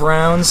series of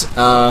rounds,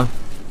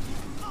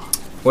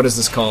 what is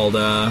this called?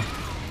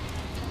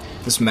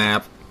 This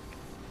map.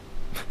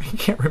 I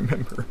can't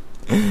remember.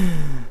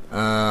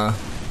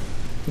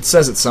 It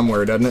says it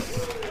somewhere, doesn't it?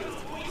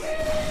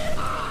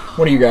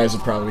 One of you guys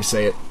would probably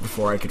say it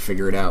before I could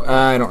figure it out.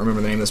 I don't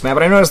remember the name of this map,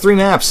 but I know there's 3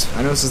 maps.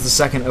 I know this is the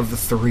second of the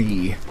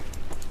 3.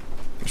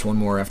 There's one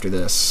more after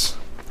this.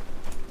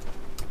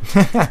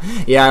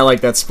 Yeah, I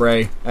like that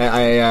spray.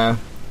 I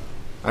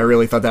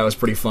really thought that was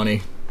pretty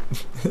funny.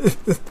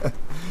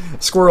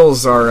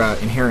 Squirrels are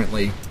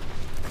inherently,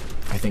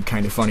 I think,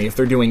 kind of funny if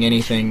they're doing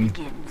anything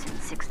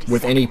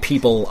with any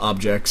people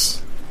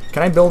objects.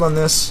 Can I build on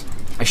this?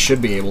 I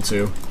should be able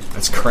to.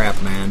 That's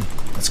crap, man.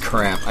 That's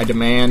crap. I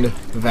demand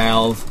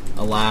Valve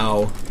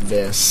allow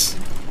this.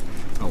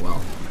 Oh well.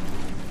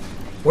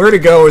 Where to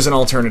go is an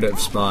alternative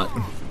spot.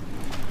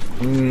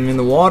 In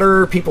the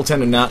water, people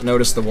tend to not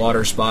notice the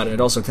water spot, and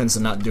it also tends to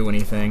not do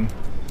anything.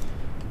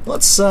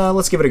 Let's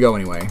give it a go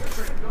anyway.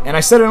 And I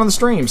said it on the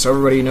stream, so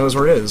everybody knows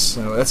where it is,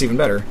 so that's even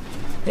better.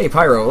 Hey,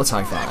 Pyro, let's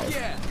high five.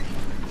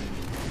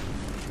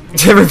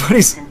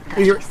 Everybody's...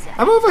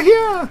 I'm over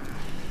here!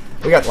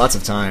 We got lots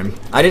of time.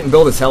 I didn't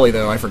build a telly,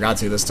 though. I forgot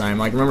to this time.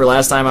 Like, remember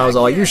last time I was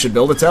all like, you should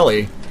build a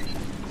telly.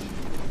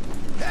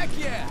 Heck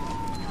yeah!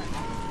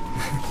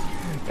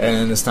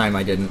 And this time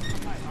I didn't.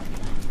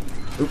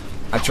 Oop,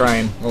 I'm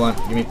trying. Hold on,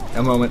 give me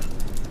a moment.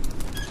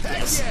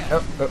 Yes.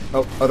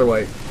 Oh, other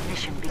way.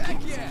 Mission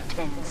begins in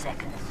 10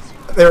 seconds.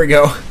 There we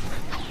go.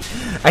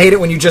 I hate it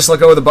when you just let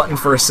go of the button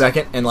for a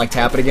second and like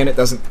tap it again. It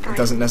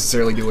doesn't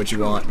necessarily do what you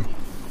want.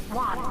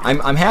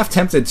 I'm half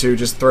tempted to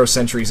just throw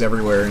sentries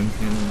everywhere and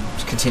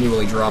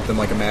continually drop them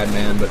like a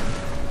madman, but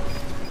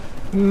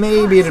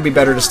maybe it'd be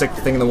better to stick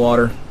the thing in the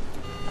water.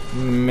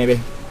 Maybe.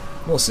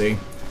 We'll see.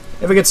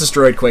 If it gets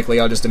destroyed quickly,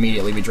 I'll just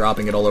immediately be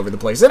dropping it all over the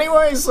place.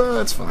 Anyways,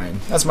 that's fine.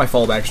 That's my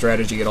fallback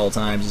strategy at all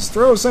times, is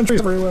throw sentries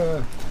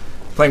everywhere.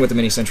 Playing with the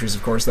mini-sentries,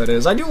 of course, that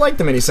is. I do like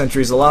the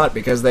mini-sentries a lot,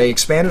 because they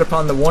expanded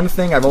upon the one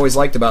thing I've always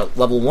liked about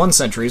level 1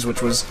 sentries,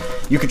 which was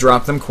you could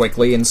drop them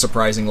quickly in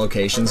surprising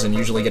locations and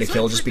usually get a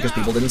kill just because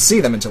people didn't see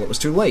them until it was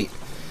too late.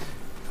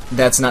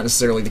 That's not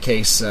necessarily the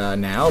case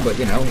now, but,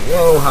 you know,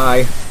 whoa,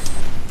 hi.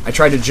 I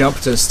tried to jump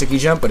to sticky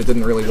jump, but it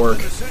didn't really work.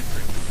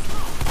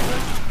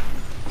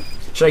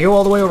 Should I go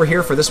all the way over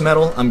here for this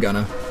metal? I'm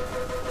gonna.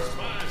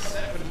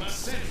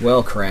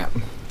 Well, crap.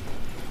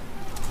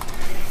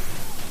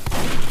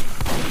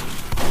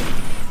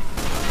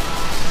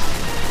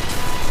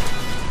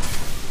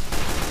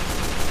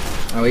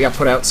 Oh, he got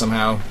put out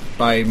somehow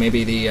by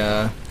maybe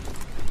the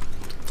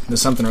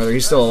something or other.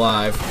 He's still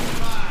alive.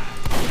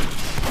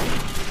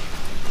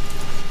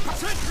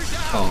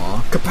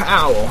 Aw,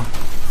 kapow!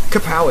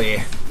 Kapowie!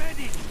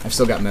 I've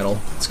still got metal.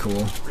 It's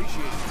cool.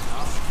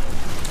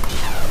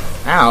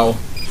 Ow!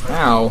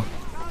 Ow!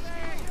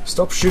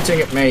 Stop shooting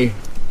at me!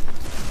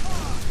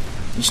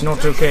 It's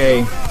not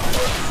okay.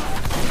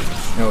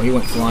 Oh, he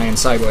went flying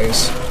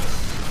sideways.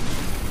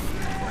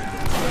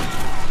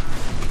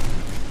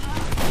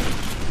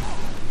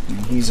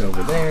 And he's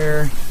over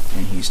there,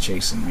 and he's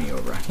chasing me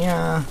over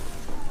here.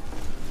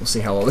 We'll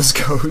see how all this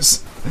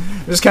goes.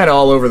 I'm just kind of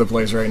all over the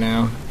place right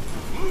now.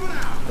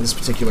 At this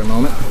particular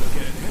moment.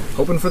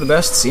 Hoping for the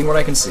best, seeing what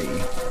I can see.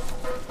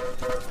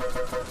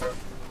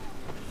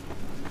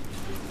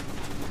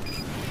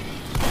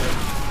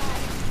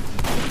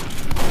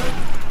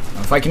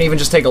 If I can even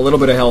just take a little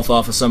bit of health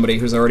off of somebody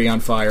who's already on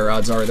fire,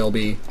 odds are they'll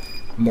be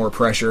more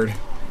pressured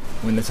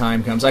when the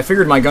time comes. I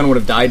figured my gun would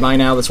have died by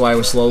now, that's why I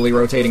was slowly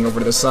rotating over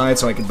to the side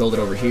so I could build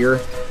it over here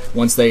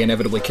once they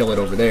inevitably kill it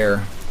over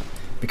there,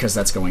 because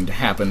that's going to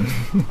happen.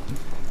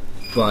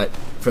 But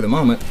for the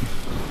moment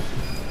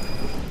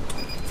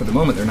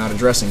they're not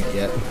addressing it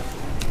yet.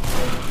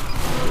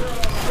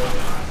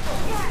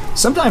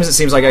 Sometimes it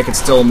seems like I could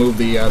still move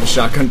the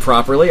shotgun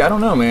properly. I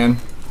don't know, man.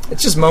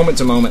 It's just moment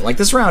to moment. Like,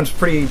 this round's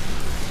pretty...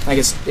 I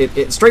guess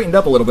it straightened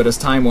up a little bit as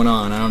time went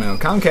on. I don't know.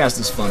 Comcast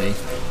is funny.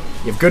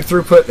 You have good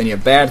throughput, then you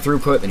have bad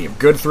throughput, then you have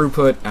good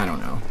throughput. I don't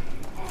know.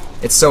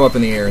 It's so up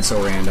in the air and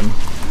so random. I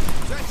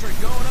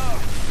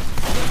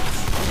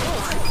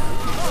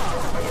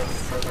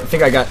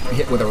think I got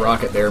hit with a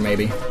rocket there,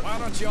 maybe. Why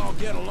don't y'all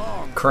get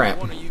along? Crap.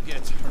 One of you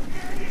gets hurt.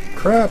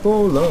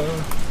 Crapola.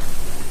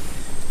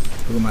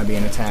 Who am I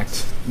being attacked?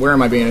 Where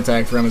am I being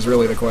attacked from is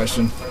really the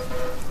question.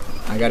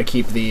 I gotta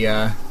keep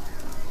the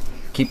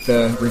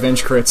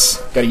revenge crits.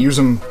 Gotta use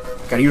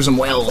them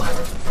well.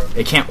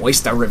 They can't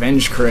waste our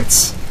revenge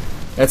crits.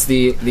 That's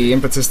the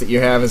impetus that you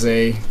have as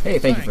a, hey,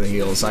 thank you for the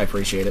heals, I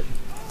appreciate it.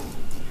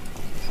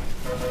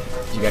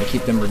 You gotta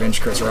keep them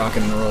revenge crits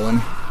rocking and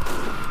rolling.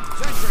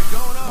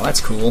 Oh,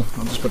 that's cool.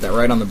 I'll just put that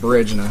right on the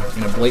bridge in a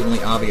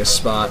blatantly obvious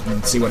spot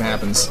and see what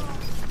happens.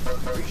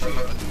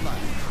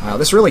 Wow,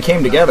 this really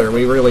came together.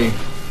 We really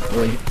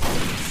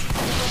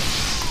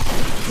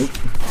oop,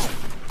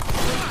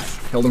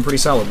 held him pretty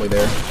solidly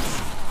there.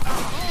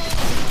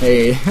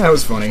 Hey, that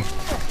was funny.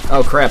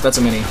 Oh crap, that's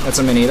a mini. That's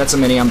a mini. That's a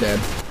mini. I'm dead.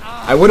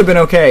 I would have been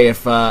okay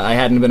if I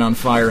hadn't been on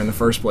fire in the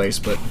first place,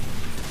 but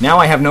now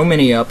I have no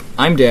mini up,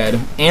 I'm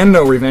dead, and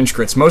no revenge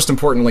crits. Most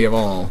importantly of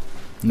all,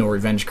 no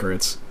revenge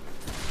crits.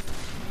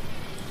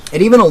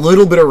 And even a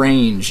little bit of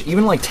range,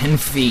 even like 10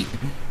 feet.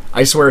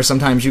 I swear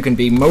sometimes you can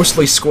be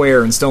mostly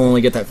square and still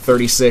only get that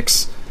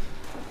 36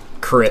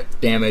 crit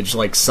damage,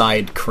 like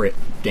side crit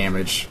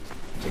damage.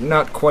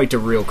 Not quite a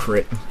real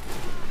crit.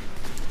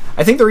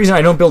 I think the reason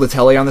I don't build a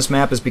telly on this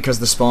map is because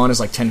the spawn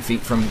is like 10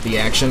 feet from the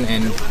action,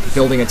 and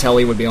building a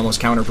telly would be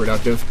almost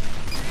counterproductive.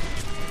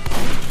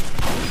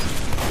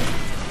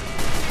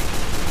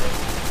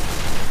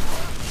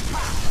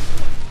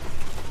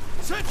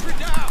 Sentry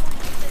down.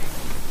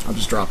 I'll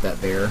just drop that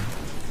there.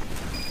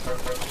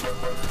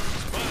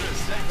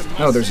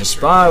 Oh, there's a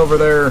spy over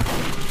there.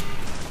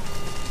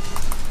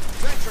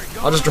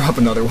 I'll just drop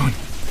another one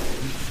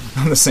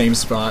on the same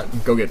spot.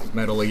 Go get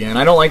metal again.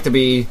 I don't like to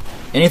be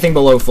anything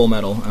below full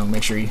metal. I'll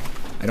make sure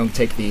I don't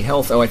take the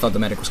health. Oh, I thought the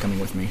medic was coming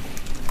with me.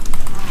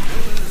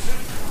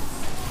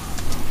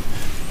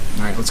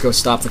 Alright, let's go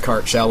stop the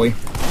cart, shall we?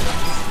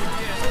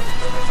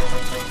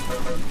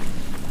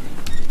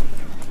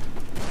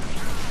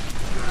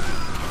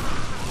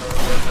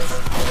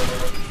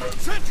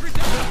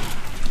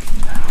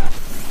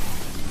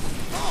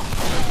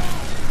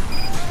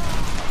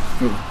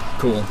 Ooh,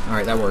 cool.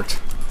 Alright, that worked.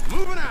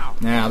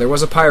 Now, there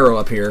was a pyro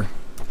up here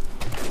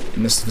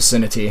in this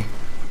vicinity.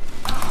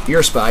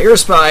 You're a spy, you're a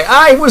spy!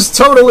 I was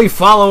totally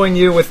following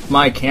you with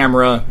my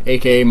camera,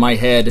 aka my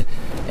head,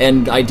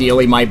 and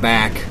ideally my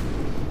back.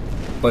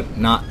 But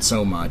not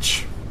so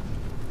much.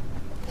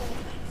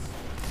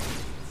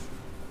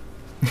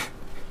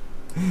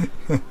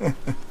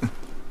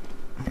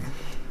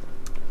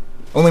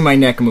 Only my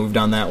neck moved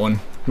on that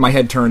one. My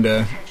head turned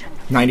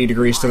 90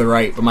 degrees to the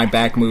right, but my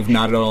back moved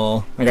not at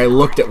all. Like, I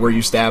looked at where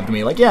you stabbed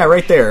me. Like, yeah,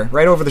 right there.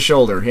 Right over the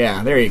shoulder.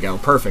 Yeah, there you go.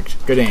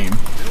 Perfect. Good aim.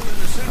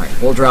 Alright,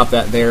 we'll drop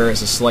that there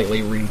as a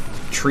slightly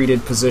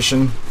retreated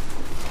position.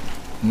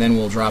 And then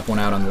we'll drop one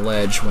out on the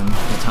ledge when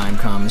the time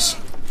comes.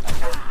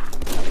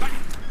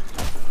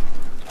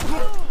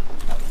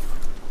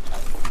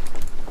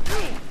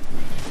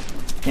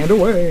 And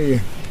away!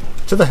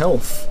 To the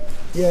health.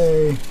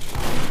 Yay!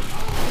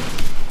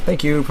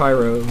 Thank you,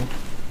 Pyro.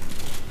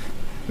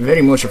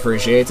 Very much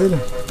appreciated.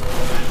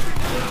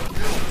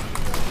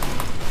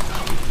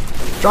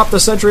 Drop the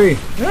sentry!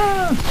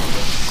 Ah!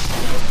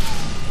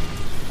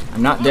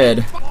 I'm not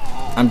dead.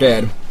 I'm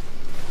dead.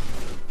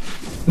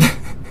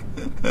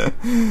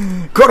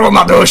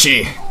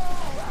 Kuromadoshi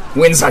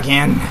wins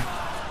again.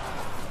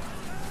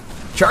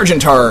 Charge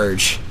and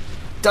charge.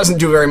 Doesn't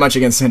do very much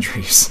against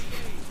sentries.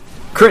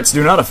 Crits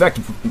do not affect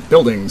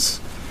buildings.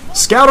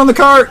 Scout on the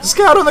cart!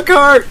 Scout on the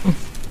cart!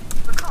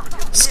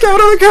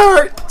 Scout on the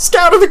cart!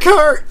 Scout on the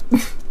cart!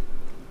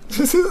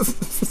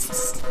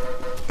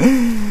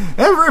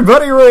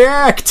 Everybody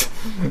react!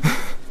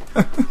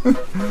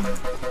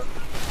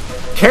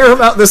 Care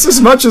about this as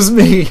much as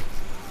me!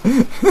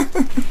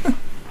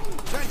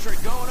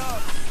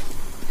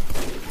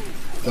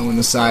 Going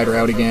the side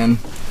route again.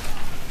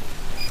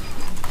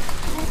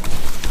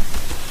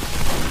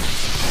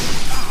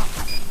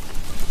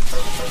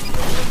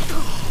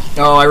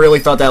 Oh, I really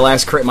thought that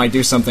last crit might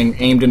do something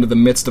aimed into the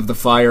midst of the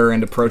fire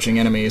and approaching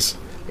enemies.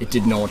 It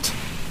did not.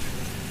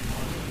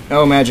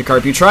 Oh,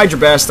 Magikarp, you tried your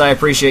best. I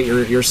appreciate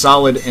your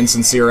solid and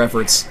sincere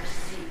efforts.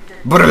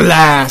 But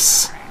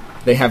alas,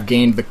 they have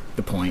gained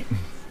the point.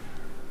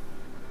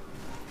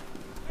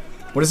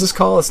 What is this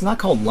called? It's not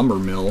called Lumber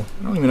Mill.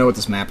 I don't even know what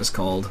this map is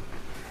called.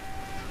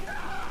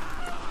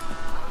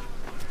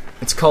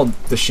 It's called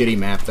the shitty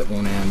map that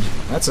won't end.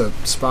 That's a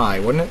spy,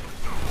 wouldn't it?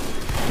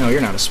 No, you're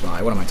not a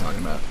spy. What am I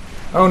talking about?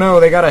 Oh no,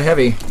 they got a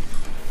heavy.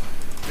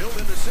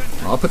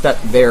 Well, I'll put that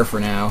there for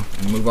now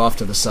and move off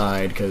to the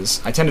side,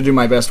 because I tend to do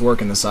my best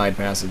work in the side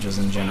passages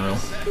in general.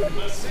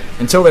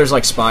 Until there's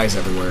like spies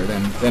everywhere,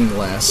 then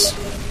less.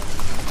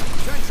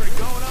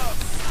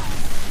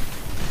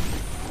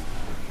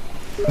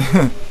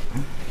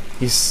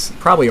 He's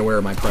probably aware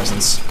of my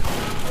presence.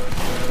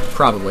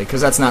 Probably,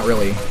 because that's not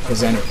really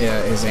his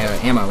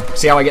ammo.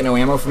 See how I get no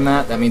ammo from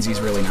that? That means he's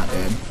really not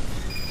dead.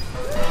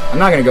 I'm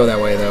not going to go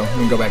that way, though. I'm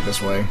going to go back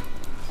this way.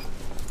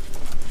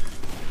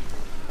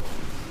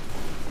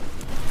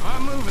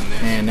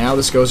 And now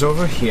this goes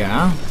over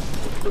here.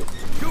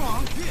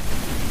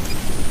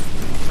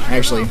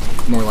 Actually,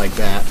 more like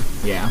that.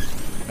 Yeah,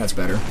 that's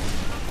better.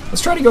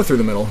 Let's try to go through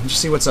the middle and just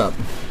see what's up.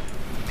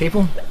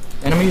 People?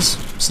 Enemies?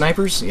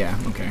 Snipers? Yeah,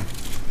 okay.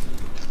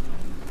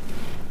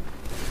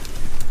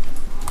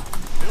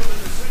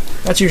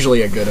 That's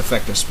usually a good,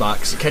 effective spot,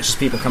 because it catches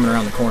people coming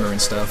around the corner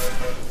and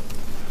stuff.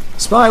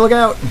 Spy, look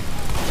out!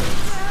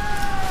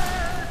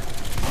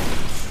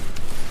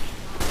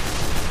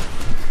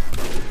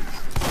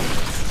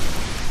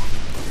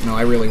 No,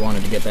 I really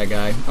wanted to get that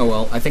guy. Oh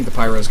well, I think the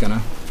Pyro's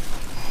gonna...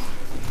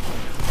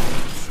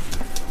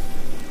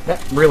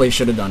 That really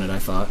should have done it, I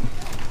thought.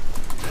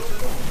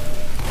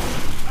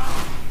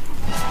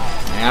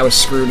 I was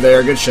screwed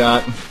there. Good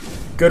shot.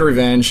 Good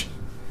revenge.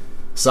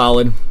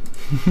 Solid.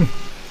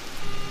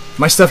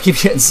 My stuff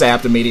keeps getting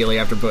sapped immediately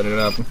after putting it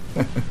up.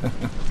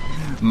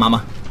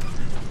 Mama.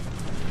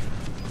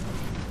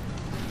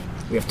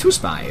 We have 2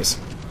 spies.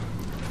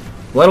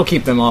 Well, that'll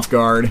keep them off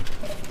guard.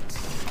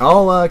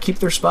 I'll keep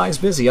their spies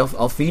busy.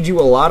 I'll feed you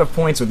a lot of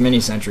points with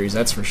mini-sentries,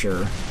 that's for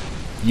sure.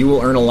 You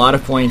will earn a lot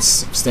of points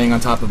staying on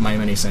top of my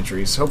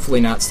mini-sentries.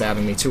 Hopefully not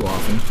stabbing me too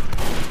often.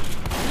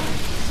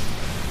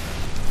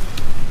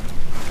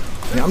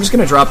 Yeah, I'm just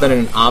going to drop that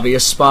in an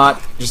obvious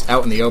spot, just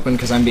out in the open,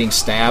 because I'm being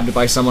stabbed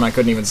by someone I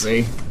couldn't even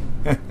see.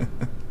 Like,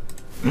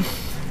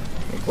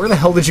 where the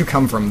hell did you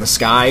come from? The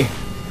sky?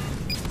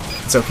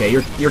 It's okay,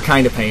 you're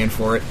kind of paying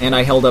for it, and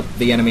I held up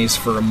the enemies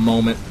for a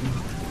moment,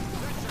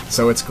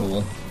 so it's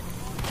cool.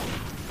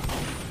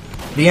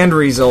 The end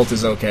result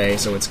is okay,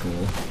 so it's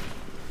cool.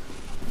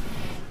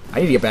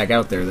 I need to get back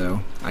out there,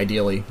 though,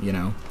 ideally, you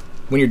know.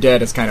 When you're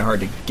dead, it's kind of hard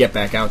to get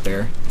back out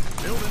there.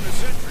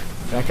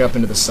 Back up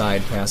into the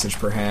side passage,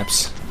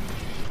 perhaps.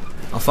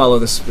 I'll follow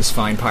this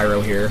fine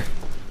Pyro here.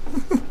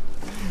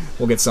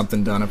 We'll get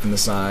something done up in the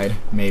side,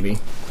 maybe.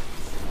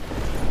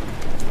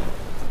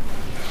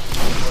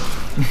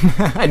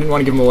 I didn't want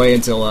to give him away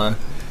until, I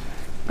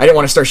didn't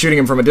want to start shooting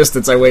him from a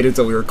distance. I waited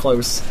until we were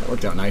close. That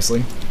worked out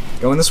nicely.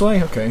 Going this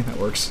way? Okay, that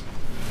works.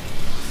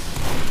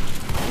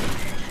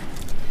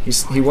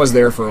 He was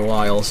there for a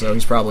while, so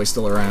he's probably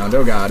still around.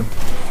 Oh god.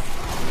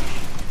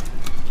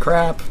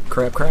 Crap,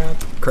 crap, crap,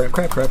 crap,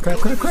 crap, crap, crap,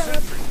 crap,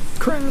 crap,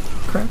 crap,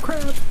 crap,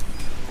 crap.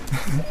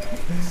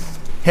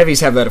 Heavies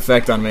have that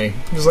effect on me.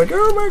 I'm just like,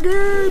 oh my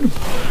god!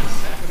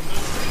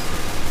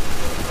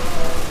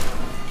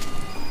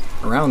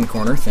 Around the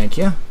corner, thank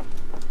you.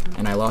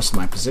 And I lost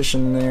my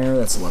position there.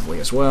 That's lovely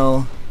as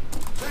well.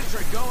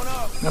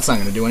 That's not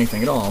going to do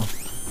anything at all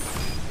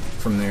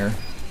from there.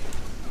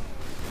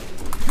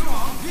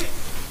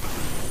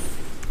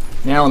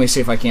 Now let me see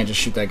if I can't just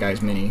shoot that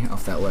guy's mini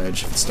off that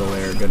ledge. If it's still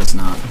there. Good, it's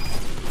not.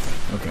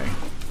 Okay.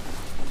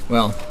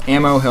 Well,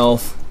 ammo,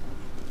 health.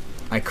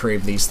 I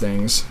crave these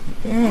things.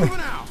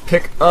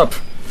 Pick up.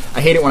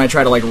 I hate it when I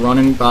try to like run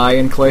and by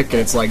and click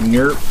and it's like,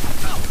 nerp.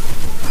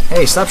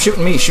 Hey, stop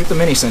shooting me. Shoot the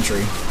mini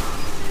sentry.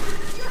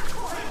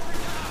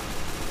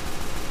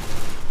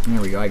 There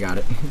we go, I got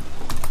it.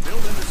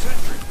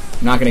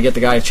 I'm not gonna get the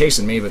guy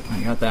chasing me, but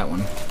I got that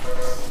one.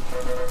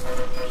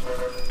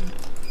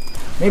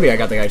 Maybe I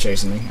got the guy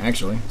chasing me,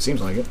 actually. Seems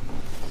like it.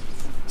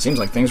 Seems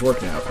like things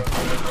worked out.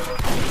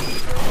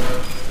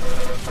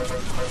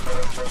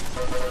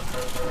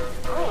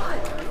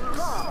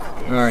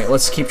 Alright,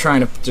 let's keep trying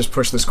to just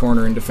push this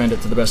corner and defend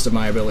it to the best of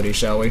my ability,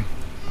 shall we?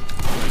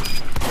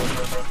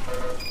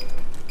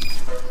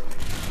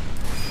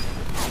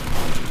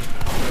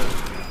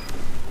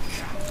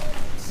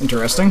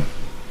 Interesting.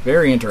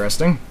 Very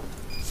interesting.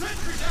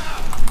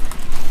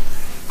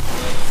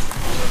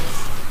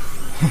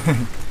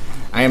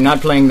 I am not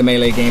playing the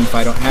melee game if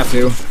I don't have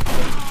to.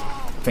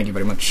 Thank you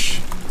very much.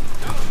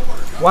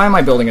 Why am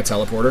I building a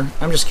teleporter?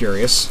 I'm just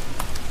curious.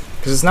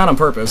 Because it's not on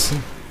purpose.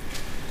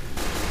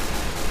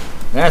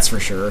 That's for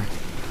sure.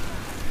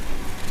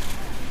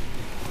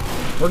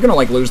 We're gonna,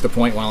 like, lose the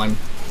point while I'm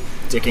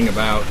dicking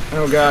about.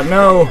 Oh god,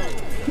 no!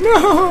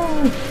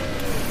 No!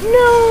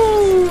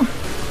 No!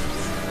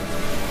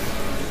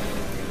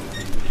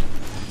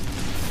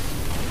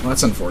 Well,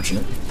 that's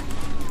unfortunate.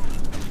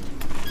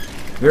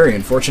 Very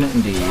unfortunate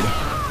indeed.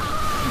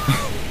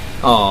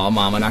 Aw,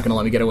 Mama, not gonna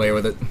let me get away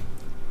with it.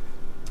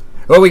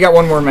 Well, we got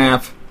one more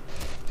map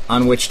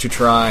on which to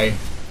try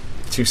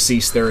to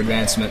cease their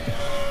advancement.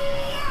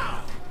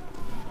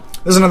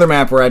 This is another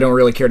map where I don't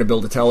really care to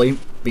build a telly,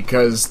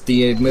 because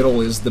the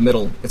middle is the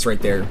middle. It's right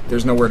there.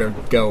 There's nowhere to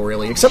go,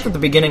 really. Except at the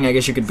beginning, I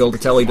guess you could build a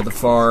telly to the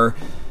far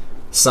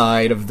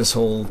side of this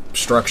whole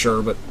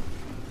structure, but...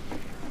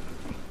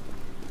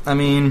 I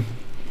mean,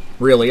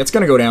 really, it's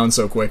gonna go down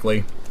so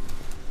quickly.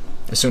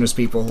 As soon as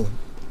people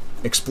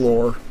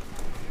explore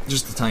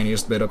just the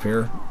tiniest bit up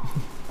here.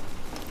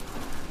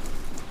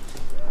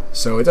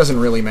 So it doesn't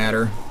really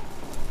matter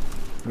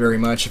very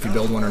much if you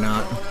build one or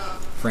not,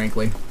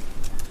 frankly.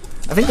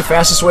 I think the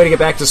fastest way to get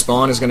back to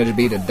spawn is going to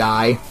be to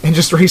die and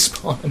just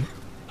respawn.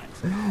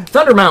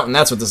 Thunder Mountain,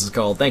 that's what this is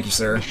called. Thank you,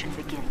 sir. Mission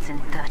begins in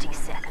 30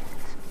 seconds.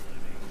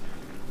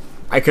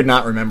 I could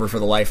not remember for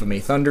the life of me.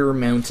 Thunder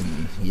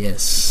Mountain,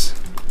 yes.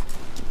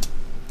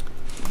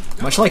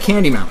 Much like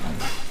Candy Mountain.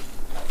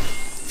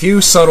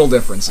 Few subtle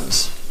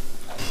differences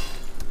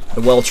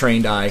the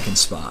well-trained eye can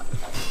spot.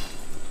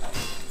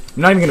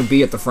 I'm not even going to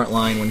be at the front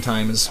line when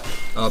time is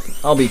up.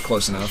 I'll be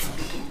close enough.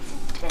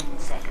 10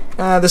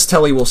 seconds. This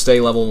telly will stay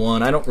level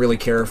 1. I don't really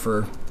care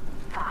for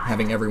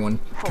having everyone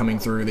coming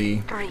through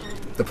the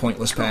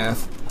pointless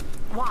path.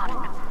 1.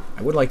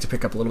 I would like to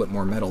pick up a little bit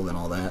more metal than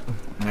all that,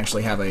 and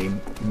actually have a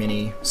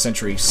mini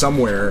sentry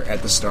somewhere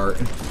at the start.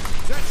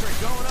 Sentry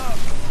going up.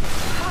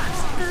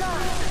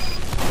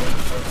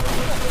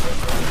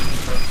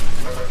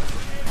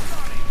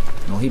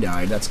 Well, he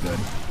died. That's good.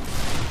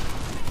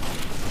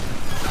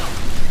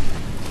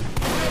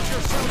 Get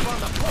yourself on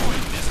the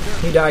point,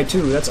 mister. He died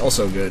too. That's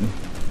also good.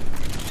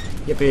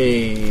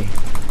 Yippee!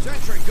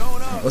 Sentry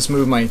going up. Let's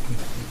move my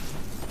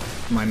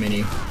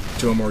mini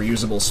to a more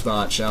usable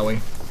spot, shall we?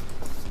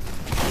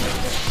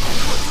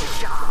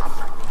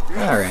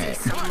 Alright.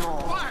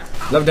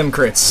 Love them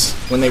crits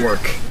when they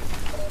work.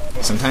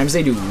 Sometimes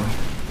they do.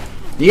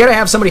 You gotta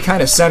have somebody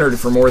kind of centered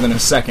for more than a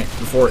second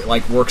before it,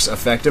 like, works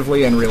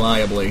effectively and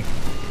reliably.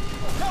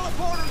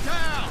 Teleporter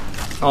down.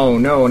 Oh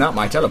no, not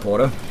my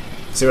teleporter.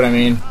 See what I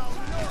mean?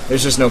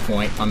 There's just no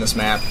point on this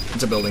map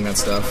to building that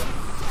stuff.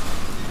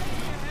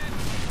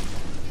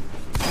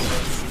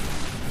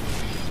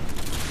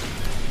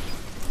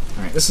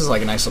 Alright, this is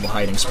like a nice little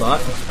hiding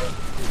spot.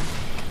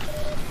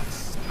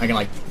 I can,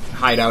 like,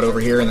 hide out over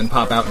here and then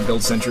pop out and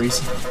build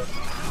sentries.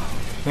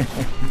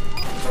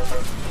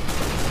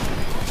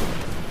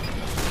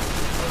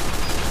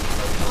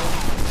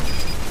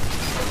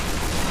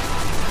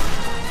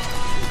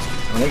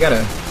 Well, they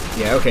gotta...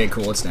 Yeah, okay,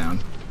 cool, it's down.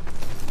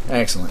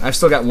 Excellent. I've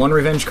still got one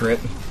revenge crit.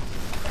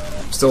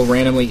 Still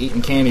randomly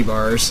eating candy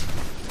bars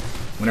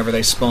whenever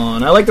they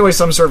spawn. I like the way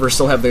some servers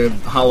still have the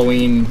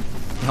Halloween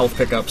health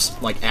pickups,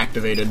 like,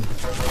 activated.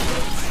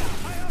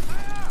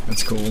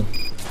 That's cool.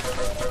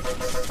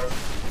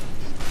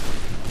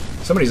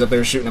 Somebody's up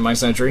there shooting at my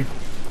sentry.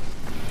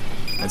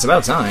 It's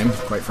about time,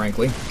 quite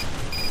frankly.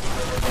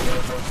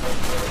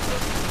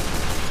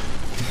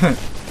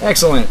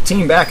 Excellent.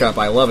 Team backup.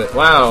 I love it.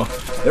 Wow.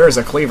 There is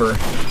a cleaver.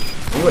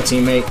 Are you a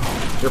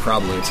teammate? You're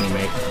probably a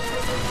teammate.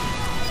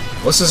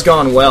 Well, this has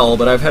gone well,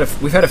 but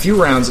we've had a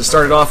few rounds that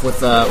started off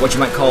with what you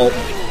might call,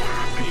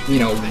 you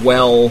know,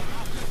 well.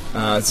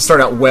 It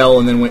started out well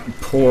and then went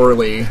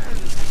poorly.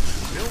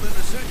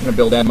 I'm gonna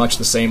build at much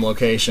the same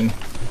location.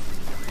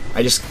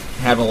 I just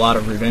have a lot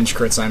of revenge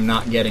crits I'm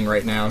not getting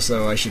right now,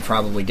 so I should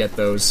probably get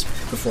those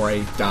before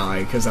I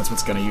die, because that's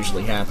what's going to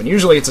usually happen.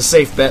 Usually it's a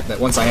safe bet that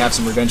once I have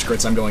some revenge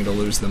crits, I'm going to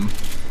lose them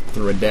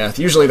through a death.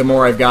 Usually the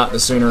more I've got, the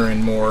sooner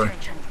and more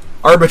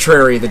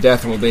arbitrary the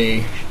death will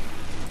be.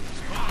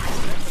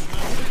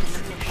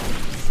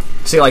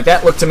 See, like,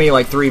 that looked to me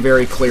like 3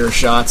 very clear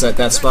shots at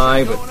that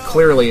spy, but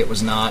clearly it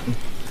was not.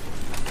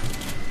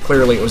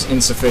 Clearly it was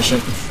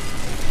insufficient.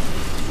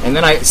 And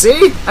then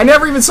see? I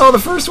never even saw the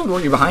first one. Were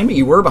you behind me?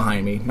 You were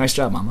behind me. Nice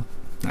job, Mama.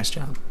 Nice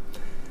job.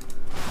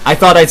 I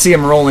thought I'd see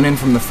him rolling in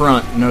from the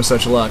front. No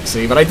such luck,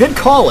 see? But I did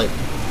call it.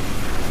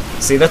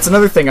 See, that's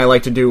another thing I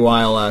like to do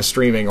while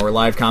streaming or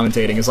live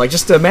commentating, is, like,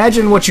 just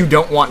imagine what you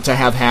don't want to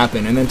have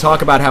happen, and then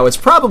talk about how it's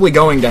probably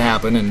going to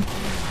happen, and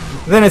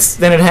then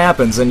it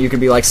happens, and you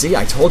can be like, see,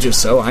 I told you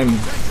so. I'm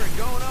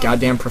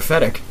goddamn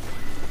prophetic.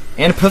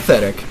 And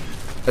pathetic.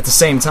 at the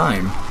same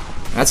time.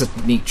 That's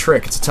a neat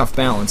trick. It's a tough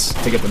balance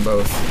to get them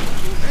both.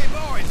 Hey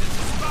boys, it's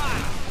a spy.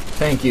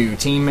 Thank you,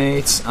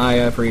 teammates. I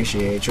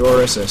appreciate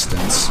your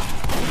assistance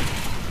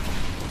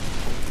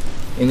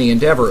in the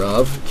endeavor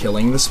of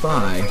killing the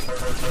spy.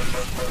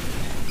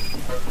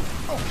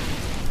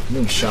 I'm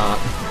being shot.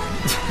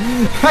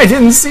 I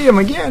didn't see him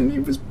again. He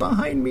was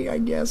behind me, I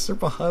guess, or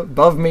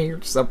above me,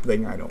 or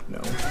something. I don't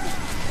know.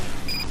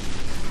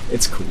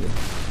 It's cool.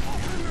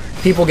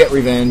 People get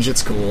revenge.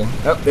 It's cool.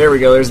 Oh, there we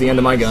go. There's the end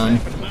of my gun.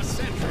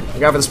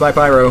 Look out for the spy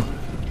pyro.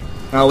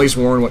 I'll at least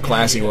warn what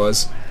class he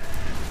was.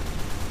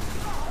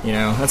 You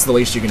know, that's the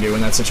least you can do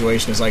in that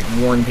situation, is like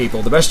warn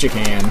people the best you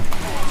can.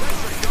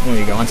 There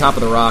you go. On top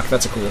of the rock.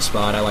 That's a cool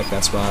spot. I like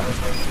that spot.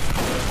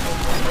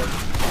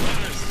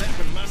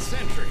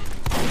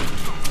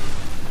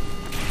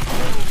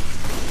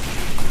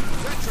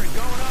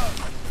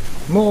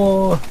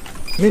 More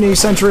mini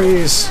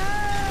sentries.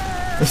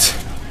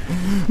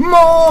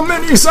 More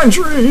mini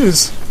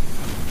sentries.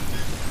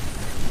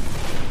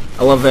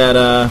 I love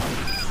that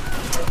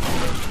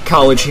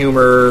college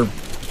humor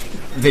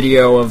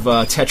video of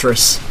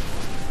Tetris.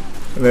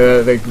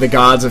 The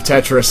gods of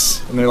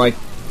Tetris, and they're like,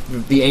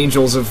 the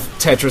angels of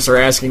Tetris are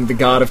asking the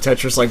god of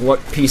Tetris like what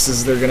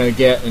pieces they're gonna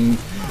get, and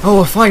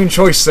oh, a fine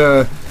choice.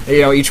 You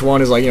know, each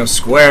one is like, you know,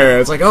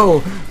 square. It's like,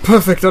 oh,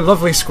 perfect, a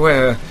lovely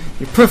square.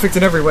 You're perfect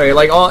in every way.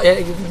 Like all,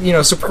 you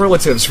know,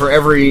 superlatives for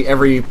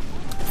every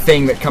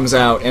thing that comes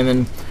out. And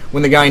then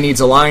when the guy needs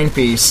a line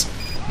piece,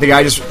 the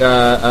guy just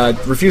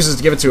refuses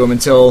to give it to him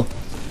until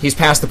he's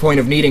past the point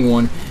of needing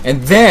one,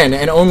 and then,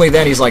 and only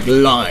then, he's like,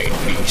 line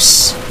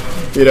piece.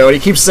 You know, and he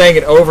keeps saying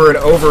it over and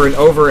over and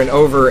over and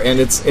over, and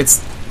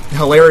it's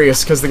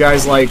hilarious, because the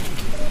guy's like,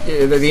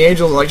 the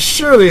angel's like,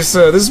 surely,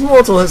 sir, this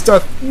mortal has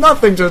done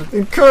nothing to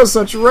incur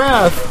such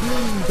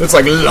wrath. It's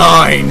like,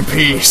 line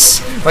piece.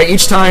 Like,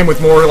 each time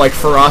with more, like,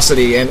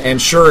 ferocity and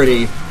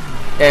surety,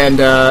 and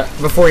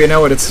before you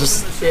know it, it's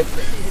just, it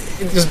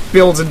just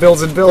builds and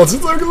builds and builds.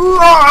 It's like,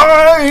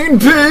 line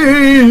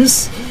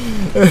piece!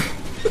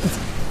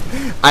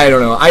 I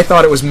don't know. I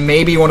thought it was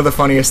maybe one of the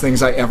funniest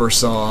things I ever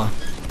saw.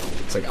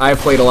 It's like, I've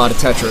played a lot of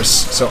Tetris,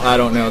 so I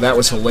don't know. That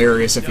was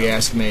hilarious if you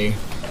ask me.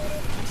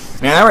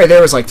 Man, that right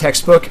there was like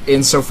textbook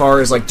insofar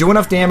as like, do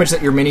enough damage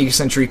that your mini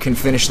sentry can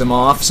finish them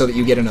off so that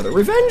you get another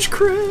revenge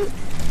crit.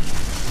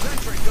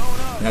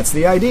 That's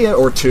the idea,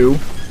 or two.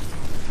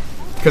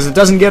 Because it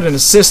doesn't get an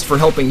assist for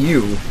helping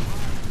you.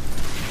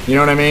 You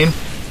know what I mean?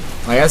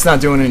 Like, that's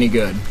not doing any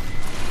good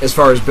as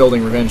far as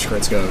building revenge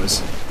crits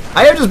goes.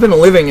 I have just been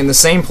living in the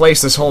same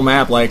place this whole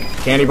map, like,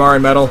 candy bar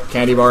and metal,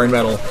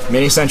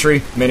 mini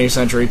sentry,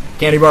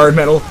 candy bar and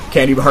metal,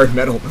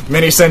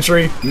 mini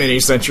sentry.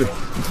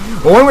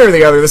 Well, one way or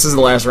the other, this is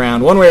the last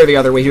round. One way or the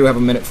other, we do have a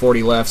minute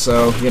 40 left,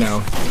 so, you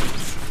know.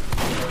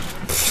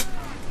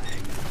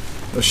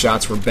 Those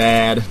shots were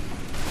bad.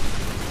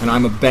 And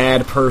I'm a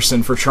bad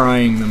person for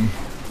trying them.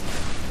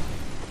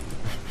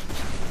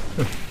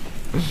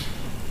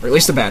 Or at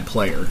least a bad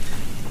player.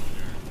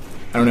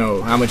 I don't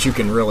know how much you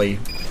can really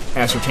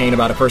ascertain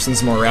about a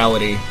person's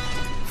morality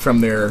from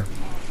their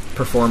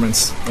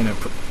performance in a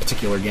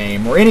particular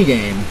game, or any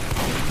game,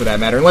 for that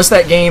matter, unless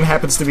that game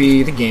happens to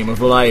be the game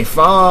of life.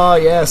 Ah,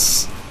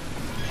 yes!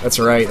 That's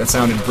right, that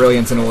sounded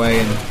brilliant in a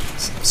way, and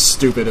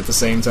stupid at the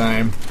same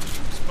time.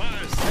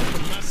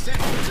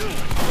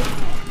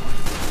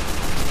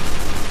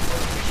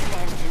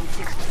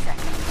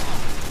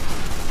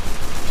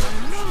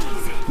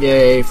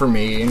 Yay for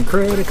me, and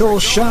critical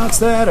shots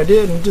that I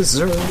didn't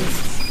deserve.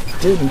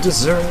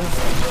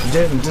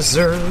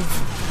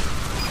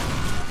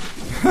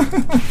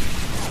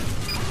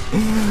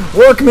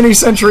 Work, mini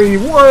sentry,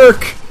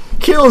 work!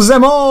 Kills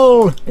them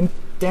all! And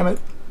damn it,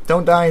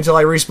 don't die until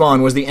I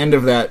respawn was the end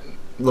of that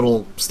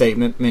little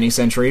statement, mini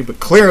sentry, but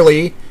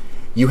clearly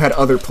you had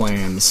other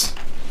plans.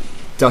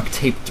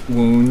 Duct-taped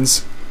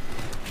wounds.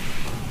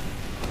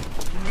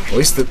 At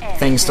least the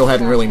thing still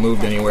hadn't really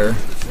moved anywhere.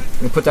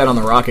 I'm gonna put that on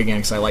the rock again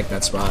because I like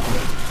that spot.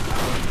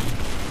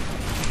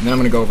 And then I'm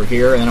gonna go over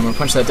here, and then I'm gonna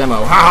punch that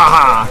demo. Ha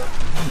ha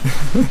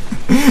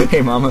ha!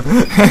 Hey, mama.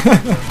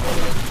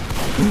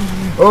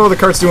 Oh, the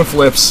cart's doing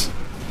flips.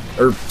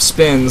 Or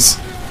spins.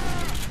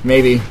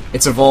 Maybe.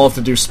 It's evolved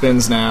to do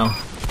spins now.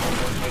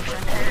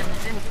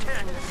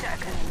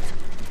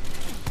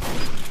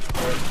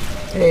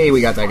 Hey,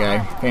 we got that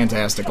guy.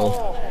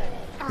 Fantastical.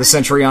 The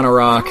sentry on a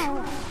rock.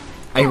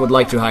 I would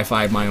like to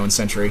high-five my own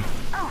sentry,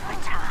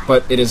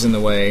 but it is in the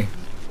way.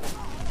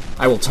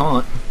 I will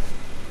taunt.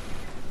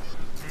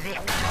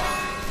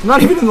 I'm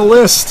not even in the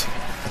list.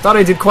 I thought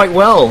I did quite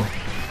well.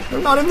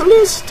 I'm not in the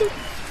list.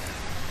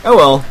 Oh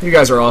well, you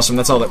guys are awesome.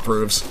 That's all that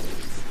proves.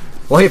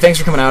 Well, hey, thanks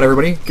for coming out,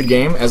 everybody. Good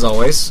game, as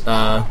always.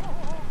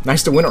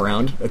 Nice to win a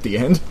round at the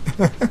end.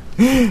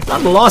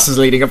 Not the losses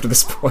leading up to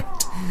this point.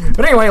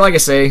 But anyway, like I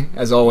say,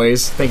 as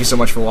always, thank you so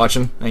much for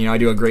watching. You know, I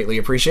do greatly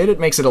appreciate it. It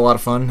makes it a lot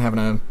of fun having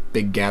a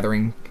big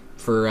gathering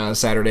for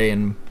Saturday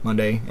and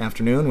Monday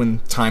afternoon when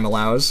time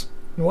allows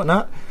and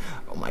whatnot.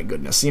 Oh my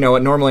goodness. You know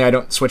what, normally I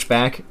don't switch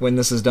back when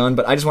this is done,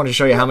 but I just wanted to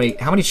show you how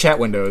many chat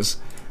windows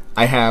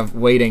I have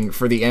waiting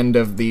for the end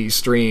of the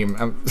stream.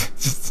 I'm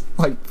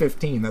like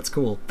 15. That's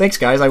cool. Thanks,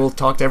 guys. I will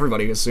talk to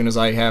everybody as soon as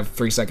I have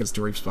 3 seconds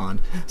to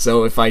respond.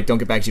 So if I don't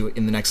get back to you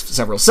in the next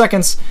several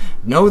seconds,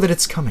 know that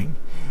it's coming.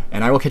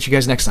 And I will catch you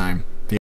guys next time.